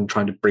range rather than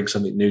trying to bring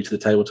something new to the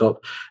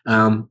tabletop.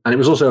 And it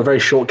was also a very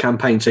short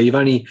campaign. So you've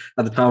only,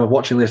 at the time of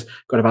watching this,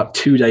 got about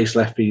 2 days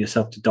left for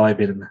yourself to dive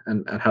in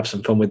and have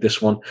some fun with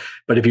this one.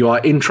 But if you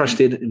are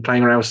interested in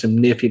playing around with some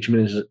near future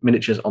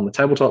miniatures on the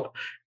tabletop,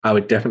 I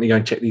would definitely go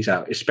and check these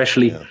out,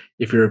 especially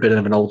if you're a bit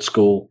of an old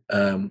school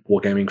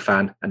wargaming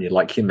fan and you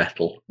like your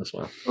metal as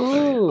well.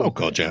 Ooh. Oh,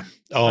 God, yeah.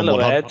 Oh, Hello,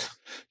 Ed.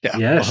 Yeah,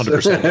 Yes.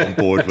 100% on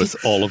board with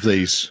all of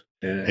these.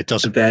 Yeah. It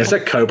doesn't. There's a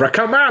Cobra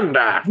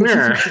Commander.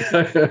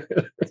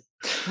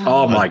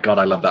 Oh my God,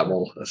 I love that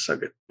model. That's so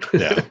good.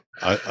 Yeah,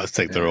 I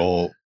think they're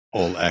all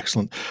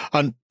excellent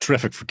and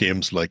terrific for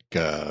games like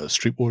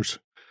Street Wars,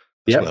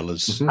 as well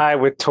as. I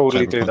would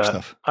totally do Cyberpunk that.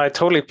 stuff. I'd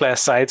totally play a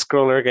side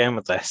scroller game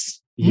with this.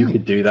 You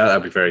could do that.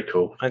 That'd be very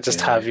cool. I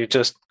just have you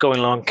just going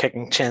along,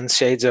 kicking chin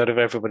shades out of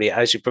everybody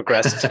as you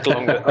progress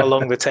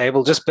along the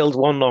table. Just build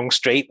one long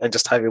street and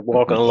just have you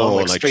walking along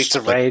like Streets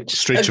of Rage.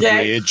 Streets of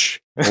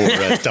Rage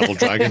or Double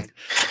Dragon.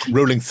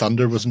 Rolling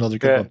Thunder was another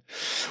good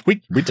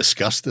one. We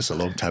discussed this a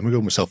long time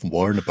ago, myself and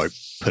Warren, about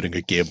putting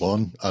a game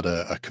on at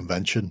a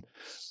convention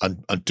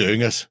and doing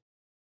it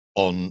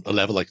on a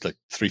level like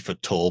 3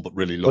 foot tall but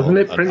really long. Wasn't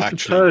it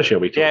Prince of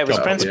Persia? It was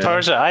Prince of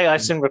Persia. I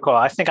seem to recall.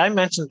 I think I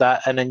mentioned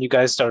that, and then you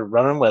guys started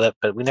running with it,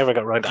 but we never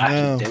got around to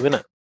actually doing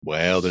it.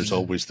 Well, there's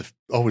always the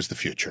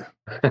future.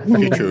 The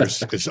future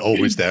is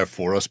always there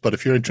for us. But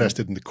if you're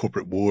interested in the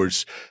Corporate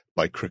Wars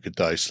by Crooked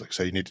Dice, like I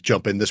say, you need to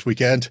jump in this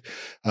weekend.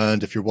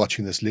 And if you're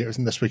watching this later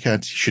than this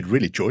weekend, you should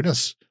really join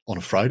us on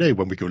a Friday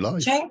when we go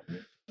live. Okay.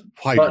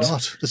 Why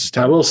not? This is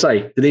I will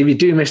say that if you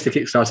do miss the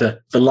Kickstarter,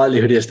 the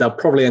likelihood is they'll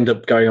probably end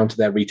up going onto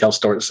their retail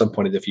store at some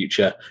point in the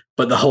future.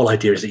 But the whole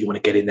idea is that you want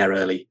to get in there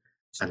early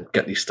and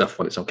get these stuff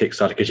when it's on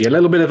Kickstarter because you get a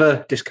little bit of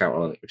a discount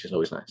on it, which is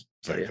always nice.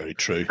 Very, very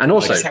true. And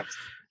also,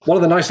 one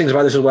of the nice things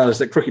about this as well is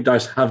that Crooked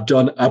Dice have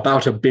done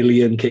about 1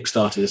 billion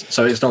Kickstarters.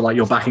 So it's not like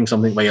you're backing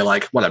something where you're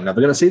like, well, I'm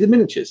never going to see the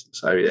miniatures.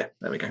 So yeah,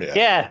 there we go.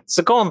 Yeah.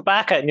 So going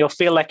back it and you'll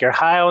feel like you're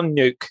high on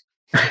nuke.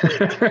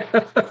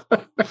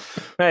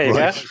 There you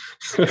go.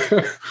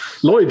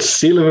 Lloyd's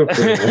seal of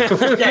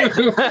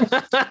approval.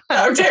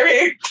 Oh,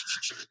 dear.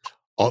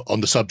 On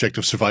the subject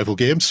of survival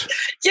games.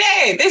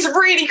 Yeah, there's a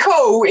really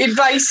cool,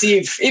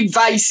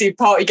 invasive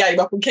party game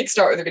up on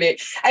Kickstarter at the minute.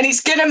 And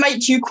it's going to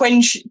make you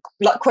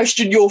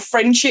question your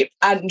friendship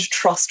and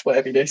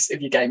trustworthiness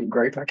of your gaming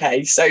group,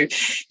 okay? So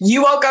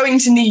you are going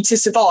to need to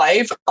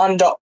survive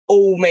under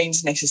all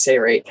means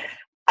necessary.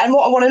 And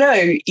what I want to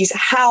know is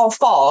how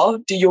far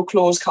do your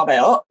claws come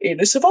out in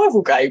a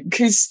survival game?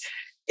 Because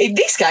in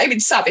this game, in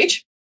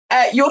Savage,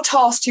 you're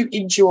tasked to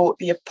endure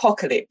the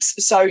apocalypse.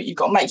 So you've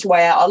got to make your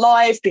way out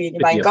alive, being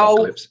your main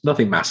goal.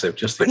 Nothing massive,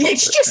 just the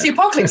apocalypse. It's just the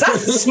apocalypse.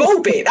 That's the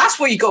small bit. That's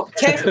where you got to be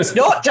careful. It's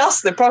not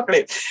just the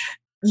apocalypse.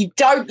 You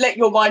don't let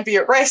your mind be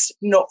at rest,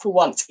 not for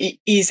once. It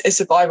is a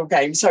survival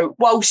game. So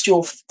whilst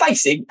you're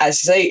facing,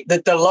 as you say,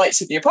 the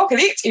delights of the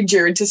apocalypse,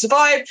 enduring to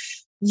survive,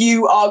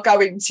 you are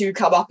going to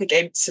come up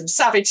against some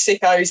savage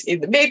sickos in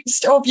the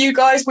midst of you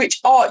guys, which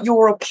are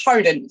your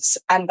opponents,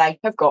 and they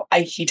have got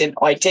a hidden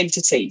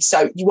identity.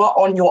 So you are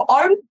on your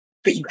own,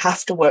 but you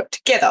have to work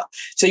together.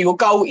 So your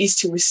goal is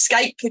to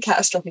escape the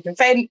catastrophic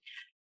event,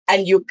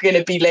 and you're going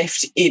to be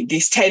left in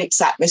this tense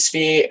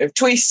atmosphere of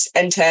twists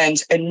and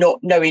turns and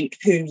not knowing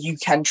who you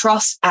can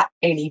trust at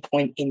any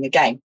point in the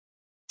game.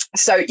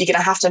 So you're going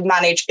to have to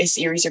manage a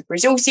series of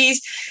resources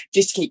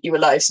just to keep you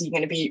alive. So you're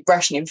going to be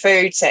rationing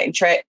food, setting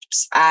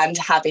traps, and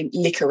having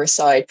liquor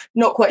aside.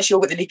 Not quite sure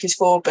what the liquor's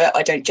for, but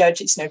I don't judge.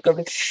 It's no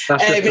problem.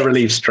 That's just to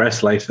relieve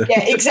stress later.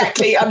 Yeah,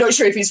 exactly. I'm not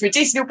sure if it's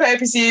medicinal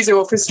purposes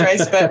or for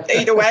stress, but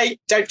either way,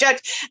 don't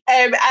judge.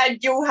 And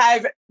you'll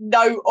have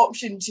no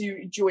option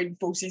to join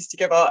forces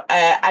together.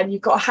 And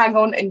you've got to hang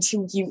on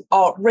until you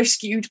are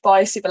rescued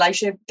by a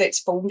civilization that's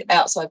formed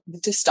outside the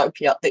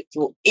dystopia that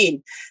you're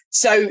in.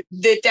 So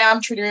the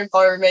downtrodden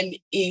environment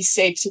is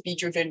said to be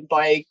driven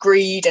by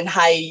greed and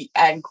hate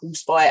and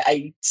caused by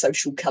a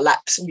social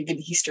collapse within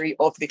the history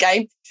of the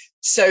game.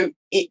 So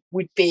it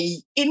would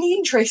be in the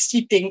interest,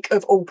 you think,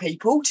 of all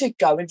people to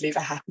go and live a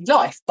happy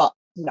life. But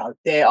no,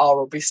 there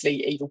are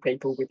obviously evil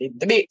people within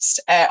the midst,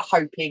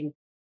 hoping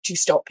to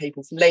stop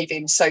people from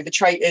leaving. So the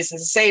traitors,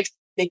 as I said,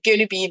 they're going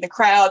to be in the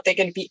crowd. They're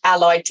going to be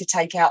allied to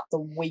take out the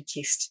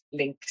weakest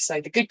link. So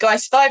the good guy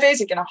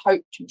survivors are going to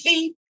hope to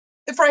leave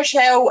The Fresh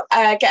Hell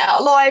get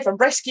out alive and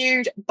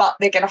rescued, but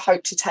they're going to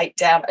hope to take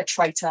down a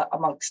traitor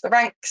amongst the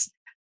ranks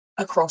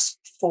across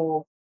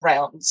 4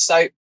 rounds.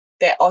 So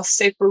there are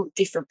several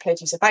different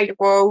pledges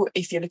available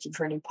if you're looking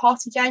for a new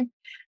party game,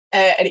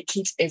 and it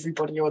keeps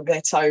everybody on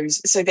their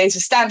toes. So there's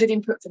a standard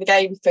input for the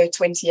game for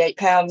 £28,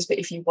 but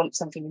if you want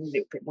something a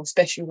little bit more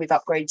special with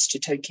upgrades to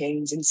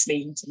tokens and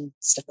sleeves and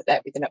stuff like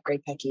that with an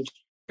upgrade package,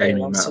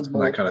 gaming mats and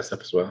that kind of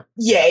stuff as well.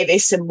 Yeah,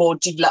 there's some more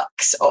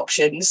deluxe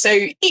options. So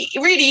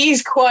it really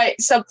is quite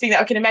something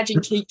that I can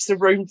imagine keeps the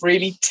room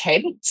really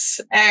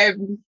tense.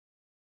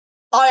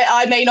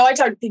 I mean, I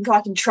don't think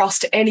I can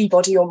trust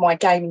anybody on my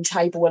gaming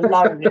table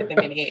alone at the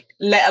minute,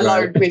 let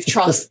alone with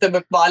trust them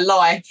of my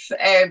life.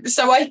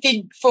 So I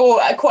think for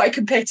quite a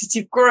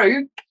competitive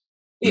group,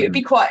 it would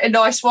be quite a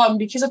nice one,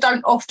 because I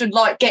don't often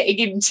like getting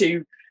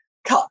into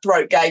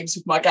cutthroat games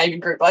with my gaming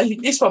group. I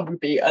think this one would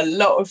be a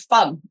lot of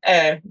fun,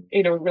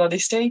 in all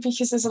honesty,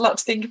 because there's a lot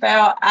to think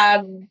about,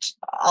 and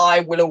I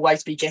will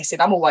always be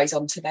guessing. I'm always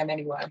on to them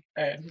anyway.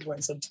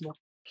 Always on to them.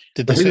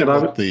 Did they say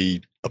what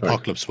the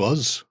apocalypse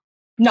was?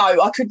 No,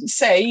 I couldn't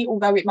see,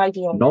 although it may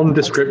be on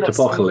nondescript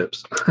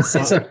apocalypse.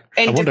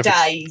 End of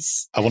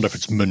days. I wonder if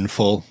it's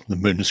Moonfall. The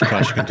moon is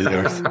crashing into the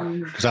earth,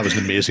 because that was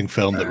an amazing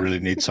film that really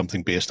needs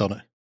something based on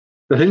it.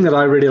 The thing that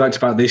I really liked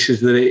about this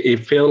is that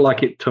it felt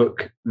like it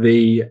took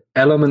the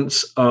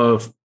elements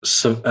of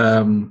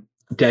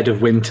Dead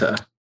of Winter,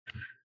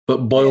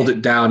 but boiled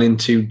it down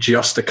into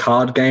just a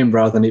card game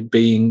rather than it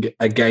being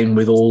a game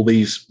with all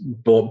these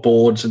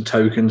boards and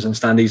tokens and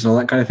standees and all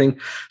that kind of thing.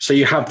 So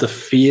you have the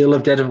feel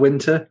of Dead of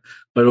Winter,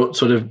 but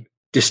sort of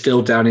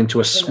distilled down into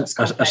a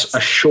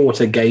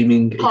shorter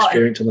gaming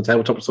experience on the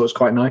tabletop. So it's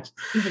quite nice.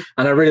 Mm-hmm.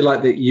 And I really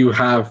like that you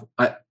have...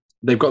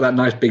 they've got that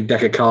nice big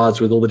deck of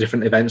cards with all the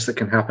different events that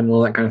can happen and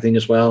all that kind of thing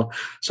as well.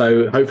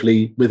 So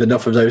hopefully with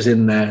enough of those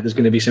in there, there's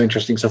going to be some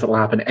interesting stuff that will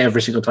happen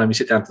every single time you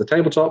sit down to the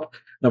tabletop.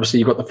 And obviously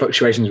you've got the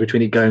fluctuations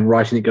between it going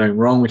right and it going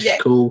wrong, which is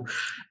cool.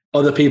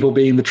 Other people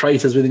being the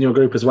traitors within your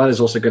group as well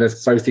is also going to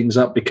throw things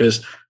up,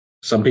 because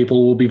some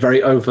people will be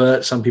very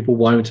overt, some people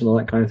won't, and all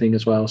that kind of thing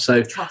as well.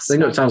 So I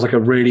think it sounds like a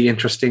really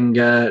interesting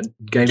game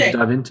to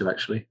dive into,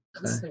 actually.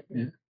 So,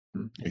 yeah.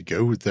 There you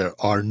go. There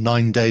are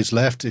 9 days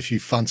left if you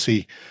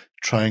fancy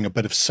trying a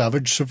bit of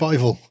savage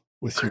survival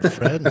with your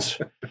friends.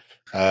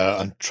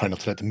 And try not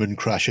to let the moon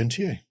crash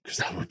into you, because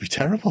that would be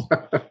terrible.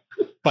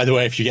 By the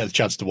way, if you get the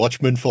chance to watch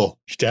Moonfall,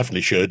 you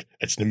definitely should.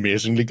 It's an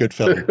amazingly good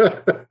film.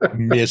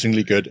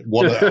 Amazingly good.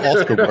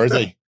 Oscar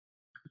worthy.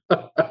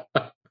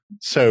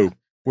 So,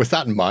 with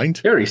that in mind,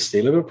 very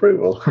seal of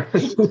approval.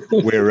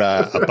 We're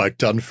about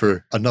done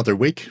for another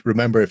week.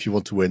 Remember, if you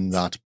want to win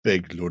that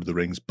big Lord of the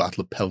Rings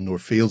Battle of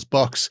Pelennor Fields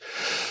box,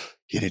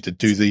 you need to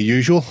do the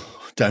usual.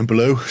 Down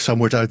below,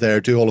 somewhere down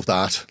there, do all of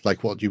that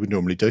like what you would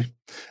normally do.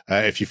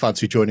 If you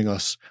fancy joining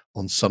us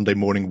on Sunday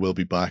morning, we'll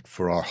be back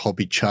for our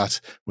hobby chat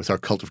with our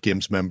Cult of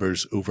Games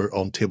members over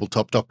on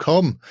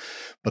tabletop.com.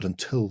 But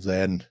until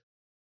then,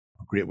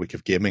 a great week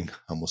of gaming,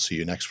 and we'll see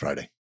you next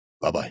Friday.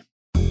 Bye-bye.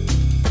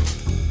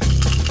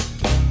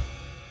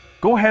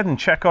 Go ahead and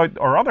check out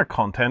our other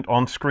content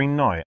on screen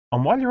now.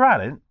 And while you're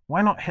at it,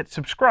 why not hit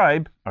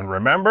subscribe and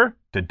remember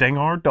to ding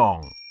our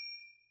dong.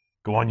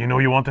 Go on, you know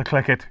you want to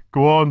click it.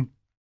 Go on.